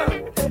forever,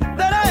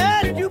 that I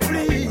ask you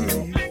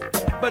please.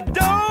 But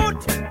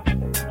don't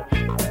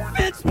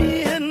fence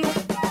me in.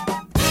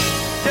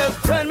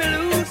 Just turn me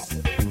loose.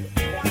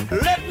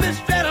 Let me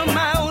straddle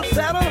my old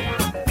saddle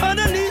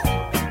underneath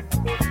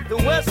the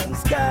western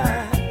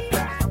sky.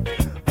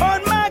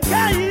 On my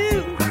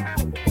cayuse,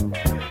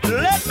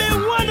 let me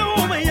wander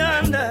over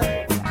yonder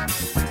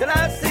till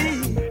I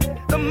see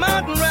the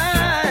mountain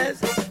rise.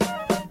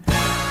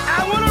 I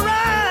wanna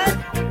ride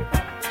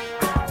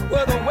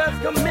where the west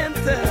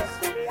commences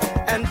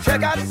and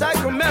check out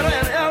Sacramento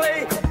and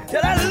LA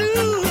till I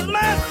lose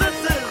my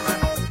senses.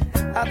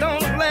 I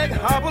don't like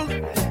hobbles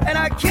and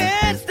I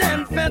can't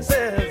stand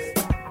fences.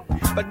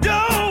 But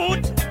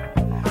don't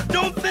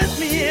fence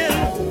me in.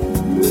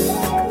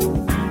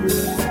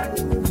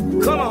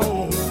 Come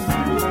on.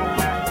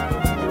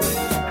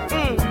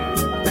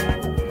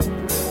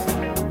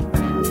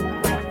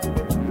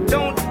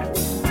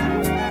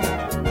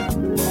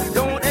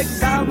 Don't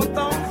exile my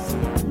thoughts.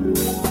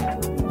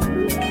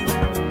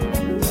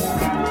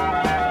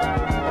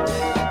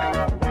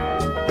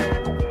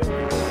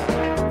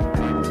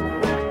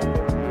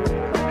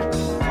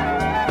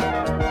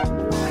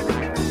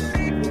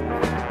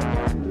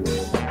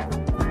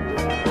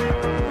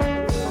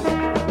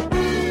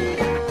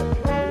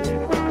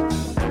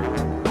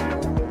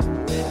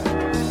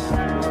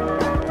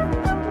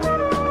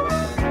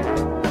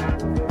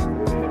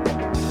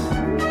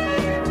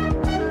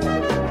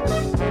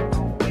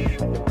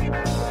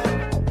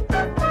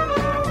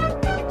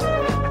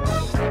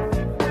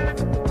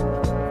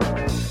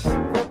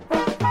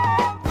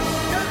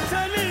 Just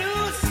turn me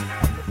loose.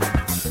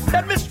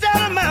 Let me stand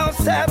on my own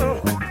saddle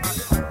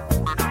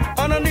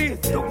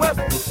underneath the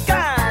western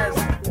skies.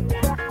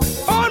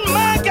 On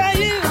my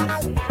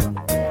cayuse,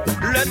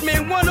 let me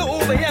wander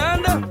over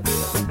yonder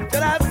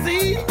till I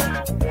see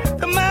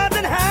the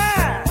mountain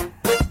high.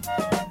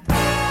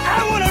 I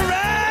wanna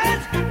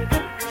ride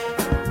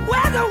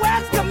where the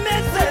west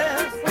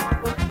commences.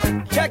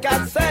 Check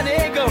out San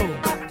Diego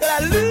till I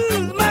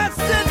lose my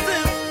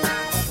senses.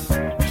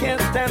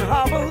 Can't stand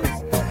hobbles,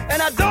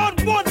 and I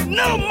don't want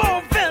no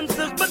more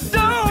fences. But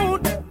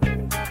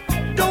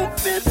don't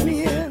fence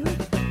me in.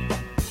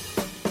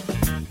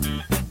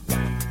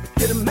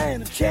 Get a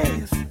man a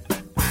chance.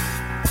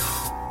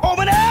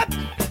 Open up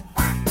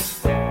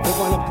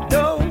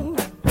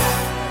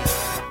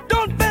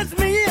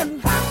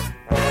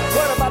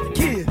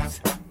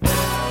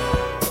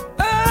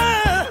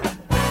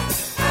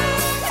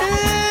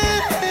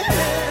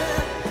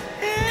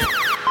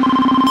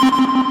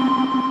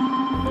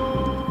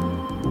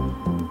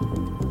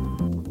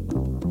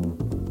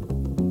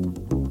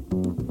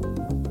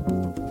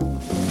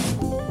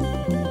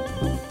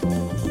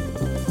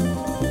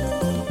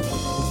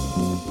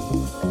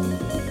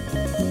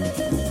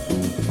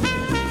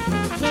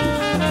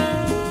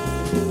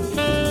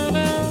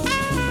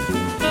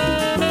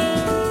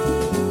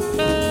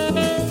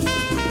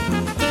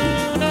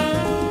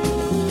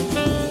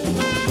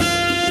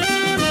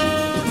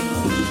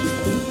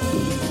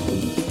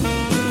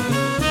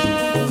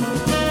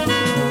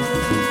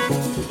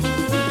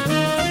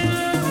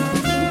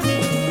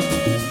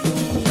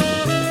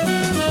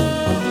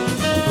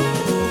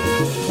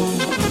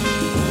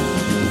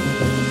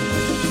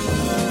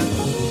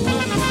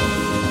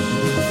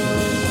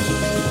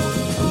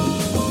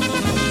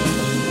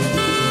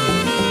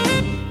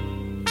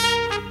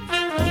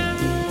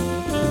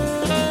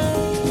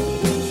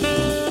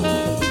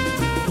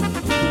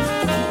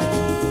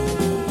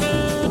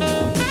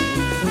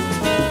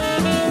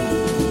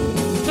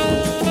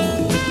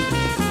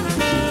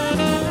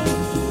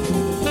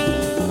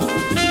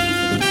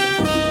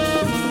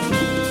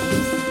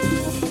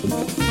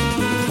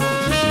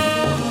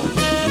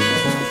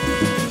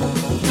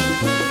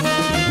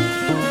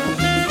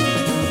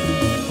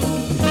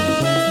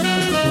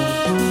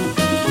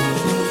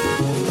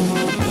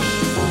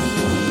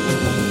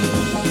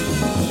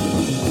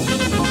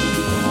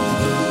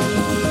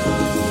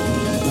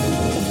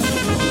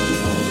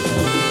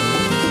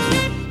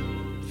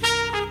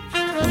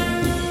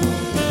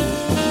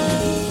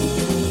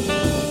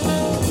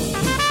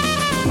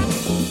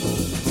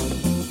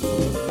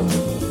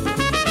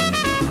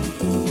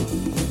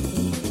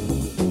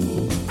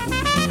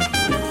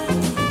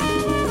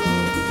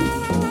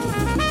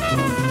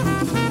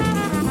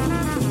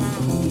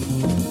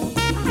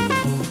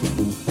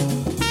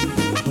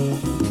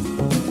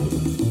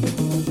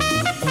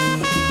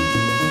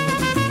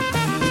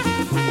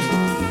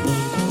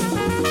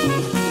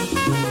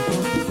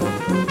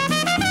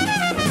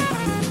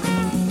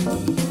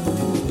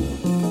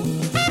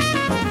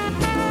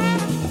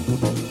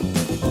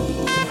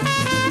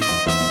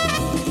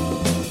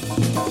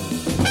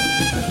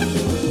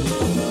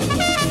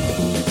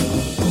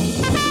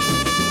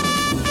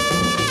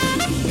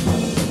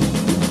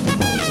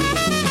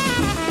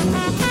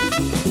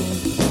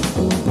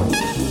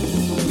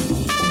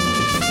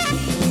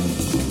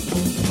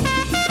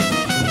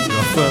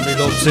Firmly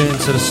locked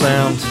into the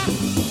sound.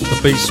 The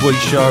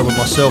Beatsuite show with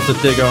myself, the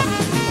Digga.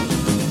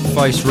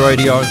 Face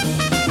Radio.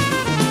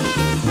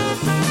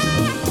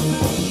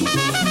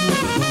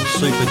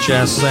 Super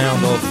jazz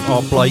sound of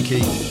Art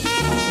Blakey.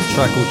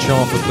 Track called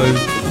Chant for Boo.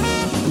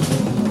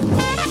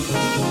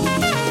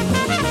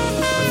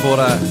 Before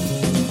that,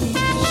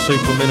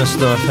 Super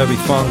Minister of Heavy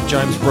Funk,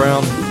 James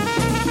Brown.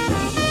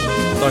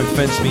 Don't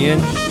Fence Me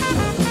In.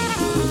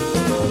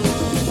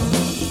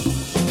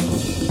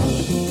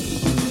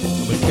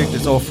 We kicked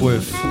it off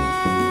with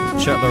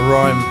Check the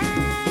Rhyme,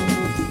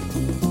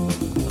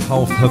 the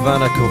whole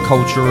Havana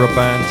Cultura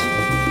band.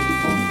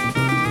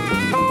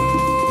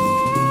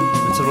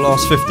 Into the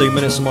last 15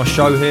 minutes of my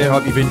show here.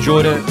 Hope you've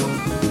enjoyed it.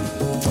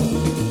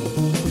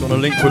 If you want to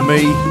link with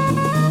me,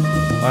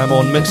 I am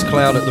on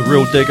Mixcloud at The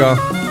Real Digga,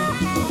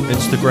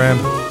 Instagram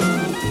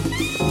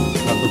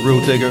at The Real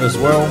Digga as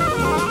well.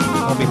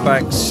 I'll be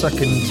back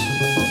second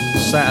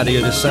Saturday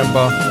of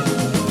December.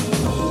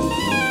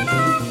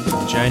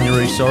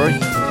 January, sorry.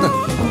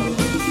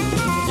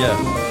 Yeah.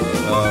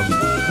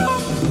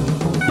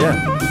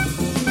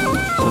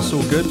 So it's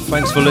all good.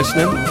 Thanks for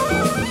listening.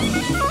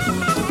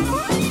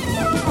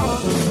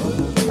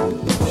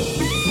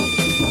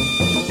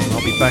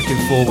 I'll be back in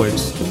 4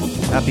 weeks.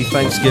 Happy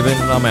Thanksgiving,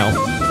 and I'm out.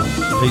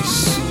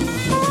 Peace.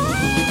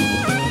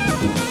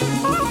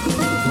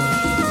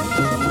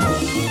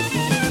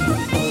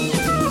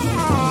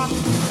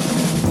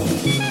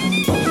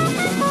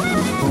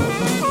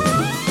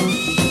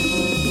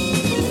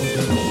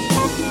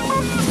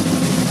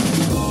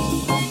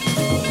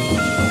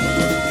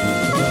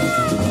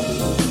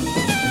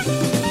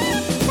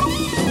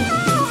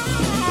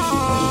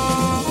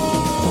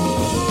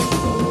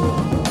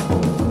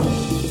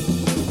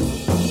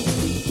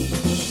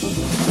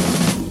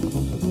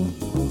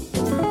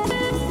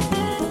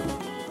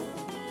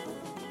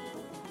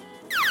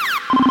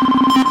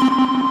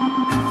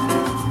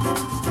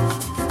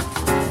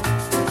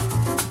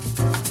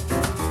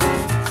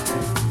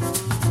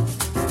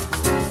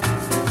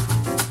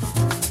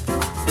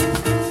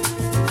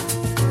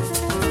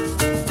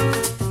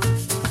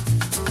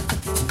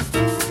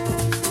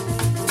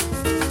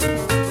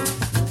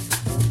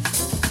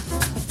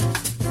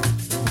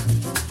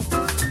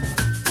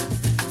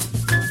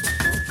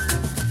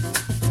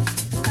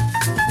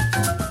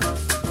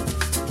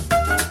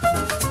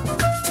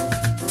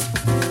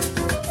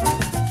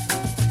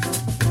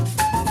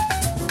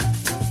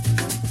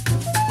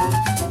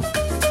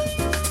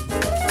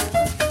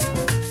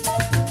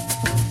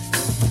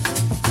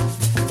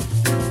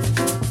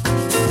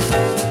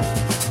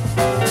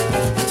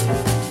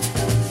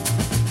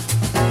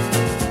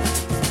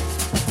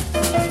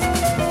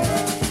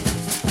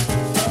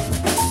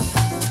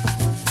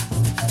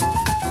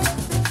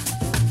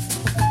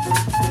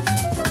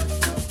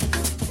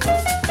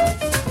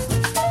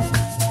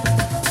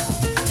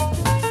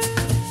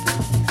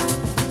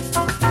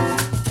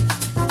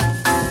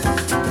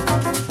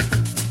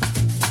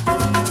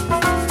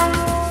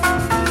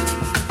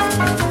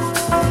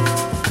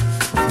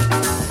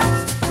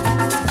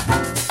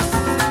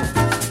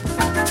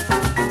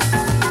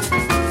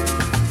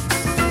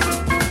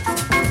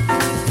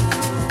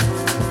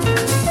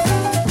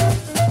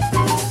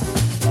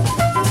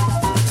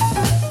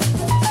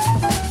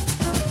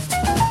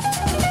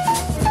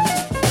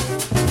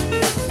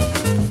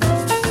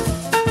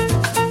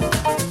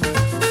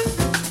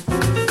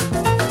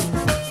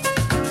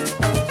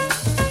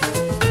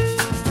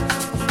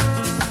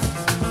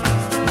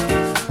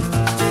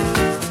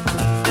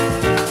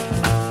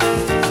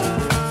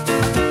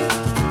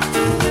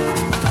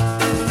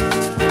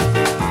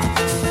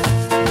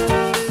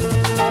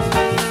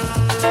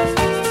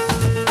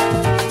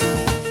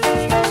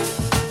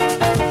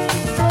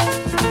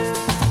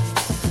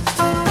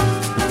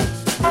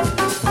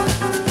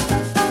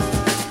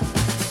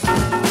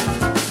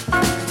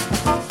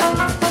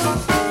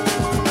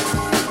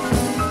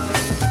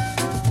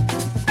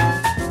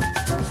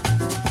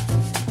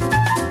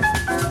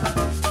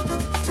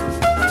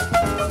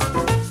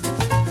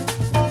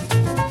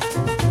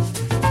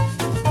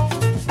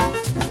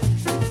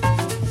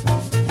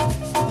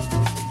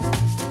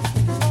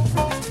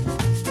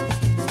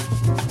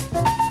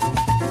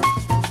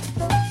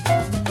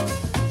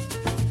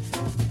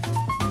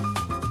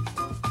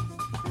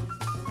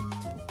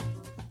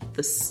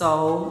 The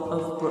soul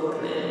of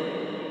Brooklyn.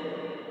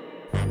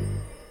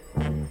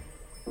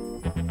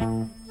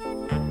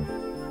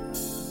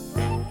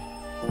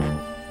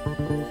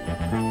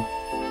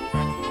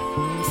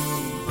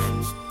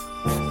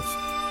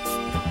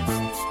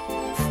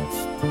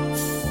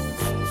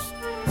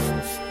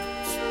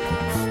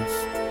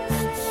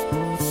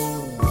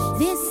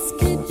 This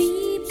could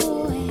be,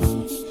 boy,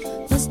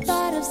 the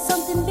start of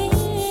something big.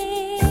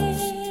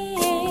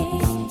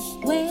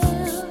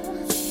 Well,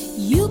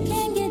 you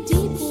can get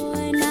deep,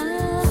 boy,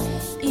 now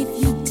if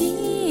you dig.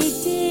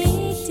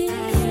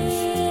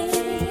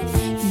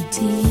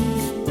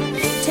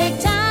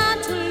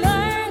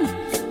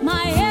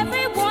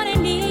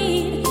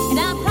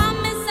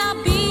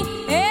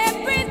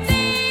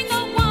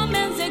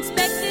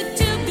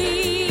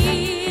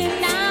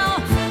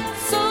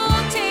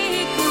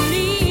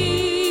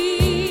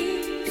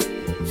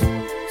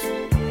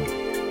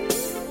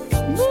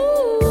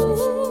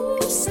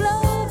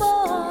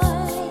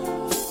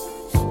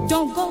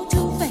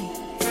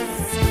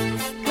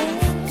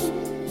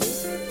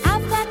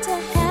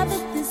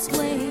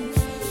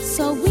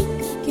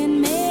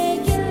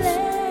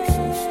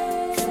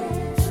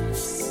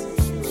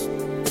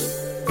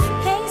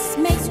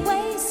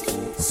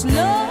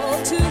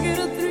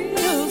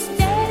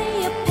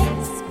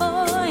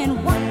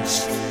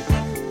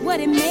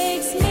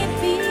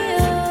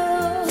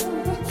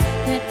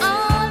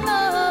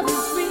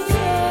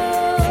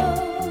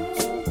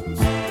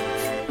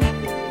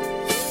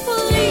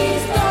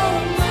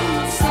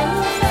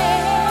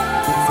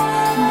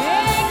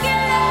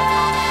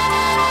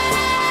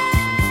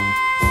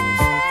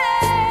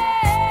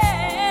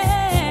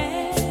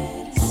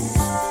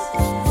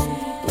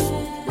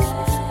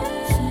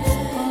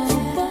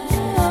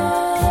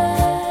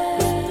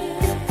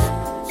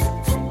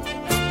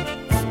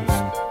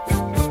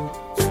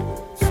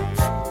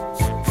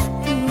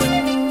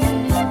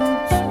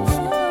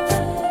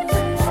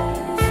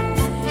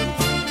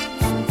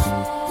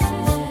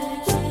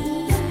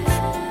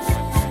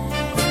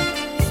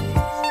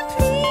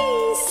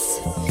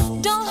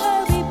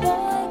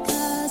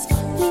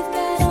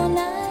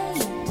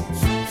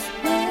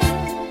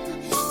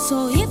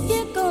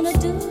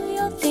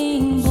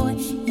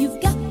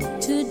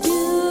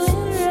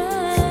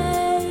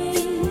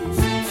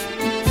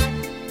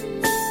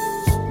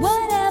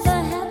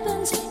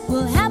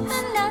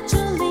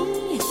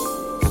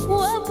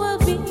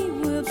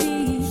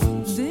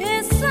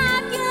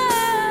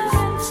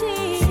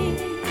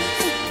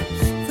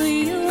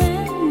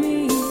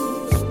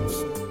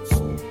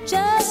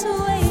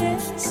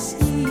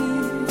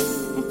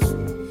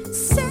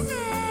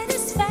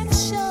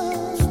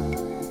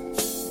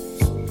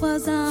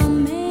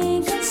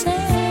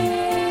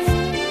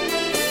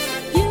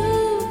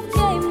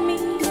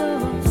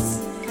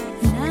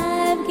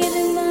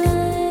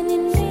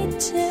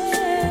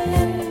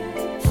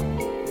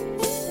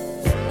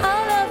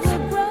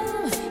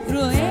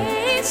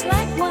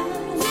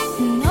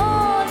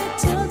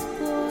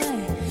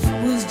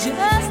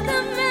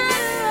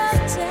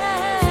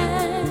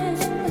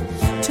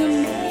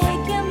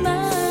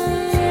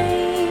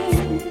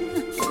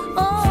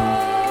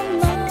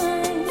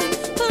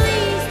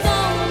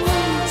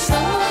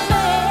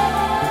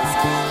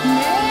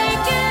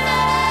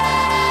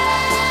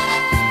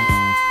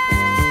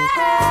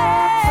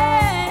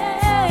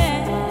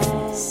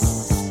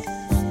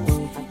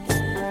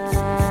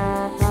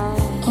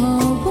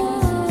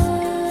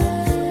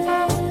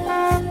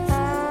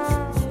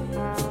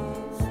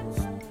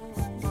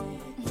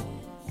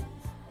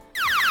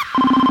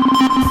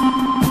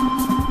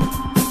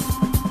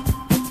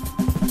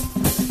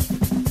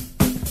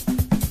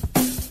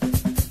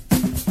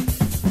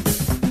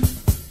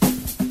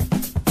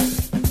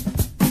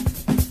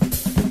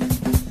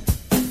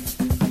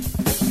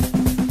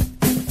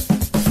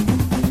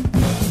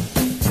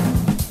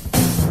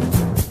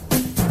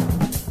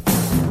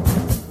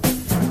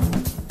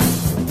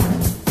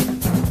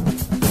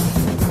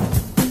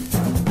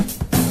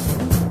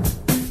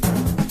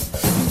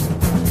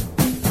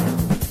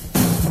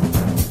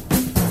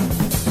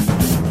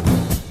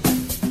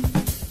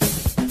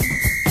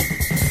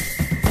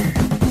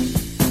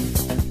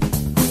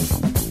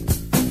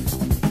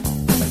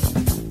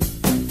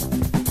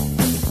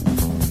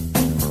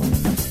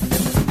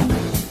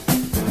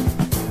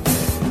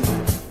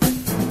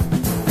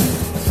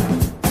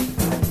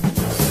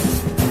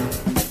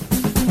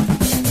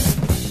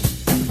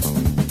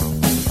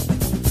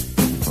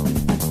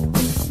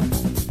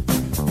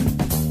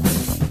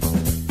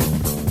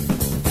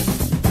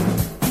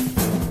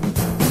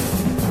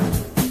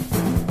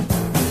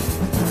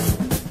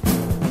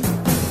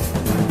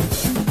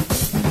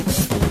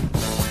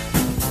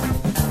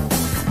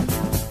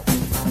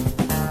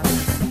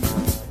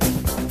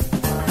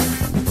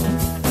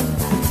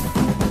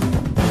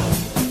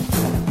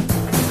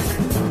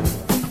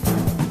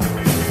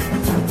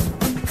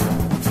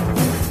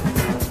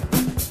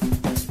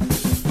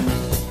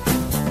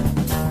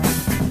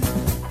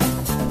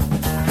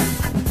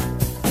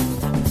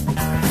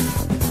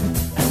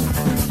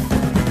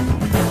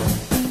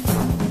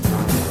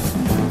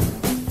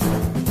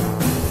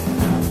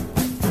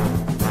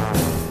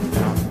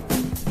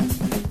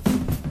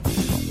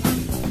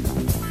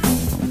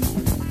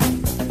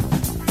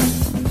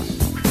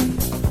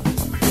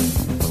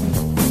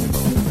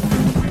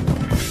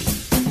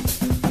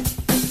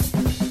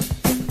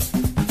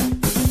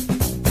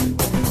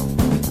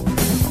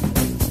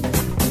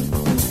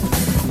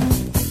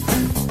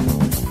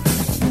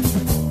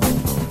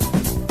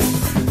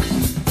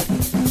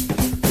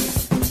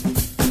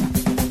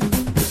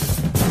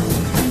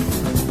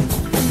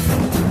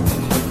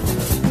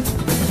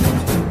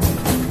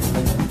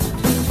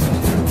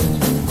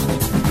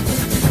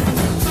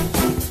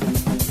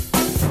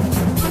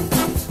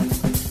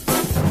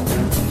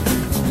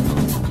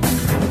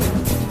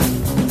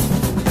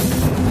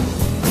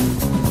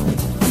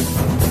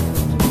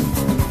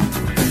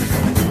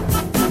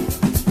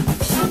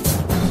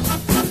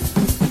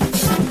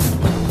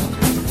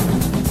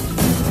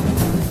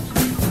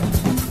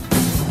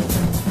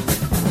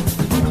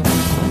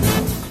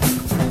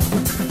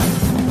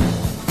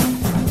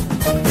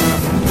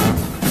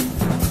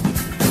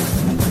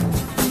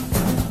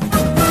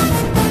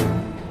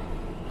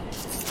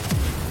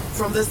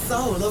 from the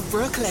soul of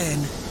Brooklyn.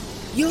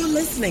 You're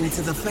listening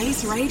to The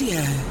Face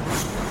Radio.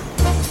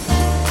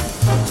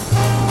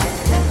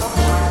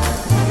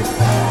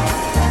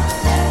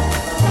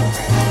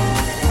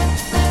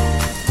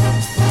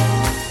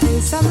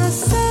 Face on the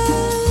sun,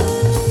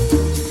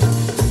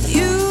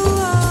 you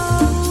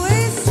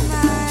always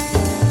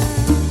smile.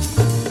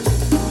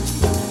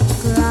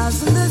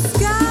 Clouds in the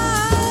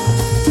sky,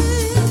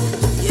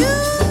 you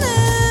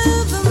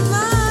never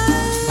mind.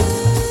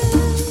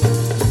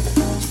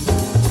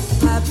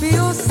 Happy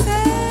or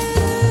sad,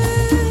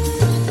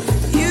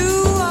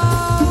 you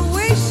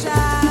always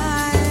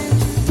shine.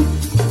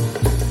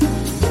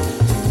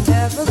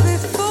 Never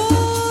before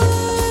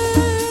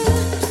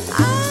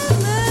I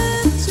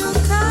met your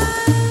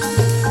kind.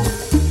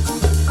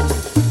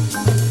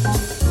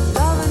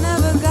 Love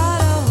never got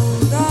a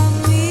hold on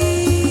me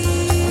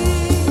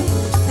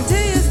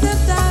until you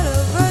stepped out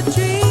of a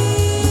dream.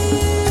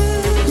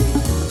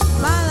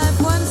 My life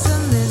once a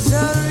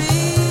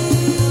misery,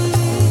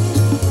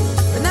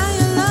 but now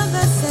your love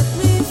has set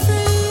me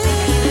free.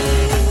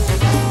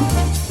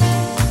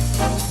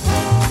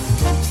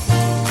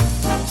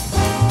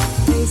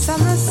 Face on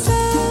the sun,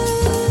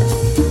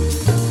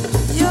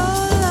 your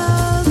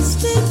love's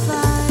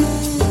divine.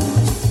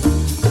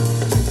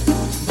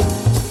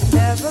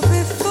 Never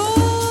before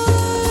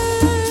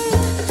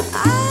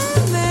I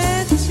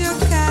met your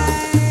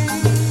kind,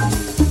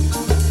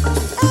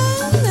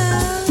 and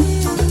now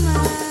you're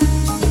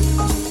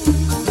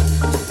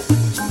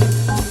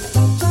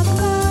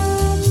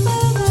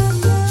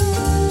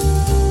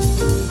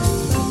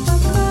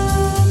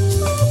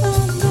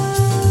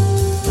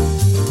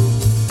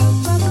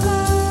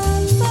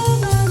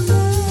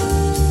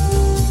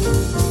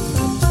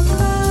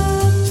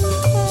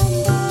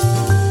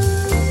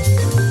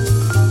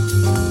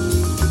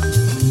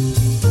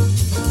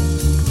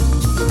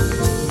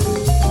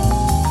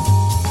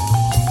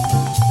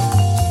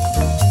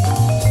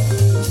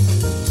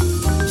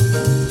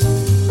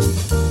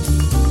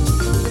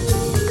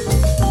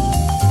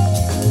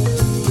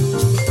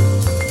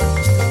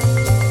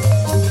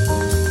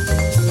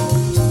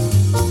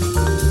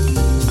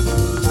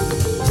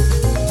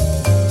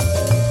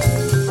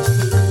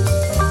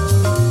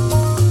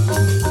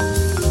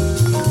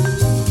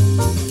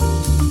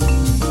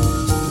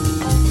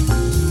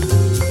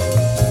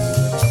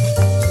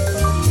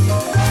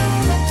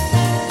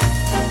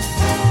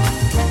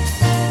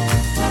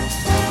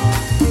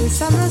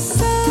face on the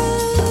sun,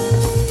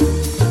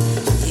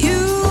 you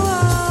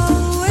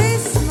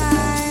always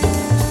smile.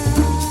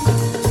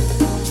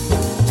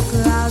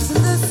 Clouds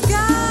in the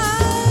sky,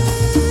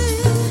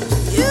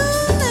 you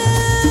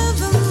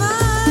never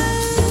mind.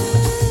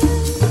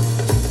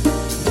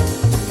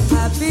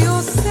 Happy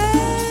or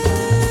sad,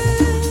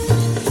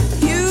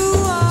 you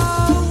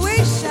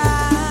always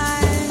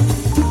shine.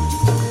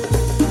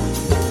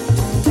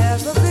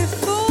 Never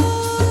before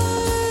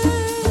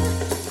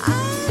I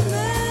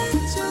met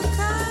your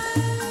kind.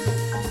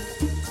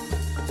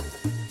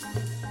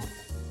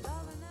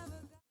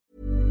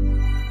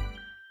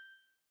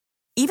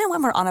 Even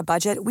when we're on a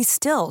budget, we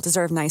still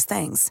deserve nice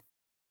things.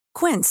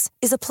 Quince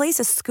is a place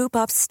to scoop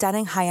up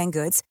stunning high-end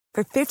goods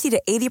for 50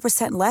 to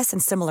 80% less than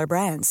similar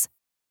brands.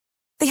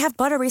 They have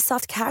buttery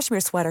soft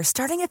cashmere sweaters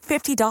starting at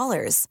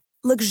 $50,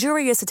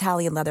 luxurious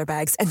Italian leather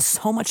bags, and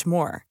so much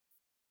more.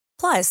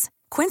 Plus,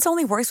 Quince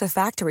only works with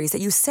factories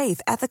that use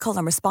safe, ethical,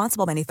 and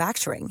responsible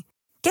manufacturing.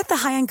 Get the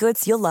high-end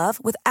goods you'll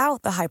love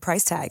without the high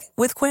price tag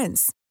with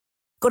Quince.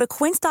 Go to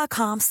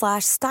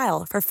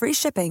quince.com/style for free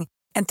shipping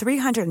and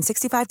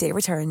 365-day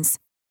returns.